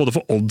sånn, både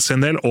for Odd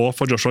sin del og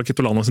for Joshua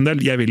Kitolano sin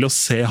del, jeg vil jo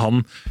se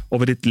han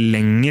over litt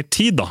lengre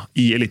tid da,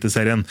 i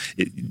Eliteserien.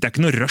 Det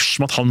ikke noe rush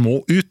med at han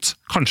må ut.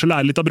 Kanskje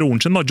lære litt av broren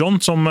sin, da,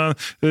 John, som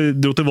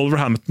dro til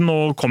Wolverhampton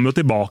og kom jo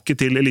tilbake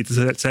til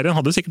Eliteserien.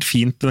 Hadde sikkert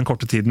fint den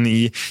korte tiden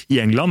i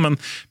England,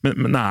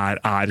 men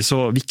det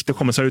så viktig å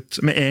komme seg ut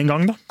med en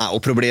gang da. Ja,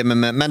 og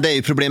men det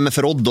jo problemet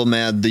for Odd og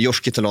med Josh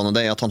Kitolano,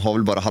 det at han har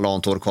vel bare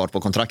halvannet år kvar på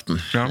kontrakten.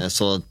 Ja.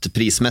 Så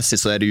prismessig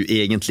så det jo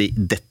egentlig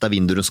dette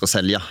vinduet du skal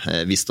selge,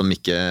 hvis de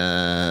ikke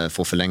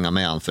får forlenge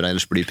med han, for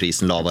ellers blir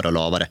prisen lavere og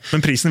lavere.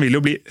 Men prisen vil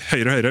jo bli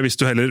høyere og høyere hvis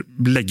du heller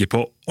legger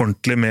på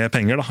ordentlig med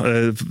penger da,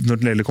 når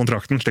det gjelder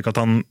kontrakten, slik at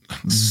han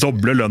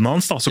dobler lønnen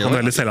hans da, så kan du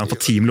heller selge han for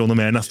 10 millioner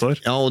mer neste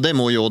år. Ja, og det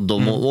må jo Odd.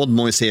 Odd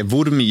må jo se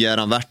hvor mye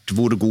han verdt,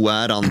 hvor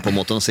god han på en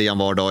måte, å se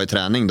han hver dag i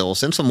trening. Da. Og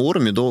sen så må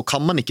de jo, da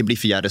kan man ikke bli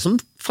for gjerrig. Som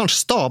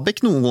kanskje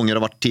Stabæk noen ganger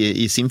har vært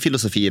i sin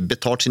filosofi,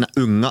 betalt sine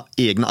unge,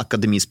 egne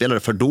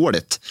akademispillere for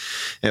dårlig.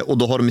 Og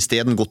da har de i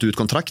stedet gått ut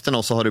kontrakten,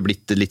 og så har det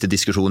blitt litt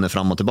diskusjoner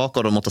fram og tilbake,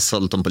 og de måtte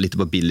selge dem litt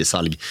på billig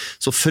salg.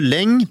 Så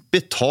forleng,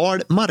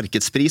 betal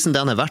markedsprisen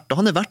det han verdt.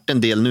 Og han verdt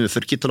en del nu,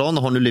 for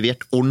Kitolano har nu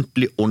levert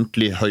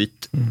ordentlig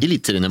høyt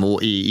elitserienivå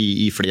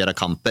i flere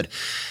kamper.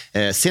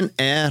 Sen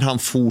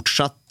han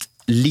fortsatt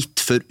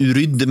litt for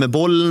uryddig med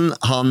bollen.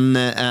 Han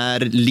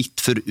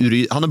litt for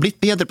uryddig. Han har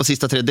blitt bedre på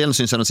sista tredjedelen,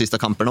 synes jeg, de siste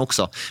kampene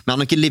også. Men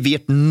han har ikke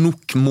levert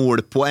nok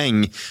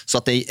målpoeng,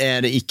 så at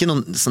det ikke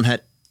noen sånn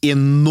her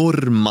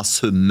enorma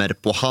summer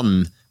på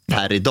han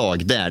per i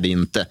dag, det det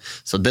ikke.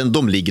 Så de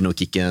ligger nok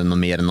ikke noe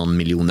mer enn noen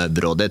million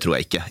euro, det tror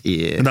jeg ikke.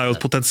 Men det jo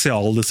et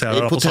potensial, det ser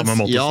jeg på samme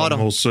måte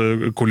som hos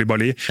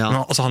Koulibaly. Ja.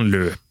 Men altså, han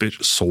løper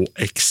så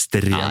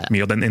ekstremt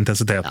mye, og den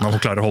intensiteten han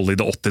klarer å holde i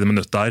det 80.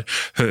 minutt der.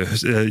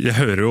 Jeg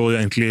hører jo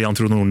egentlig Jan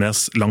Trond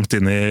Nordnes langt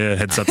inn i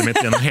headsetet mitt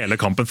gjennom hele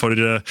kampen, for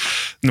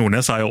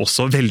Nordnes jo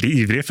også veldig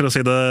ivrig, for å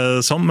si det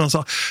sånn, men han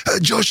sa,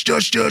 Josh,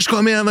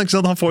 kom igjen!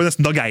 Han får jo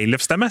nesten Dag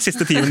Eilef-stemme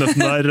siste 10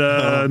 minutten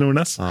der,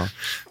 Nordnes. Ja.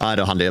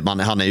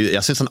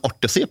 Jeg synes han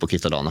artig å se på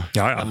Kitolano.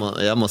 Ja.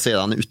 Jeg må si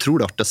han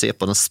utrolig artig å se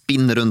på. Han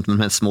spinner rundt med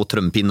de her små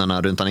trømpinnene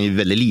rundt. Han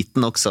veldig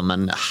liten også,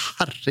 men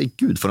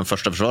herregud for den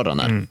første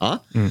forsvareren her. Ja?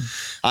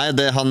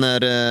 Nei,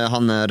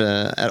 han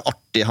artig.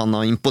 Han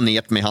har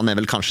imponert meg. Han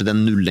vel kanskje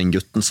den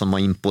nullengutten som har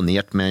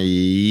imponert meg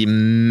i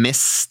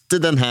mest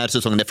den her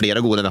sesongen. Det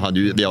flere gode.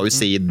 Vi har jo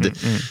Sid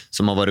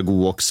som har vært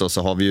god også.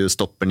 Så har vi jo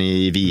stoppen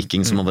i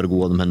Viking som har vært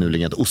god av de her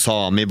nullengene.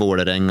 Osami i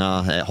Vålerenga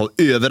har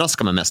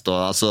overrasket meg mest.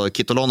 Altså,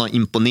 Kitolano har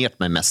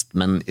imponert meg mest,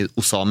 men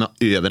Osami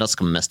har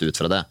overrasket meg mest ut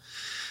fra det.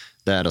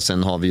 Der, og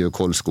sen har vi jo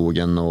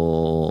Kolskogen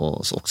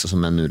og også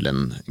som en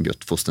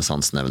nullen-gutt.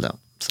 Fosnes-Hansen vel det.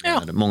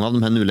 Så mange av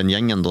de her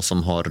nullen-gjengen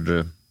som har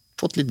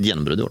fått litt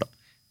gjenbrudd i år.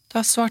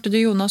 Da svarte du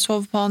Jonas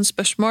Hov på hans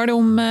spørsmål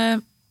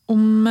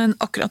om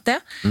akkurat det.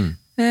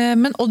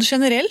 Men Odd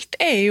generelt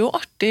jo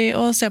artig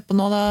å se på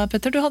nå da,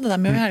 Petter. Du hadde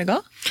dem jo i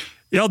helga.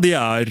 Ja, de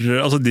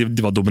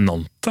var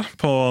dominante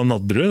på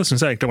Nadderud. Det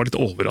synes jeg egentlig var litt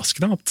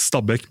overraskende at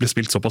Stabæk ble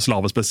spilt såpass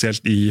lave,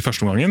 spesielt i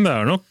første omgangen. Det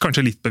nok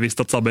kanskje litt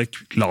bevisst at Stabæk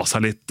la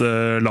seg litt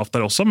lavt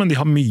der også, men de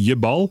har mye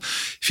ball,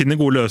 finner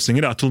gode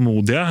løsninger,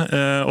 tålmodige,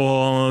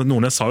 og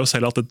Nordnes sa jo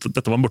selv at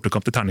dette var en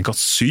bortekamp til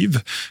terningkast 7,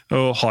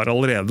 og har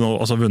allerede nå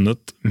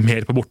vunnet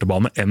mer på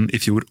bortebane enn i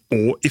fjor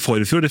og i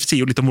forfjor. Det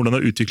sier jo litt om hvordan de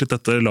har utviklet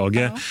dette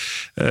laget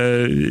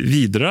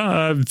videre.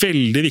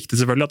 Veldig viktig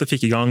selvfølgelig at de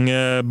fikk i gang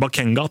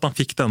Bakenga, at han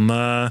fikk denne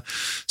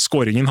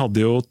skåringen.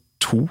 Hadde jo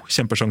 2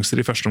 kjempesjanser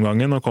i første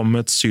omgangen, og kom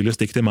et syrlig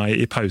stikk til meg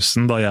i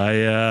pausen da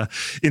jeg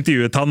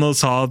intervjuet han og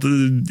sa at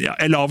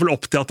jeg la vel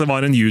opp til at det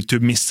var en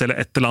YouTube-miss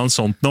eller et eller annet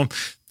sånt noe.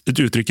 Et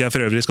uttrykk jeg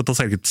for øvrig skal ta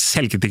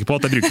selvkritikk på,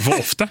 at jeg bruker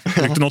for ofte.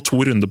 Jeg brukte nå 2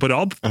 runder på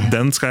rad.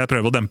 Den skal jeg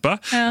prøve å dempe.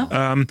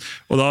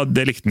 Og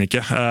det likte han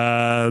ikke.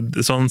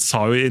 Så han sa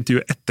jo i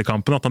intervjuet etter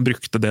kampen at han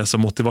brukte det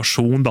som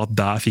motivasjon, da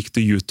der fikk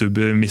du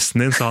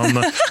YouTube-missen din. Så han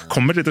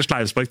kom et lite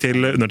sleivspark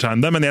til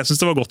undertegnede. Men jeg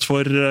synes det var godt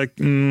for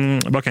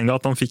Bakenga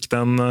at han fikk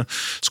den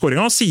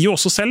skåringen. Han sier jo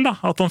også selv da,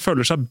 at han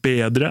føler seg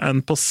bedre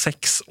enn på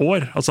 6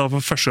 år. Altså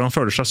for første gang han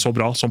føler seg så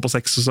bra som på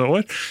 6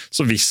 år.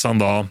 Så hvis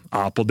han da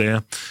på det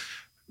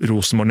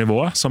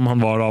Rosenborg-nivået, som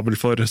han var da vel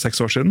for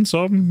 6 år siden,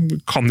 så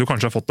kan de jo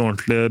kanskje ha fått noe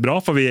ordentlig bra,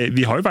 for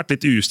vi har jo vært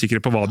litt usikre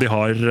på hva de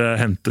har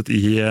hentet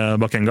i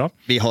Bakenga.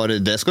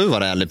 Det skal jo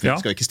være ærlig, vi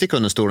skal ikke stikke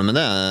under stolen med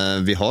det.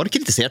 Vi har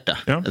kritisert det,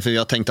 for vi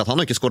har tenkt at han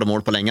har ikke skåret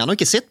mål på lenge. Han har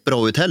ikke sett bra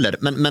ut heller,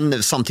 men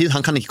samtidig,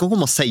 han kan ikke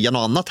komme og si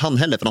noe annet han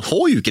heller, for han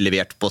har jo ikke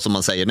levert på, som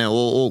man sier,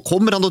 og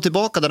kommer han da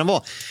tilbake der han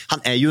var?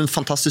 Han er jo en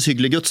fantastisk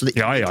hyggelig gutt, så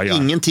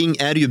ingenting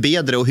er jo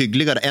bedre og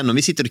hyggeligere enn om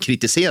vi sitter og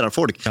kritiserer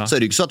folk, så er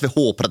det ikke så at vi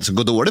håper at det skal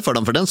gå dårlig for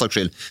dem for den saks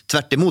skyld.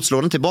 Tvert imot,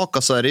 slår den tilbake,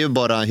 så er det jo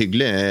bare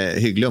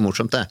hyggelig og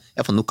morsomt det.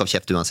 Jeg får nok av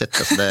kjeft uansett,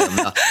 så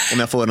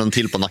om jeg får noen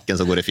til på nakken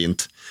så går det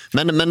fint.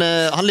 Men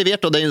han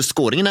leverte, og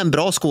skåringen er en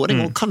bra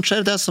skåring, og kanskje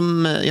er det det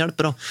som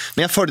hjelper da.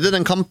 Men jeg følte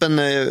den kampen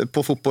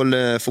på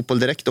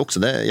fotball direkte også,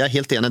 jeg er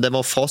helt enig, det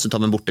var fasit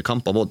av en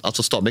bortekamp av Odd.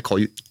 Altså Stabæk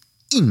har jo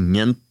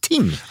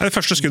ingenting. Det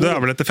første skuddet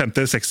er vel etter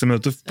 50-60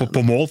 minutter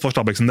på mål for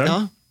Stabæk sin del.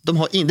 Ja.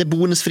 Det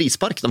bonus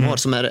frispark de har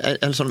som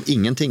som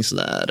ingenting, så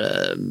det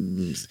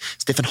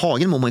Steffen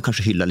Hagen må man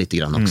kanskje hylla litt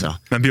grann også.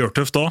 Men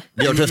Bjørtuft da?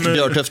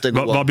 Bjørtuft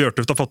hva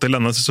Bjørtuft har fått til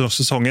denne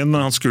sesongen,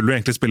 han skulle jo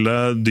egentlig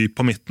spille dyp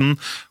på midten,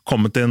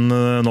 kommet inn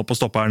nå på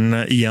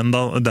stopperen igjen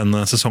da,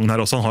 denne sesongen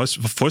her også. Han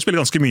får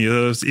spille ganske mye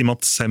i og med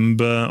at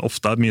Semb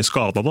ofte er mye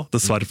skadet da,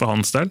 dessverre for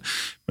hans del.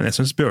 Men jeg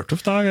synes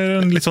Bjørtuft er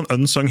en litt sånn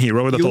unsung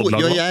hero i dette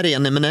oddlaget. Jo, jeg er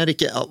enig, men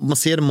man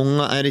ser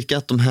mange,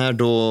 ikke at de her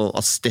da,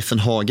 at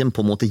Steffen Hagen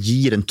på en måte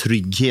gir en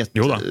trygghet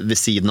ved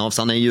siden av,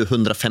 så han er jo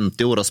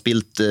 150 år og har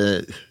spilt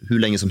hur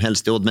lenge som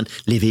helst i Odd, men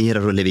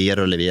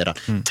leverer.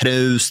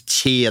 Traust,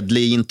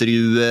 kjedlige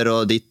intervjuer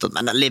og ditt,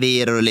 men han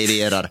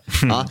leverer.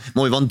 Ja,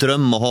 må jo være en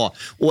drøm å ha.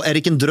 Og er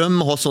det ikke en drøm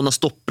å ha sånne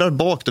stoppere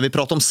bak? Da vi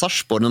prater om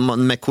Sarpsborg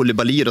med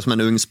Koulibaly som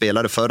en ung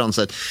spelare foran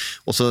seg,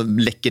 og så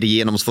lekker det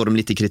igenom, så får de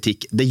litt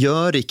kritikk. Det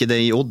gjør ikke det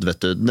i Odd,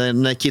 vet du.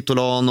 Når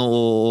Kitolano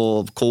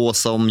og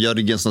Kåsa om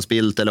Jørgensen har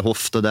spilt, eller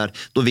Hofte der,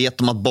 da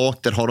vet de at bak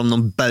der har de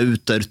noen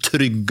bauter,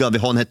 trygga, vi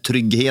har den her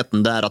tryggheten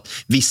der at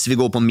hvis vi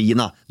går på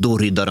mina, då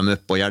ryddar de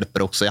upp og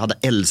hjelper også. Jeg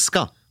hadde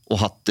elsket å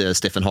hatt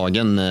Steffen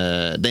Hagen,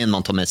 det er en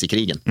man tar med seg i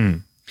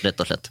krigen,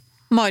 rett og slett.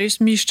 Marius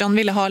Myrstrand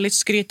ville ha litt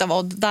skryt av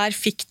Odd. Der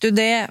fikk du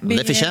det. Det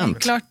er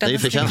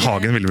fortjent.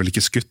 Hagen ville vel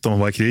ikke skutt om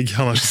han var i krig.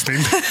 Han er så snill.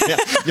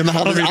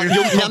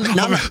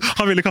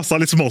 Han ville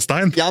kastet litt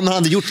småstein. Ja, men han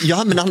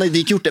hadde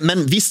ikke gjort det.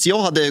 Men hvis jeg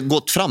hadde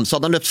gått fram, så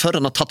hadde han løpt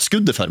før han hadde tatt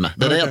skuddet for meg.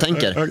 Det er det jeg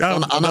tenker.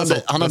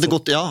 Han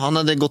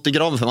hadde gått i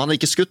graven for meg. Han hadde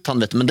ikke skutt, han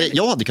vet. Men jeg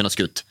hadde kunnet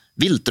skutt.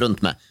 Vilt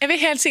rundt meg. Jeg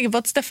er helt sikker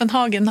på at Steffen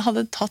Hagen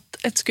hadde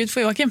tatt et skudd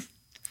for Joakim.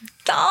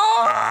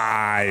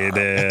 Nei,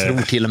 Jeg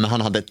tror til og med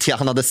han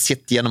hadde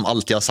sett gjennom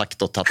alt jeg har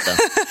sagt og tatt det.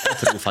 Jeg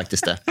tror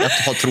faktisk det.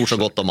 Jeg tror så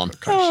godt om han.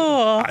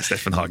 Nei,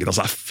 Steffen Hagen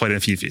altså, for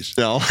en fin fyr.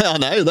 Ja,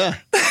 han er jo det.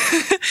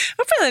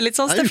 Hvorfor er det litt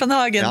sånn Steffen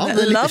Hagen? Ja,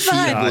 det er litt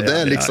fint. Det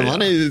er liksom,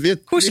 han er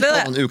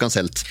jo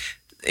ukanselt.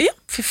 Ja,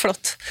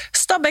 flott.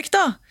 Stabæk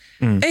da.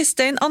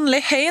 Øystein Anneli,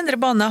 hei Indre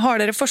Bane,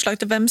 har dere forslag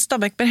til hvem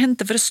Stabæk bør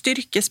hente for å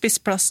styrke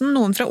spissplassen?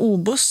 Noen fra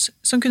Obos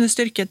som kunne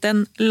styrket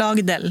en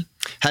lagdel?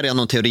 Her er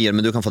noen teorier,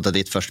 men du kan få ta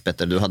ditt først,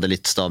 Petter. Du hadde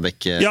litt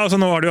Stabæk. Ja, altså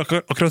nå har de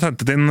akkurat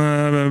hentet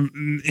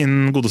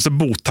inn godeste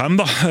Botheim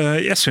da.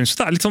 Jeg synes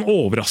det er litt sånn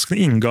overraskende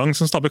inngang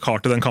som Stabæk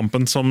har til den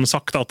kampen, som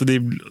sagt at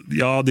de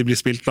blir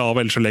spilt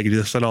lave, ellers så legger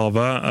de seg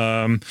lave.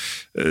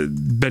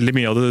 Veldig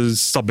mye av det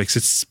Stabæk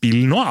sitt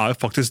spill nå er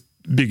jo faktisk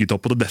bygget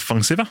opp på det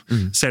defensive.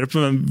 Ser du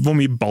på hvor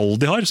mye ball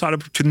de har, så er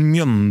det kun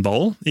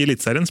Mjøndalen i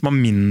Eliteserien som har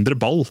mindre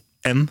ball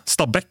enn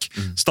Stabæk.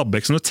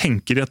 Stabæk som du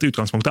tenker i at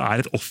utgangspunktet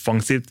er et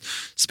offensivt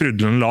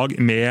sprudlende lag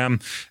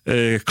med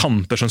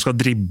kanter som skal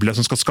drible,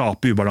 som skal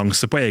skape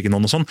ubalanse på egen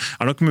hånd og sånn.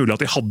 Er nok mulig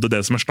at de hadde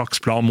det som en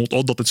slags plan mot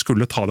Odd, at de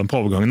skulle ta dem på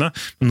overgangene,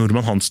 men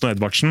Norman Hansen og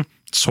Edvardsen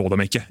så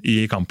dem ikke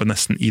i kampen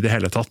nesten i det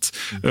hele tatt.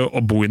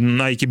 Og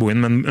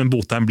men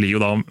Botheim blir jo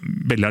da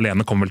veldig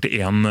alene, kommer vel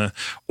til en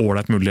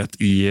ålreit mulighet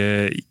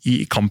i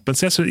kampen.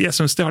 Så jeg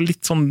synes de har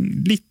litt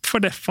for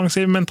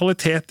defensiv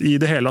mentalitet i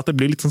det hele, at det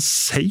blir litt sånn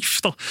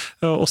safe da,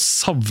 og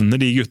savner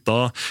de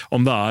gutta,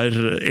 om det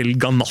er El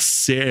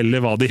Ganassi eller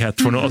hva de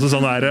heter for noe, altså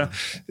sånn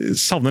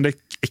savner det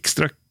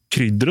ekstra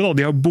krydderet da,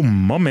 de har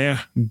bomma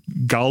med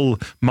Gall,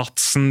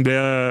 Madsen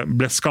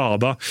ble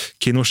skadet,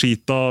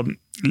 Kinoshita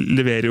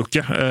leverer jo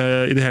ikke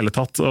i det hele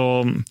tatt,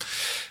 og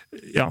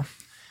ja.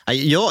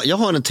 Jag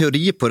har en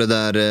teori på det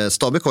där.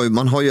 Stabæk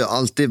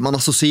man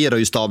associerar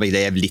ju Stabæk,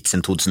 det är lite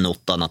sen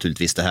 2008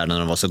 naturligtvis det här när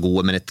de var så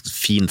goda, men ett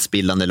fint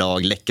spillande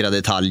lag, läckra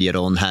detaljer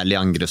och en härlig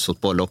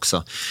angreppsfotboll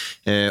också.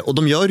 Och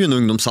de gör ju en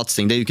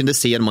ungdomssatsning, det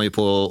ser man ju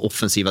på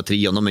offensiva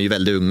trion, de är ju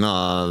väldigt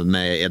unga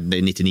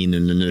med 99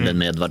 nu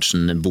med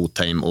Edvardsen,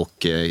 Botheim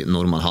och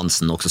Norman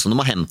Hansen också som de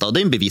har hämtat, och det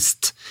är en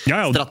bevisst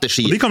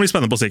strategi. Och det kan bli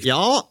spännande på sikt.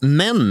 Ja,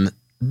 men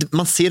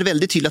man ser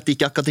väldigt tydligt att det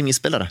inte är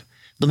akademispelare.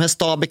 de här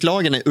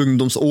Stabæk-lagen i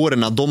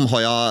ungdomsårena,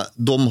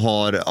 de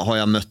har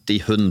jag mött i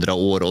 100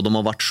 år och de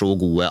har varit så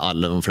goda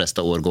alla de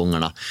flesta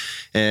årgångarna.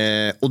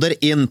 Och det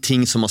är en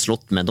ting som har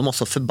slått med, de har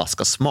så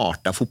förbaskat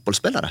smarta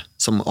fotbollsspelare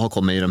som har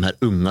kommit i de här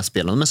unga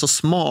spelarna. De är så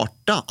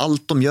smarta,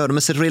 allt de gör, de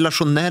är så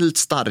relationellt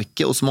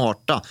starka och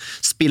smarta,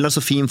 spelar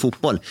så fin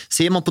fotboll.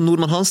 Ser man på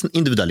Norman Hansen,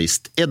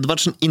 individualist,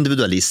 Edvardsen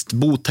individualist,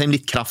 Botheim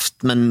lite kraft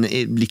men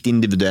lite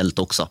individuellt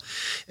också.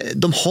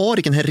 De har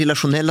inte den här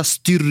relationella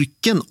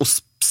styrken och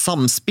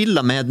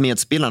samspilla med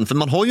medspelaren, för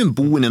man har ju en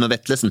Boinen och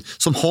Vettlesen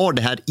som har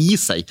det här i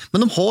sig,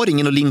 men de har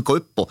ingen att linka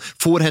upp på,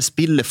 får det här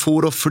spillet,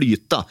 får att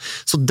flyta.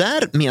 Så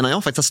där menar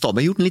jag faktiskt att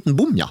Stabæk har gjort en liten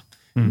bom, ja.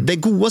 Det är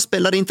goda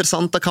spelare,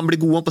 intressanta, kan bli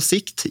goda på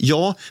sikt,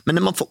 ja, men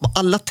när man får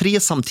alla tre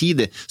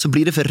samtidigt så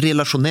blir det för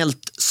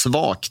relationellt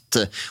svagt,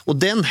 och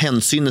den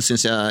hänsynen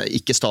syns jag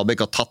inte Stabæk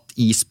har tagit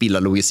i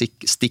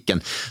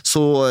spelarlogistiken.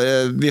 Så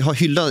jag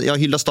har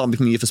hyllat Stabæk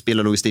mycket för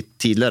spelarlogistik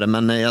tidigare,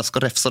 men jag ska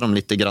räfsa dem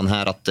lite grann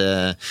här att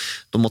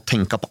de måste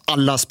tänka på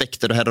alla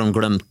aspekter, och här har de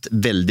glömt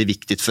väldigt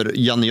viktigt, för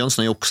Janne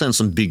Jönsson är också en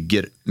som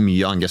bygger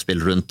mycket angreppsspel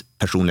runt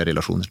personliga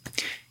relationer.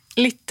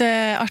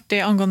 Lite artig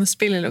angående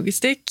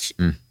spillelogistikk.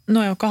 Nå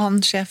er jo ikke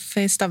han sjef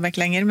i Stabæk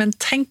lenger, men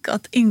tenk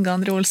at Inge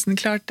André Olsen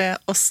klarte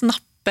å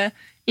snappe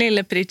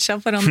Lille Pritja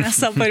foran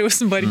nesa på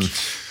Rosenborg.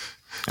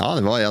 Ja,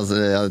 det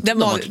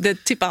var det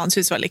typ han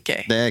synes var litt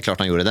gøy. Det är klart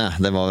han gjorde det.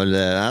 Det var väl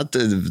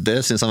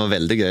det syns han var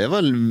väldigt gøy.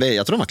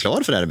 Jag tror han var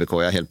klar för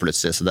RBK helt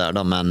plötsligt så där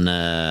då, men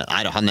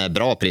nej, han är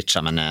bra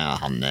Pritja, men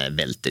han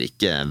välter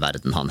inte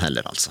världen han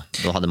heller alltså.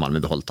 Då hade Malmö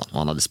behållit han och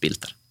han hade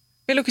spilt där.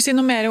 Vil dere si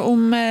noe mer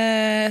om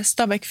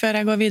Stabæk før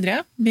jeg går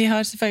videre? Vi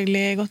har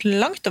selvfølgelig gått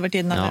langt over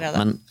tiden allerede.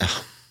 Ja, men, ja.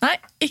 Nei,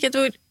 ikke et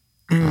ord.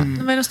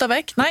 Noe mer om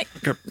Stabæk? Nei,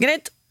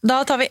 greit.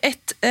 Da tar vi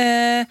et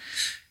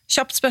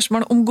kjapt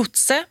spørsmål om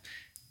godset.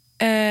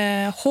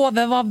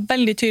 HV var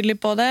veldig tydelig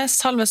på det.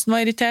 Salvesen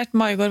var irritert,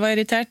 Maigård var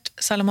irritert,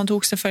 selv om han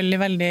tok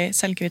selvfølgelig veldig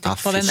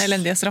selvkritikk på den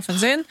elendige straffen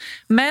sin.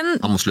 Men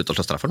han må slutte å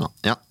slå straffer nå.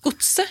 Ja.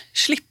 Godset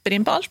slipper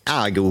inn på alt.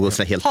 Ja,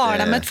 godset er helt... Har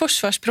de et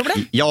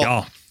forsvarsproblem? Ja.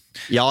 Ja.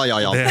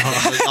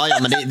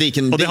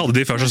 Men och det hade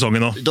de för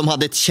säsongen också. De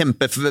hade ett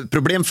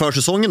kämpeproblem för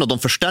säsongen och de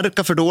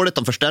förstärker för dåligt,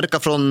 de förstärker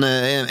från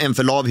en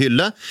för lav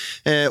hylla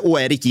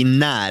och är inte i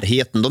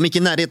närheten. De är inte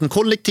i närheten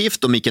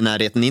kollektivt, de är inte i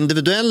närheten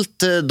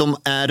individuellt. De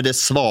är det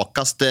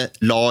svagaste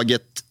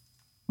laget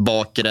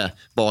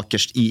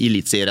bakerst i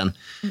elitserien.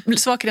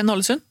 Svagare än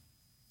Ålesund?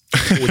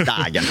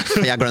 Dagen.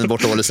 Jag glömde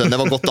bort Ålesund. Det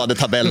var gott att ha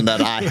tabellen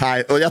där.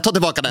 Nej. Och jag tar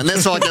tillbaka den.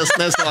 Den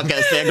svagaste.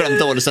 Jag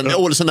glömde Ålesund.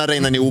 Ålesund är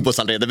redan i Obos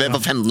allerede. Det var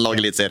 15 lag i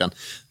elitserien.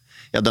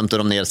 Jag dömde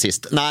dem ner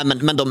sist. Nej,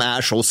 men de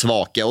är så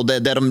svaga. Och det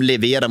de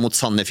levererar mot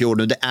Sandefjord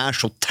nu, det är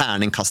så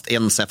tärningkast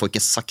en, så jag får inte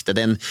sagt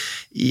det.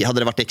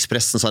 Hade det varit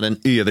Expressen så hade en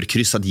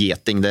överkryssad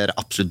geting. Det är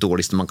absolut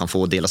dåligast man kan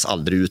få, delas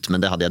aldrig ut.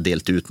 Men det hade jag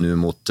delt ut nu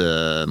mot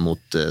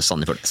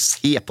Sandefjord.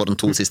 Se på de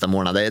 2 sista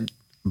månaderna. Det är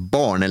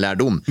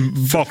barnelærdom.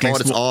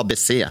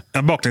 ABC.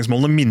 Ja,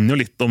 baklengsmålene minner jo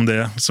litt om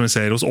det som vi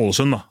ser hos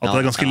Ålesund. At det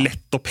er ganske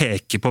lett å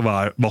peke på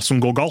hva som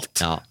går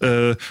galt.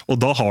 Og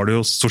da har du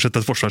jo stort sett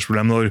et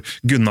forsvarsproblem når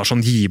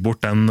Gunnarsson gir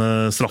bort den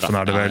straffen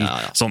er det vel.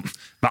 Sånn,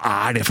 hva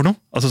er det for noe?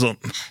 Altså sånn...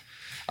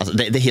 Alltså,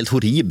 det är helt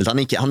horribelt.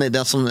 Han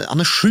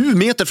är 7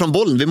 meter från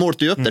bollen. Vi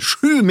målte ju upp det.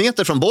 7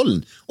 meter från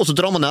bollen. Och så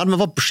drar man ner. Men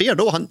vad sker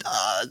då?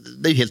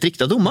 Det är ju helt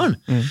riktigt av domaren.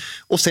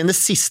 Och sen det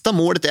sista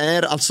målet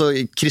är alltså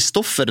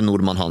Kristoffer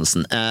Norman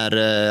Hansen.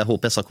 Är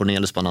HPS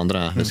Cornelius på den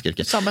andra.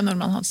 Sabba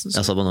Norman Hansen.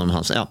 Ja, Sabba Norman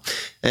Hansen, ja.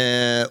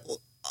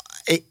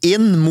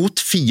 1 mot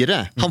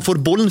 4. Han får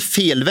bollen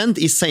felvänd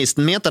i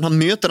 16 meter. Han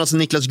möter alltså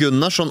Niklas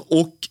Gunnarsson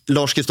och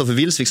Lars-Kristoffer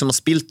Wilsvik som har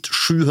spilt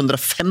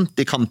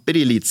 750 kamper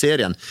i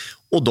elitserien.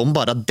 Och de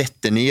bara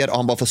detter ner och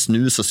han bara får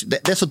snus. Och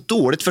det är så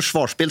dåligt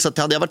försvarsspel så att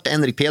hade jag varit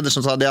Henrik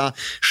Pedersen så hade jag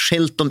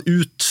skällt dem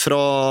ut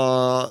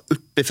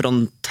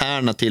uppifrån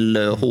tärna till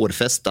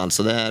hårfästa.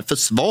 Alltså det är för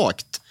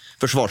svagt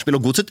försvarsspel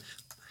och godset.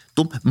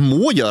 De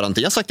må göra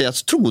någonting. Jag har sagt det,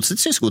 jag tror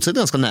godset är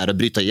ganska nära att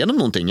bryta igenom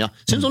någonting. Jag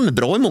syns de är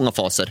bra i många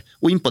faser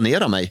och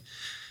imponerar mig.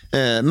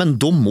 Men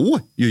de må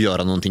ju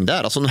göra någonting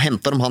där. Alltså de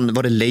hämtar han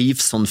var det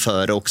Leifsson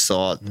före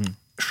också.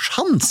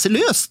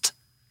 Chanslöst.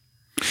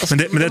 Men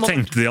det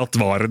tenkte de at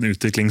var en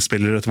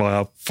utviklingsspiller, etter hva jeg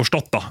har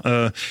forstått da.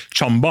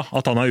 Chamba,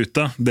 at han er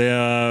ute, det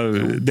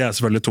er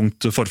selvfølgelig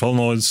tungt forfall.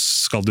 Nå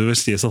skal det jo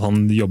sies at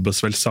han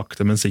jobbes vel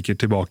sakte, men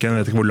sikkert tilbake. Jeg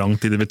vet ikke hvor lang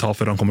tid det vil ta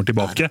før han kommer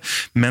tilbake.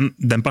 Men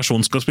den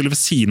personen skal spille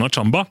ved siden av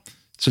Chamba,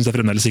 synes jeg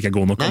fremdeles ikke er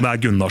god nok. Om det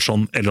er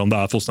Gunnarsson eller om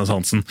det er Fosnes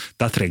Hansen,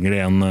 der trenger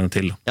de en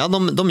til. Ja,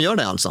 de gör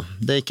det alltså.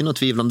 Det är inte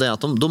något tvivel om det,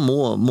 att de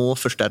må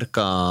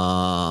förstärka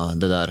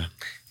det där.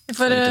 Vi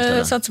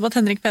får satse på at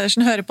Henrik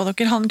Pedersen hører på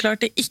dere. Han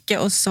klarte ikke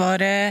å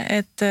svare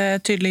et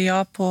tydelig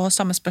ja på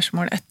samme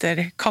spørsmål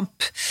etter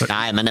kamp.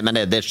 Nej, men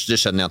det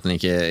skjønner jeg at han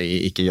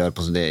ikke gjør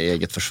på det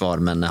eget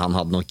forsvar, men han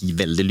hadde nok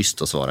veldig lyst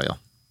til å svare ja.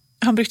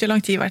 Han brukte lang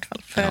tid i hvert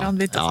fall, før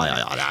han bytte.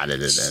 Ja, det.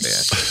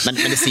 Men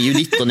det ser ju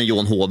lite när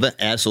Johan Hove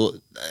är så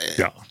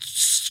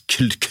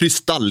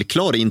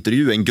kristallklar i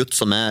intervju, en gutt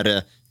som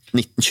är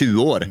 19-20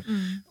 år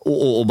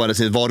och bara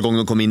var gång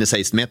de kommer in i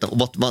 16 meter.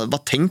 Och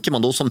vad tänker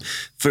man då som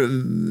för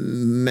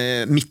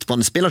med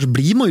mittbanespelare så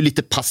blir man ju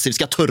lite passiv,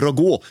 ska törra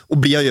gå och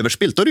blir jag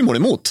överspilt då är det mål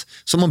emot.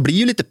 Så man blir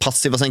ju lite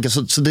passiv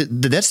så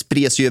det där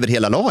spres ju över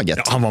hela laget.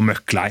 Ja, han var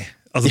møkklei.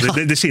 Altså,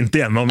 det skinte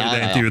igjennom i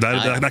det intervjuet der.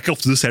 Det er ikke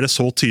ofte du ser det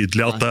så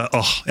tydelig at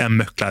jeg er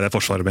møkklei det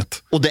forsvaret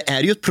mitt. Och det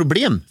är ju ett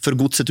problem för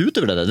godset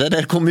utöver det.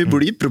 Det kommer ju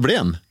bli ett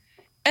problem.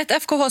 Et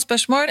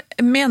FKH-spørsmål.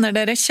 Mener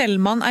dere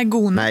Kjellmann er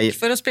god nok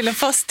for å spille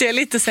fast i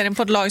eliteserien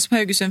på et lag som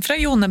Haugesund fra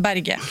Jone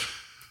Berge?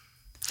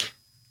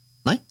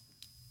 Nej.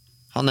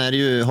 Han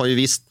har ju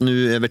visst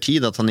nu över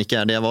tid att han inte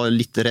är det. Jag var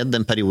lite rädd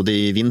en period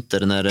i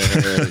vinter när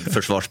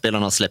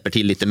försvarsspelarna släpper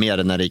till lite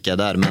mer när det inte är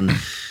där. Men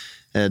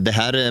det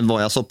här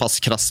var jag så pass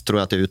krass tror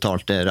jag att jag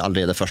uttalt det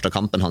allerede första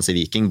kampen hans i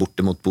Viking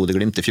borte mot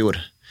Bodø/Glimt i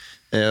fjor.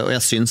 Och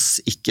jag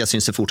syns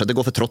det fortsatt. Det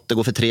går för trått, det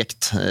går för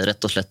tregt.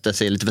 Rätt och slett, det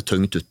ser lite för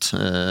tungt ut.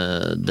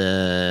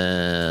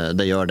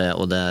 Det gör det,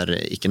 och det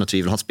är inte något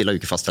tvivel. Han spelar ju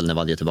inte fast när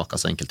Vadje är tillbaka,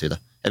 så enkelt är det.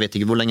 Jag vet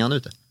inte hur länge han är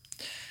ute.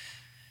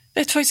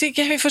 Vet faktisk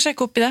ikke, vi får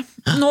sjekke opp i det.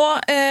 Nå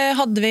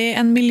hadde vi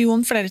 1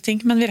 million flere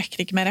ting, men vi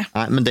rekker ikke mer.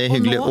 Nej, men det är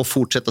hyggligt att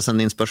fortsätta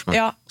sända in spørsmål.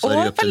 Ja, og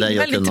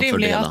veldig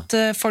trivelig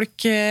at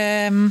folk,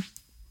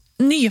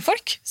 nye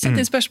folk setter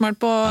inn spørsmål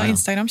på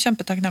Instagram.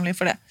 Kjempetakknemlig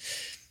for det.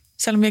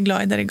 Selv om vi er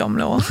glad i dere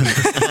gamle også.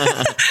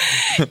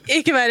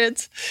 Ikke vær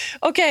redd.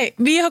 Ok,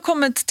 vi har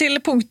kommet til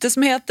punktet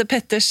som heter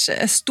Petters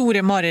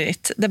store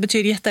mareritt. Det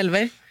betyr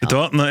gjettelver. Vet du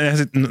hva? Jeg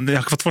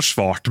har ikke fått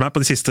forsvart meg på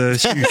de siste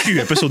 20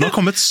 episodene. Det har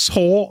kommet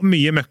så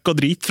mye møkk og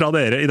drit fra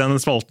dere i denne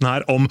spalten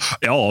her om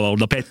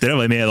da Petter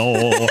var med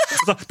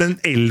da. Den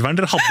elveren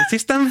dere hadde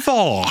sist, den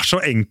var så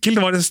enkel.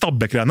 Det var det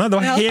Stabæk-greiene. Det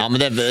var helt... Ja, men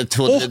det...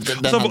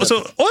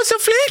 så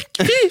flink!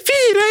 4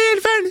 i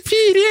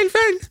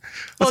elveren!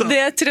 Og det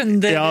er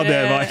trønder... Ja,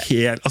 det var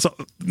helt...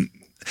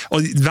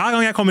 Og hver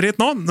gang jeg kommer hit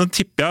nå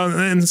tipper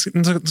jeg,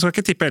 skal jeg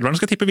ikke tippe elveren,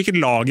 skal jeg tippe hvilket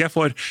lag jeg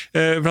får.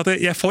 For at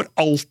jeg får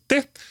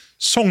alltid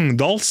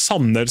Sogndal,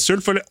 Sandnes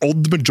Ulf eller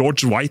Odd med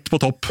George White på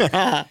topp.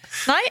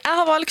 Nei, jeg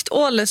har valgt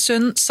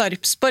Ålesund,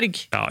 Sarpsborg.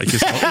 Ja, ikke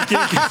sant.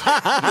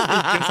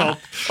 Ikke sant.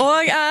 Og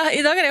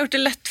i dag har jeg gjort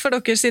det lett for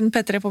dere siden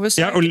Petter er på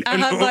besøk. Ja,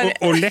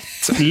 og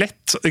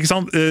lett, ikke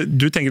sant?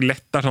 Du tenker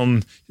lett er sånn,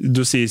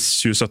 du sier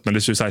 2017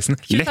 eller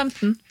 2016.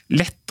 2015.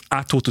 Lett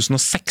er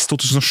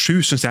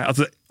 2006-2007, synes jeg.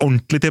 Altså,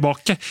 ordentlig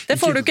tilbake. Det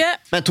får du ikke.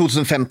 Men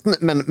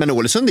 2015, men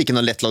Ålesund er ikke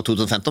noe lettlag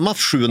 2015. De har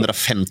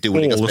 750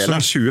 olika spelare.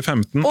 Ålesund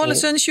 2015.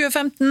 Ålesund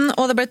 2015,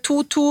 og det ble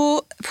 2-2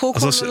 på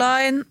Color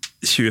Line.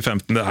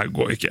 2015, det her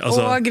går ikke.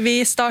 Altså. Og vi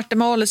starter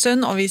med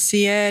Ålesund, og vi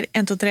sier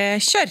 1, 2, 3,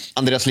 kjør!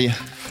 Andreas Lie.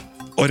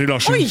 Orri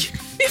Larsen. Oi,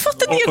 vi har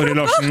fått en nye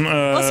klokka!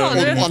 Hva sa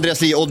du? Andreas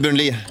Lie, Oddbjørn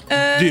Lie.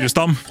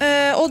 Dyrestam.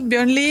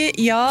 Oddbjørn Lie,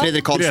 ja.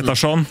 Fredrik Karlsen.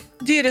 Gretarsson.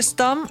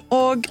 Dyrestam,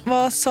 og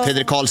hva sa...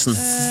 Fredrik Karlsen.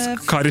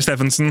 Kari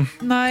Steffensen.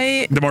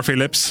 Nei. DeMar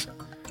Phillips.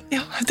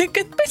 Ja, det er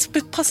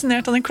ikke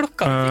passionert av den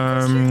klokka.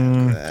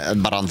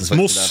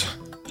 Moss.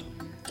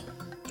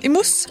 I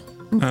Moss?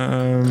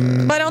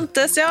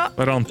 Barantes, ja.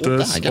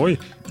 Barantes, oi.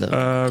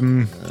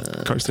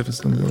 Kari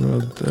Steffensen.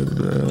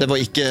 Det var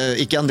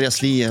ikke Andreas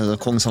Lie,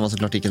 Kongshamn var så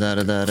klart ikke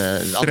der.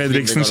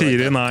 Fredriksen,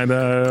 Kiri, nei, det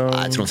er jo...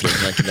 Nei, jeg tror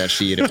Fredrik var ikke der,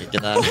 Kiri var ikke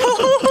der.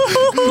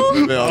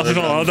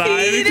 Det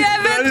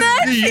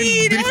er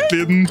nye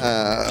drittlyden.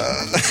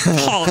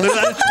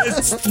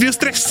 Vi er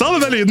stresset med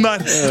den lyden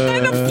der. Nei,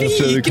 da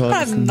fliker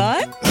pennen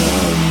der.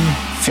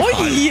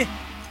 Oi!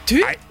 Du?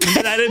 Nei,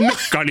 det der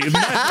møkkalyden der.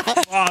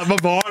 Hva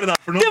var det der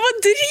for noe? Det var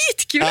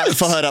dritkult! Ja,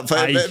 få høre.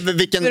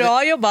 Bra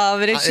jobba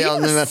av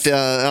regien.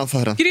 Ja, få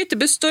høre.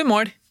 Grytebuss stod i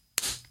mål.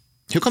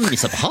 Hur kan du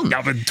missa på han?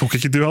 Ja, men tok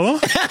ikke du han da?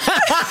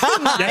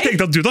 Jeg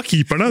tenkte at du tar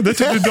keeperne. Du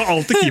har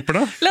alltid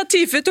keeperne.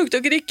 Latifi tok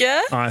dere ikke.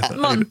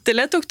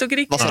 Mantele tok dere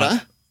ikke. Hva sa det?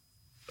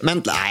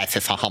 Men, nei,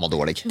 for faen, han var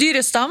dårlig.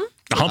 Dyrestam.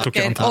 Ja, han tok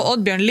ikke han. Og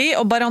Oddbjørn Lie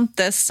og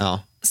Barantes. Ja.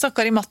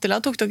 Sakari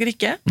Mattila tok dere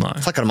ikke.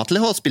 Sakari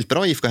Mattila har spilt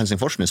bra i IFK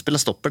Helsingfors nu.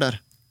 Spiller stopper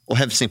der. Og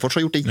Helsingfors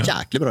har gjort det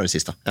jäkligt bra det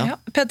sista. Ja.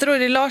 Petter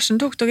Orri Larsen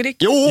tok dere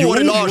ikke. Jo,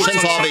 Orri Larsen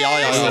sa vi. Ja,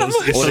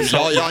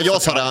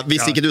 jag sa det.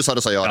 Hvis ikke du sa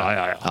det, så gjør det.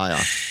 Ja.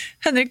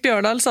 Henrik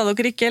Bjørdal sa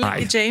dere ikke.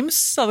 Eller James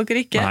sa dere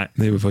ikke. Nei,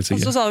 det gjorde faktisk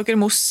ikke. Og så sa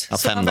dere Moss. Ja,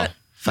 5 da.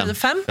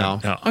 5?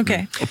 Ja.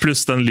 Okay. Og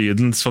pluss den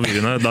lyden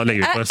forvirrende, da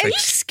legger vi på 6. Jeg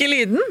elsker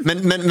lyden! Men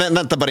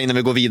vänta bara innan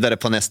vi går vidare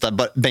på nästa.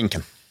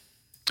 Bänken.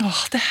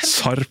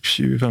 Sarp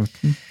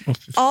 2015.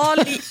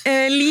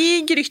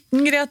 Li,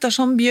 Grytten,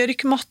 Gretarsson,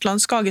 Bjørk, Matland,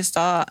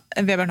 Skagestad,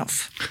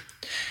 Webernhoff.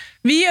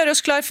 Vi gjør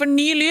oss klar for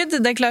ny lyd.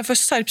 Det er klar for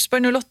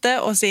Sarpsborg 08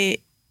 og si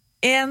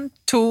 1,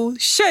 2,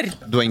 kjør!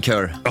 Dwayne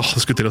Kerr.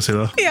 Jeg skulle til å si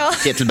det. Ja.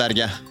 Kjetil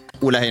Berge.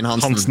 Ole Hein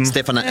Hansen.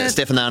 Stefan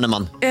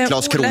Ernemann.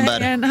 Claes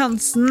Kronberg. Ole Hein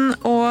Hansen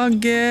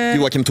og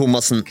Joakim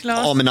Thomassen.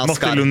 Amin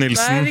Askar. Martin Lund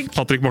Nilsen.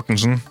 Patrick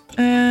Mortensen.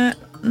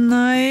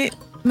 Nei,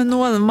 men nå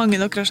er det mange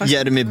dere har sagt.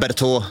 Jeremy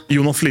Berthaud.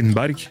 Jonas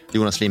Lindberg.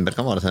 Jonas Lindberg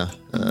kan være det.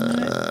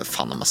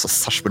 Faen, masse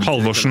Sarsborg.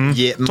 Halvorsen.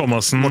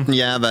 Thomassen. Morten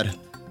Jæver.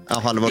 Ja,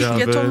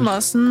 ikke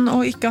Thomassen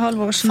og ikke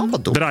Halvorsen.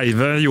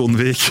 Breive,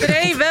 Jonvik.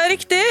 Breive,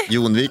 riktig.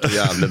 Jonvik,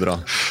 jævlig bra.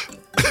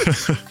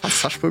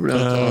 Sarpsborg ble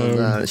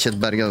Kjell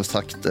Berge har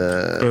sagt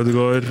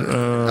Ødegaard.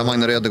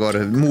 Magnar Ødegaard.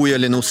 Moje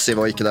Linossi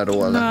var ikke der da,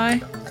 eller? Nei.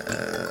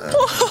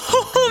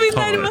 Vi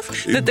nærmer oss.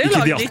 Dette Ikke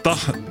laget ditt.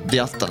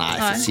 Diatta, nei,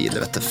 for side,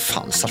 vet du.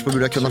 Faen, Sarpsborg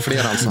burde jeg kunne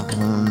flere, altså.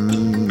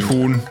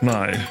 Horn,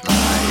 nei.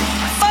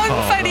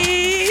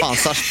 Ferdig! Faen,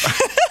 Sarpsborg.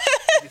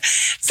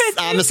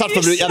 Nej, men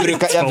Sarpsborg, jag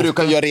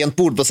brukar göra rent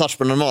bord på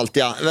Sarpsborg normalt,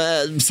 ja.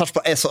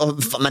 Sarpsborg är så,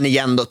 men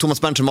igen då,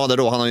 Thomas Berntsen var det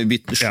då, han har ju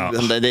bytt,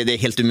 det är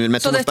helt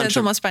umuligt. Så dette er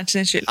Thomas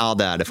Berntsen skyld? Ja,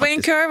 det är det Wayne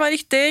faktiskt. Kerr var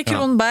riktig,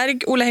 Kronberg,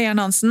 Ole Heieren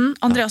Hansen,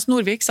 Andreas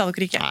Norvik sa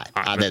dere ikke. Nej,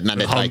 men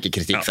det tar jag inte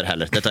kritik för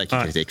heller. Det tar jag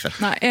inte kritik för.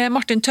 Nei,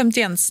 Martin Tømt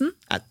Jensen.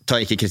 Nej, tar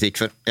jag inte kritik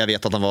för. Jag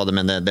vet att han var det,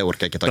 men det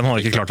orkar jag inte ta. Den har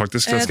jeg ikke klart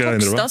faktisk, det skal jeg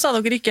innrømme. Tokstad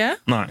sa dere ikke.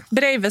 Nei.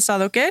 Breive sa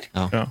dere.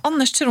 Ja.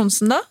 Anders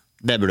Tronsen da?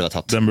 Det burde jag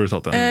ha tatt. Den burde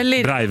tatt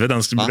det. Breive,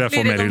 den burde jeg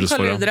få mer hyllest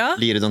for. Ja.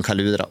 Liridon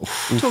Kaludra.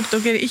 Tok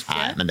dere ikke.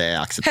 Nej, men det är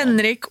acceptabelt.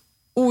 Henrik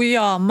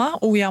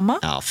Oyama.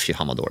 Ja, fy,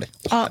 han var dårlig.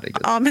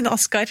 Amin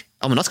Askar.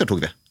 Ja, men Askar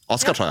tog vi.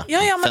 Askar sa jag.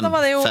 Ja, men da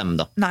var det jo... 5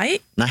 då. Nei,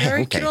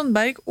 Erik okej.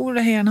 Kronberg,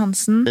 Ole Heieren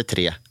Hansen. Det är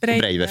 3.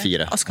 Breive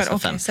 4. Askar,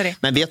 alltså okej, sorry.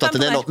 Men vet du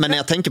att men när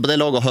jag tänker på det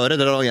laget och höra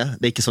det laget,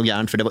 det är inte så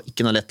gärnt för det var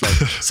inte något lätt lag.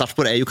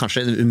 Sarpsborg är ju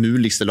kanske de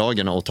umuligste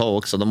lagarna att ta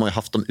också. De har ju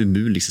haft de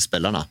umuligste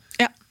spelarna.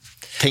 Ja.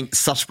 Tänk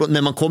Sarpsborg,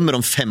 när man kommer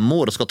om 5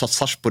 år och ska ta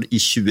Sarpsborg i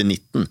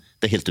 2019,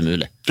 det är helt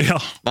umuligt.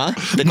 Ja. Va?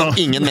 Det kan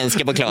ingen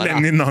människa på klara.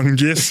 Lenny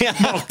Nangis,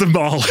 Marte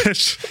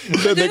Balers.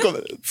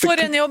 For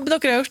en jobb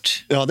dere har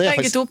gjort. Ja, det er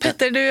Begge faktisk... to.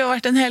 Petter, du har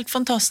vært en helt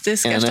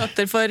fantastisk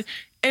erstatter for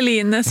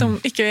Eline, som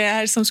ikke er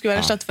her, som skulle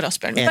være erstatter for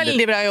Asbjørn.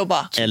 Veldig bra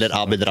jobba. Eller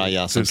Abid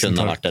Raja, som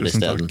kunde ha vært der i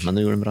stedet. Men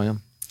det gjorde en bra jobb.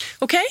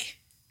 Ok,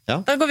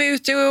 Ja. Da går vi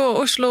ut i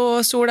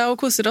Oslo-sola og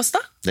koser oss da.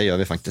 Det gjør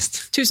vi faktisk.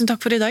 Tusen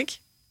takk for i dag.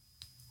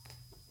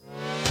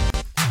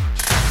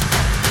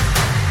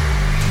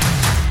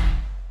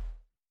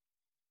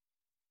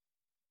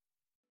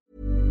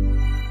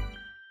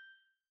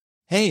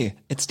 Hey,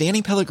 it's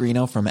Danny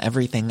Pellegrino from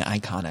Everything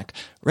Iconic.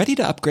 Ready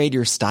to upgrade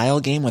your style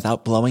game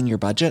without blowing your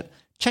budget?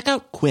 Check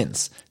out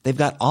Quince. They've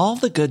got all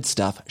the good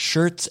stuff,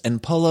 shirts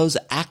and polos,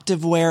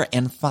 activewear,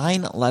 and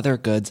fine leather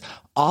goods,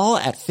 all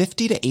at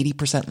 50 to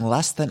 80%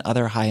 less than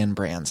other high-end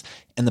brands.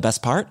 And the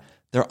best part?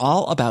 They're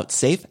all about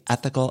safe,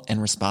 ethical,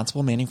 and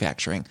responsible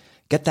manufacturing.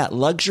 Get that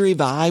luxury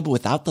vibe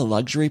without the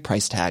luxury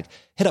price tag.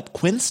 Hit up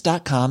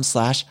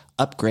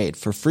quince.com/upgrade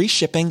for free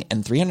shipping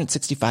and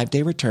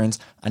 365-day returns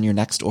on your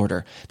next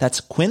order.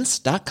 That's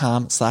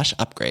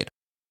quince.com/upgrade.